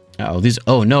 Uh-oh, these...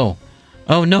 Oh, no.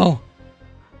 Oh, no.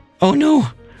 Oh, no.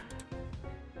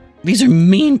 These are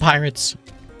mean pirates.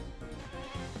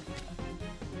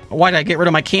 Why did I get rid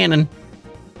of my cannon?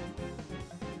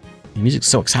 The music's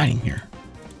so exciting here.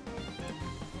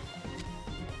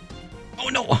 Oh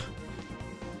no!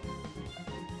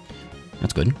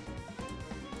 That's good.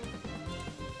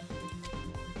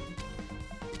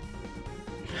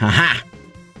 Haha!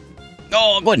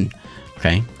 Oh, good.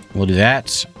 Okay, we'll do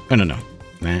that. Oh, no, no.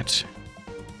 That.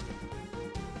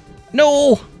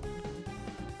 No!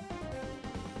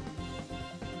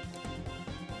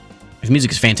 This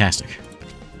music is fantastic.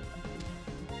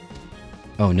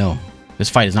 Oh no, this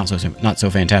fight is not so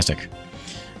fantastic.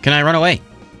 Can I run away?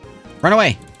 Run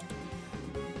away!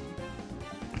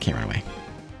 I can't run away.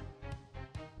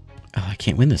 Oh, I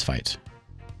can't win this fight.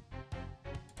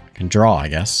 I can draw, I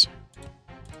guess.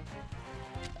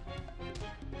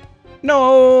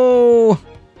 No!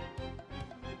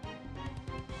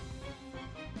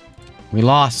 We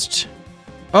lost.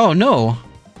 Oh no!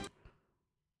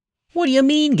 What do you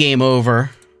mean, game over?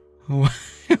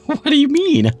 What do you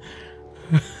mean?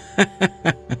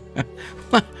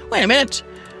 Wait a minute.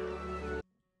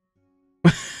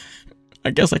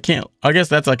 I guess I can't. I guess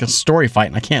that's like a story fight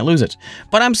and I can't lose it.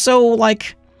 But I'm so,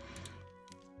 like,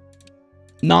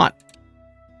 not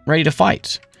ready to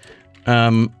fight.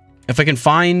 If I can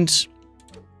find...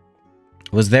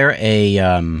 Was there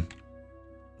a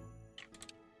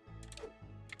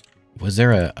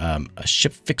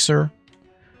ship fixer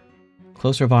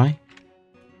closer by?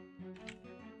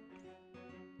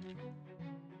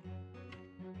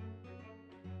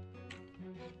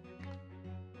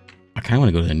 I kind of want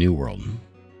to go to the New World.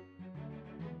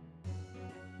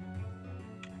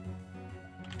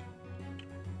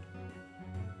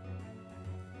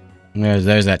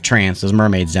 There's that trance. Those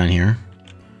mermaids down here.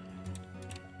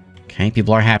 Okay,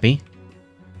 people are happy.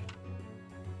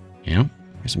 You know,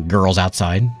 there's some girls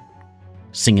outside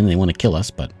singing they want to kill us,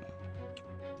 but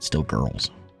still girls.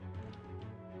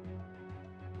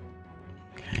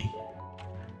 Okay.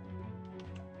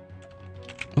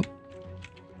 Oh.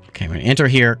 Okay, we're gonna enter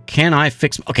here. Can I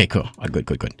fix... Okay, cool. Oh, good,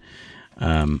 good, good.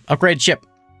 Upgrade ship.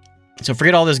 So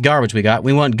forget all this garbage we got.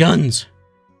 We want guns.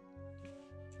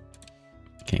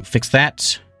 Okay, fix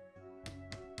that.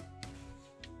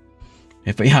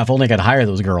 If only I could hire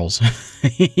those girls.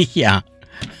 Yeah.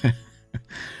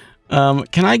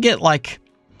 Can I get, like...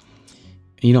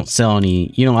 You don't sell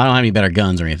any... I don't have any better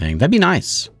guns or anything. That'd be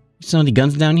nice. You sell any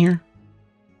guns down here?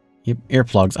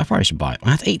 Earplugs. I probably should buy it.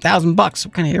 Well, that's 8,000 bucks.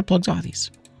 What kind of earplugs are these?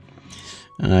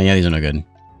 Yeah, these are no good.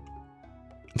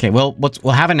 Okay, well,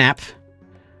 we'll have a nap.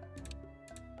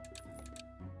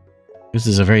 This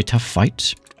is a very tough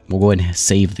fight. We'll go ahead and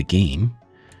save the game.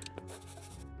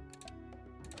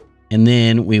 And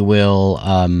then we will,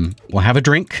 we'll have a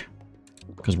drink.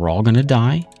 Because we're all gonna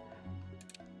die.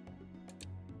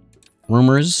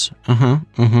 Rumors. Okay.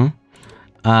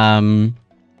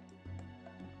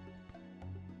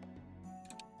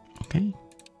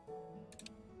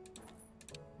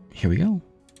 Here we go.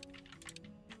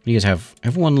 You guys have...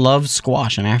 Everyone loves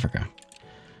squash in Africa.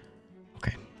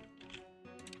 Okay.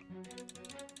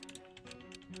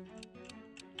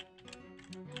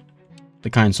 The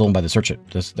kind sold by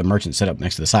the merchant set up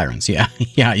next to the sirens. Yeah,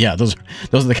 yeah. Those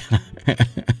are the kind of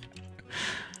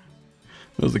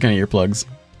those are the kind of earplugs.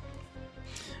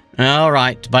 All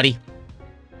right, buddy.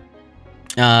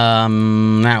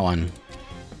 That one.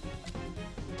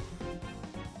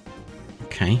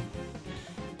 Okay.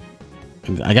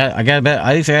 I got a bet.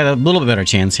 I think I got a little bit better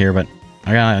chance here, but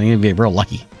I need to be real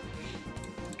lucky.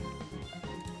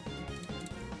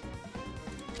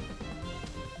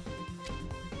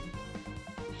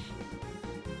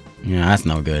 Yeah, that's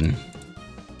no good.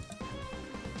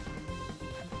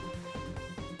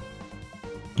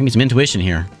 Give me some intuition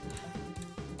here.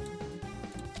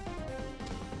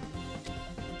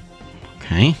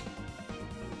 Okay.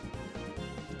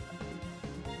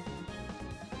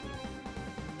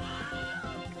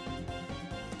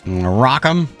 I'm gonna rock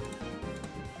 'em.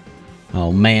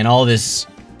 Oh man, all this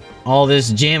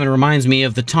jamming reminds me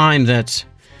of the time that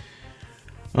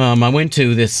I went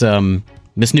to this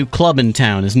new club in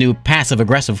town, this new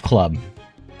passive-aggressive club.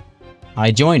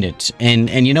 I joined it,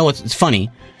 and you know what's funny?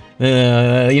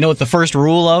 You know what the first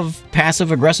rule of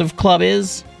passive-aggressive club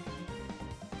is?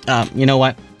 You know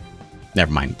what?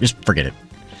 Never mind. Just forget it.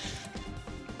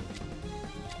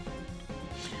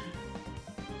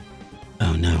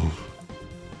 Oh no.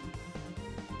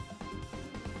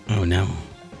 Oh no.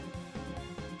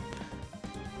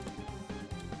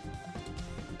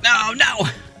 No, no!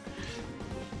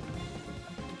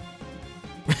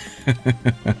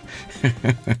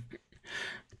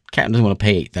 Captain doesn't want to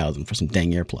pay 8,000 for some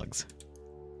dang earplugs.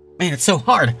 Man, it's so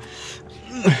hard.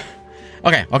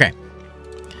 Okay, okay.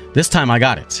 This time I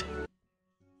got it.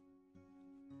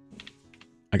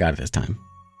 I got it this time.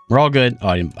 We're all good. Oh,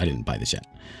 I didn't buy this yet.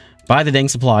 Buy the dang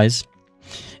supplies.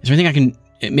 Is there anything I can...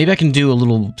 Maybe I can do a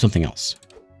little something else.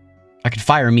 I could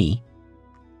fire me.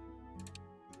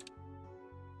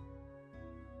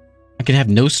 I could have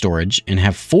no storage and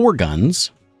have 4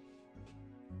 guns.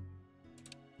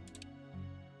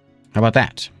 How about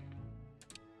that?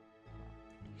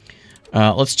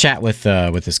 Let's chat with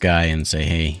this guy and say,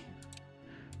 hey,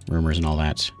 rumors and all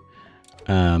that.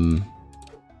 I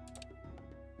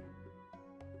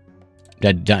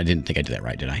didn't think I did that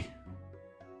right, did I?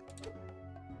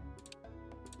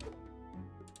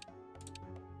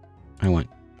 I want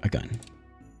a gun.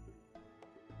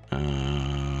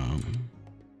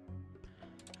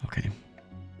 Okay.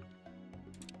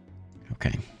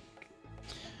 Okay.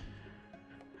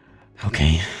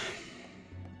 Okay.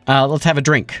 Let's have a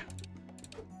drink.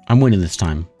 I'm winning this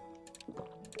time.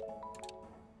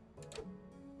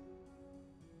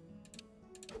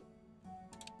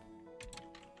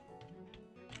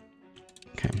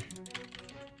 Okay.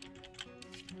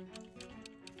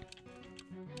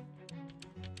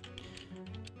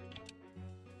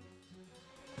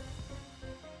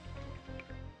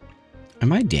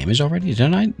 Am I damaged already?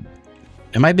 Didn't I?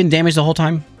 Am I been damaged the whole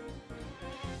time?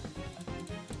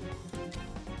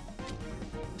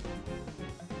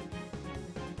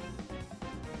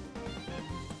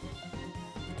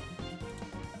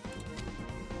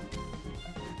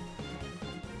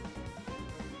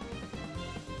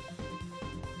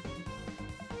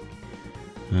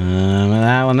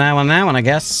 That one, I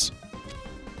guess.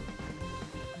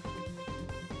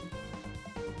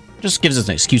 Just gives us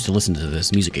an excuse to listen to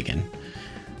this music again.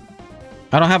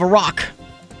 I don't have a rock.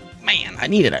 Man, I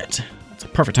needed it. It's a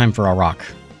perfect time for a rock.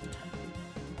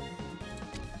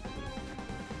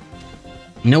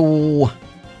 No.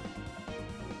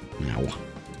 No.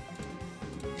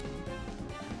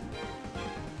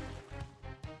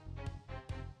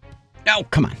 No,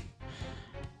 come on.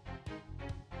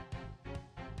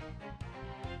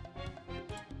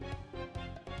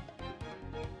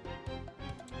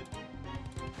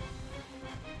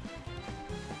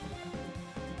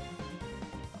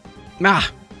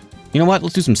 Ah, you know what?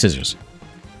 Let's do some scissors.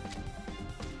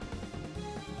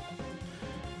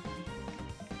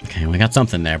 Okay, we got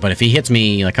something there, but if he hits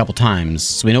me a couple times,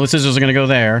 so we know the scissors are going to go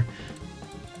there.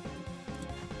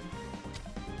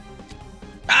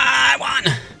 Ah, I won!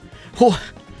 Oh,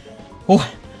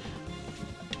 oh.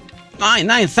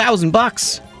 9,000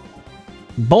 bucks.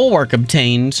 Bulwark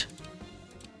obtained.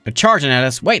 They're charging at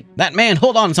us. Wait, that man,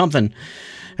 hold on to something.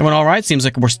 Everyone all right? Seems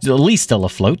like we're still, at least still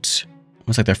afloat.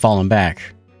 Looks like they're falling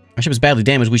back. Our ship is badly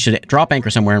damaged. We should drop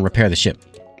anchor somewhere and repair the ship.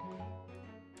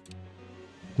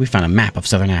 We found a map of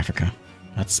Southern Africa.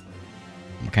 That's...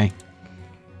 okay.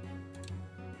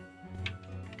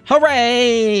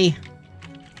 Hooray!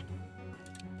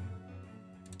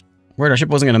 Worried our ship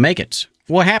wasn't going to make it.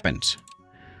 What happened?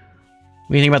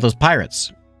 What do you think about those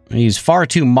pirates? They use far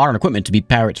too modern equipment to be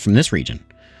pirates from this region.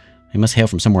 They must hail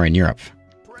from somewhere in Europe.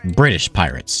 British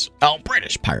pirates. Oh,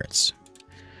 British pirates.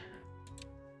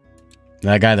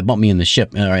 That guy that bumped me in the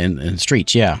ship, in the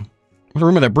streets, yeah. With a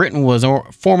rumor that Britain was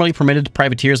formerly permitted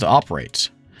privateers to operate.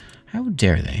 How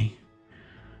dare they?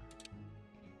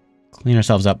 Clean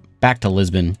ourselves up. Back to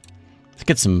Lisbon. Let's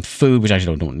get some food, which I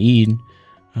actually don't need.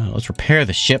 Let's repair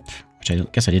the ship, which I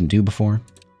guess I didn't do before.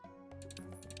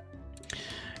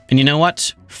 And you know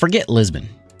what? Forget Lisbon.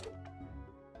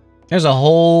 There's a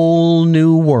whole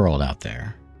new world out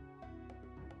there.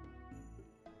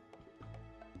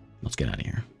 Let's get out of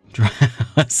here.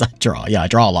 Draw. Yeah, I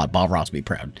draw a lot. Bob Ross would be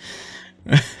proud.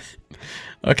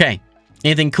 Okay.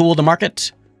 Anything cool to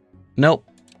market? Nope.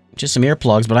 Just some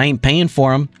earplugs, but I ain't paying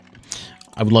for them.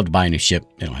 I would love to buy a new ship.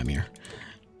 They don't have them here.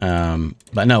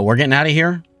 But no, we're getting out of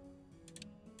here.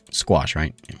 Squash,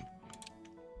 right? Yeah.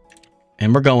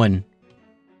 And we're going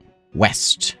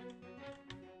west.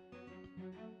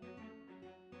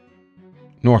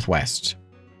 Northwest.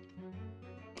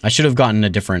 I should have gotten a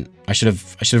different... I should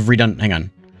have redone... Hang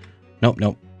on. Nope,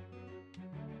 nope.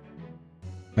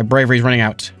 My bravery's running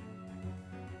out.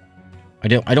 I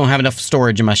don't have enough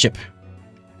storage in my ship.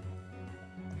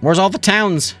 Where's all the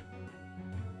towns?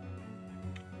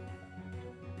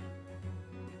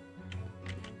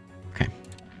 Okay.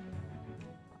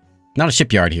 Not a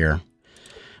shipyard here.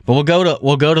 But we'll go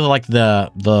to like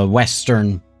the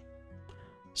western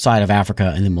side of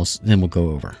Africa, and then we'll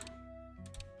go over.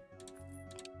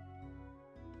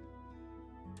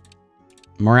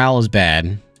 Morale is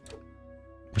bad.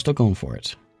 We're still going for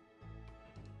it.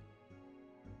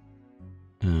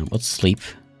 Let's sleep.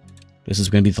 This is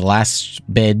going to be the last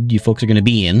bed you folks are going to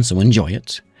be in, so enjoy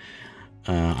it.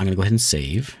 I'm going to go ahead and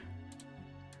save.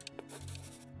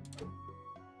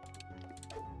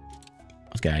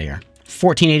 Let's get out of here.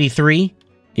 1483.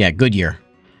 Yeah, good year.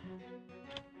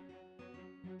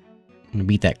 I'm going to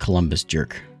beat that Columbus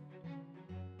jerk.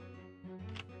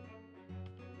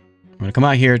 I'm going to come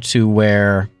out here to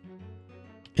where...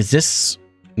 Is this...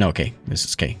 No, okay. This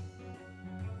is okay.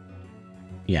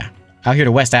 Yeah. Out here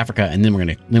to West Africa, and then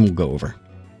we'll go over.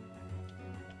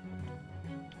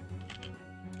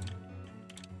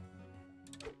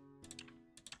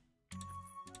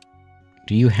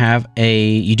 Do you have a...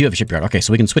 You do have a shipyard. Okay,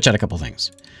 so we can switch out a couple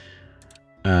things.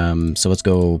 So let's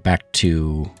go back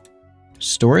to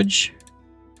storage.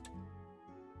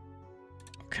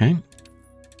 Okay.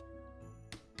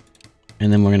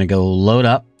 And then we're going to go load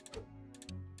up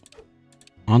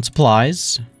on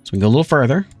supplies. So we can go a little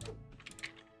further.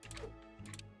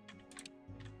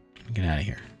 Get out of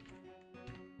here.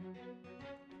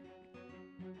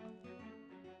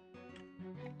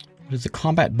 What is the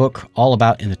combat book all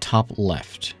about in the top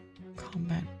left?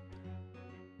 Combat.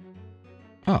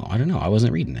 Oh, I don't know. I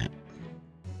wasn't reading that.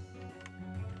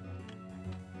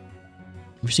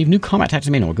 Receive new combat tactics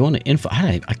manual. We're going to info.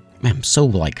 Man, I'm so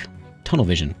like tunnel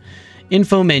vision.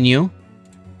 Info menu,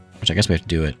 which I guess we have to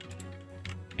do it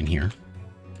in here.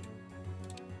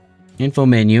 Info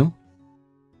menu.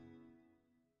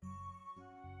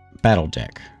 Battle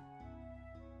deck.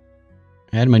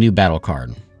 Add my new battle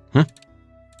card. Huh?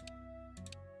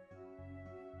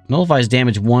 Nullifies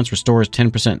damage once, restores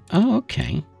 10%. Oh,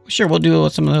 okay. Sure, we'll do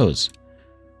some of those.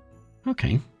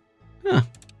 Okay. Huh.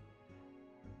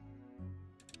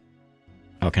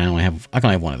 Okay, I can only have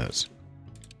one of those.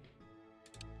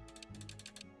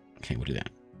 Okay, we'll do that.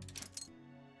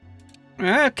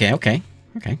 Okay.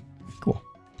 Cool.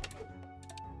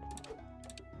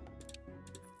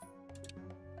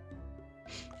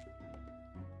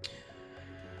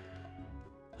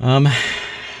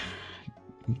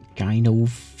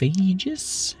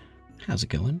 Gynophagus? How's it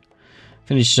going?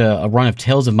 Finished a run of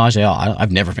Tales of Majel.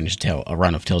 I've never finished a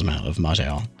run of Tales of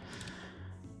Majel.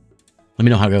 Let me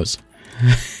know how it goes.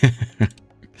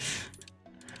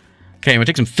 Okay, I'm gonna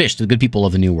take some fish to the good people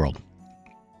of the New World.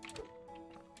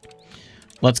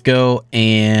 Let's go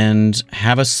and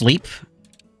have a sleep.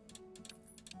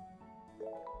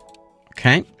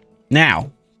 Okay. Now,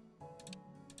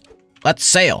 let's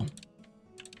sail.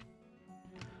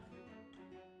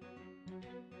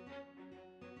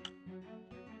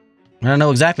 I don't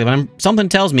know exactly, but something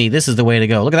tells me this is the way to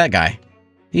go. Look at that guy.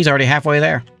 He's already halfway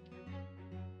there.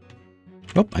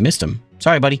 Oh, I missed him.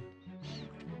 Sorry, buddy.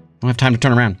 I don't have time to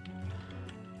turn around.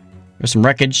 There's some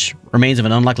wreckage. Remains of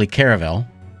an unlikely caravel.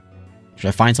 Should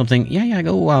I find something? Yeah,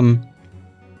 go,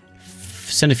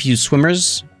 send a few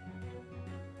swimmers.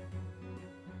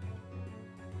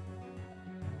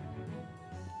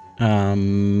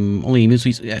 Only moose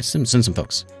sweets. Yeah, send some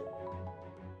folks.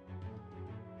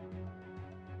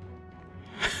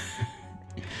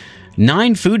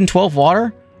 Nine food and 12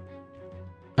 water?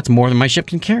 That's more than my ship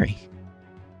can carry.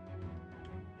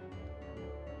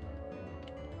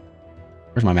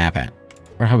 Where's my map at?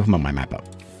 Where have I put my map up?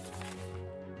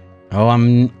 Oh, we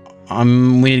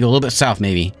need to go a little bit south,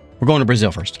 maybe. We're going to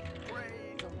Brazil first.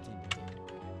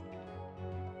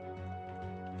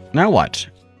 Now what?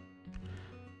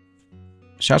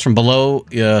 Shouts from below,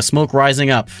 smoke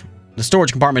rising up. The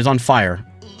storage compartment is on fire.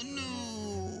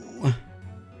 Oh, no.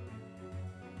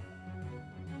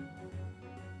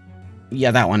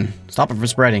 Yeah, that one. Stop it from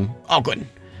spreading. Oh, good.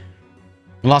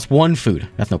 We lost one food.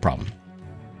 That's no problem.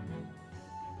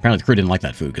 Apparently the crew didn't like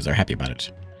that food because they're happy about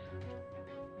it.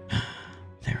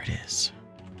 There it is.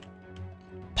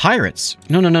 Pirates.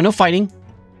 No fighting.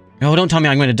 No, don't tell me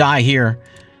I'm going to die here.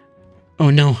 Oh,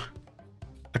 no.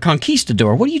 A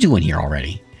conquistador. What are you doing here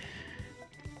already?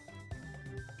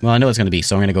 Well, I know it's going to be,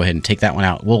 so I'm going to go ahead and take that one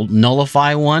out. We'll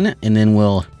nullify one, and then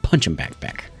we'll punch him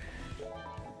back.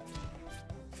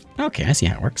 Okay, I see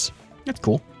how it works. That's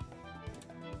cool.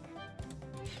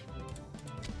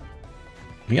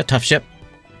 We got a tough ship.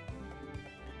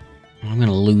 I'm going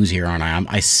to lose here, aren't I?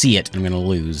 I see it. I'm going to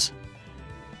lose.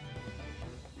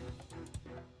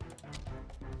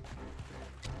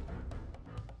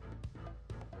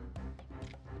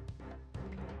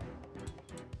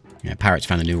 Yeah, pirates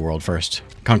found the New World first.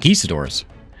 Conquistadors.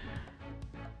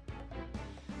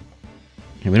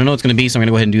 Okay, we don't know what it's going to be, so I'm going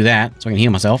to go ahead and do that so I can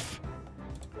heal myself.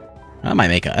 That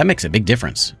makes a big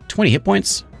difference. 20 hit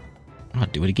points? I'll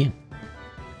do it again.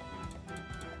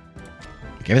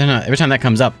 Okay, every time that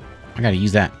comes up, I gotta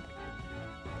use that.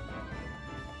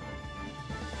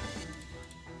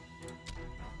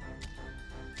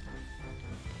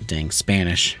 Dang,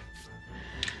 Spanish.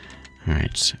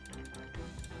 Alright.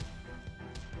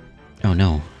 Oh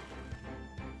no.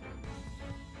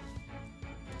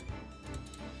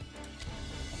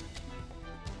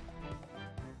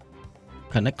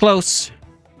 Cutting it close.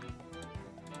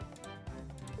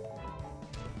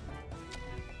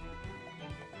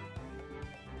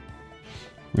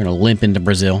 We're gonna limp into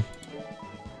Brazil.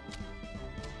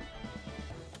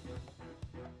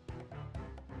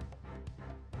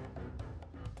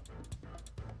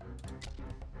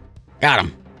 Got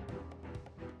him.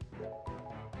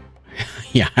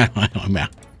 Yeah, I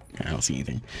don't see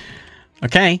anything.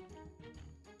 Okay.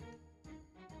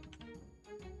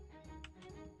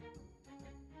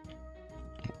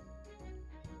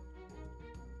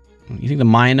 You think the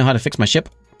Mayan know how to fix my ship?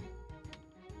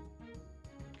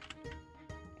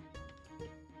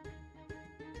 The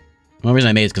only reason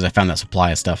I made it is because I found that supply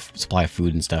of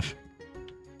food and stuff.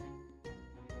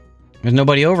 There's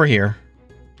nobody over here.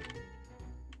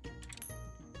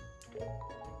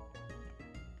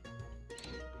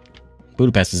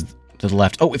 Budapest is to the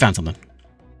left. Oh, we found something.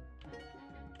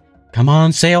 Come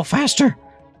on, sail faster.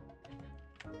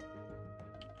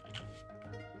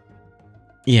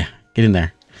 Yeah, get in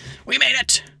there. We made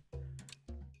it!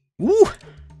 Woo!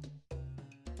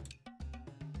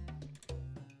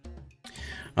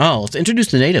 Oh, let's introduce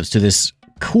the natives to this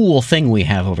cool thing we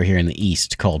have over here in the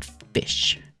east called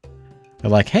fish.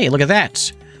 They're like, hey, look at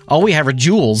that. All we have are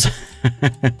jewels.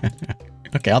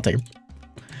 Okay, I'll take them.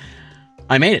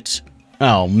 I made it.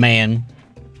 Oh, man.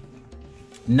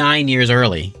 9 years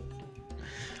early.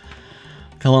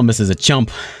 Columbus is a chump.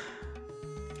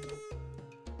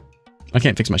 I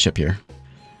can't fix my ship here.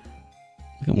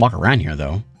 I can walk around here,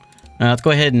 though. Let's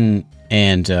go ahead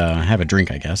and have a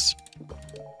drink, I guess.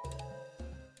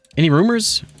 Any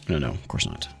rumors? No, of course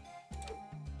not.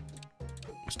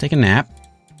 Let's take a nap.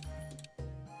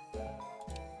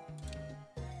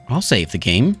 I'll save the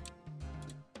game.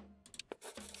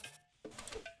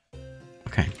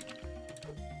 Okay.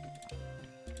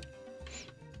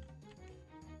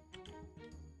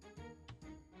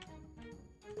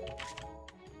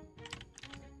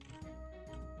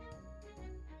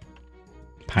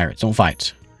 Pirates, don't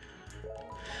fight.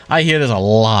 I hear there's a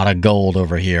lot of gold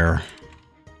over here.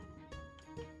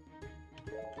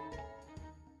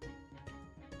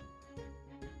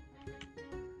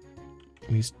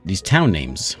 These town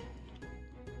names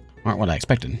aren't what I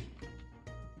expected.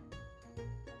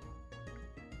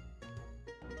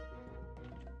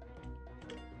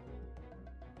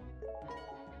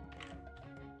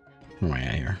 Where am I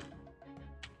at here?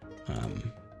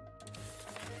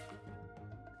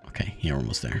 Okay, yeah, we're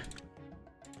almost there.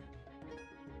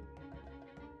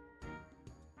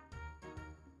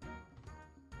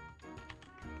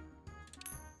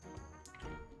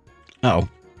 Uh-oh.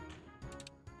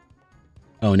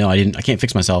 Oh no, I can't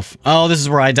fix myself. Oh, this is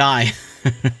where I die.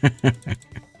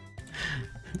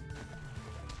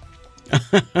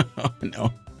 Oh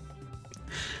no.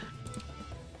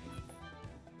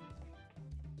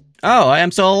 Oh, I am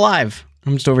still alive.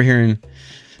 I'm just over here in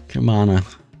Kumana.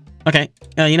 Okay,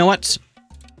 you know what?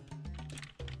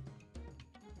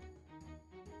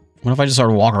 What if I just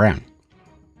sort of walk around?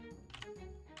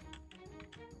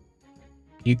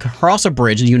 You cross a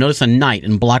bridge and you notice a knight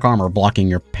in black armor blocking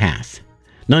your path.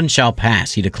 None shall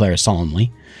pass, he declares solemnly.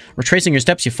 Retracing your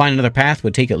steps, you find another path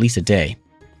would take at least a day.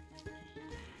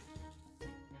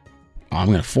 Oh, I'm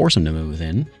going to force him to move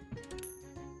in.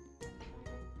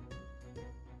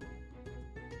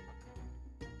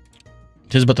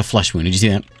 Just about the flesh wound. Did you see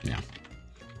that? Yeah.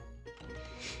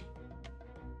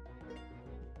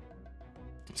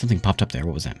 Something popped up there.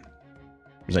 What was that?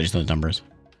 Or was that just those numbers?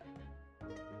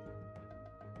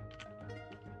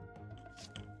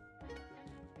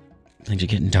 Things are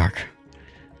getting dark.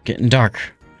 Getting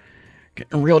dark.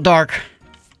 Getting real dark.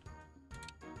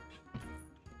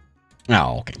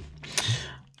 Oh, okay.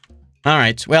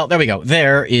 Alright, well, there we go.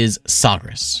 There is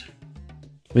Sagres.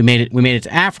 We made it. We made it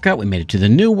to Africa. We made it to the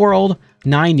New World.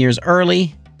 9 years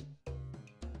early.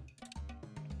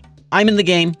 I'm in the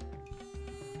game.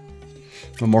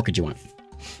 What more could you want?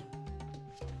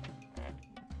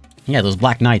 Yeah, those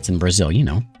black knights in Brazil, you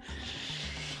know.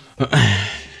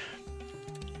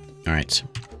 Alright,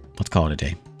 let's call it a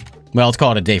day. Well, let's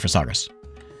call it a day for Sagres.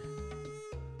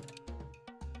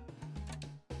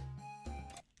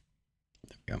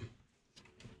 There we go.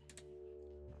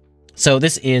 So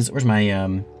this is, where's my, let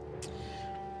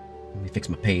me fix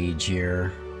my page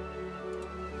here.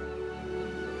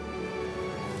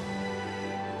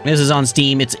 This is on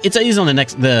Steam. It's on the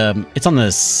next, it's on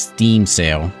the Steam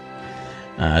sale,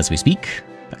 as we speak.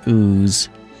 Ooze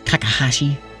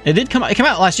Kakahashi. It came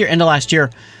out last year, end of last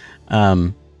year.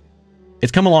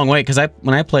 It's come a long way because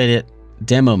when I played it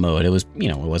demo mode, it was, you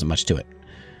know, it wasn't much to it.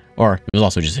 Or it was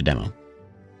also just a demo.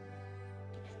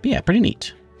 But yeah, pretty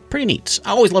neat. Pretty neat.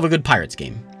 I always love a good Pirates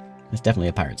game. It's definitely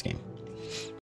a Pirates game.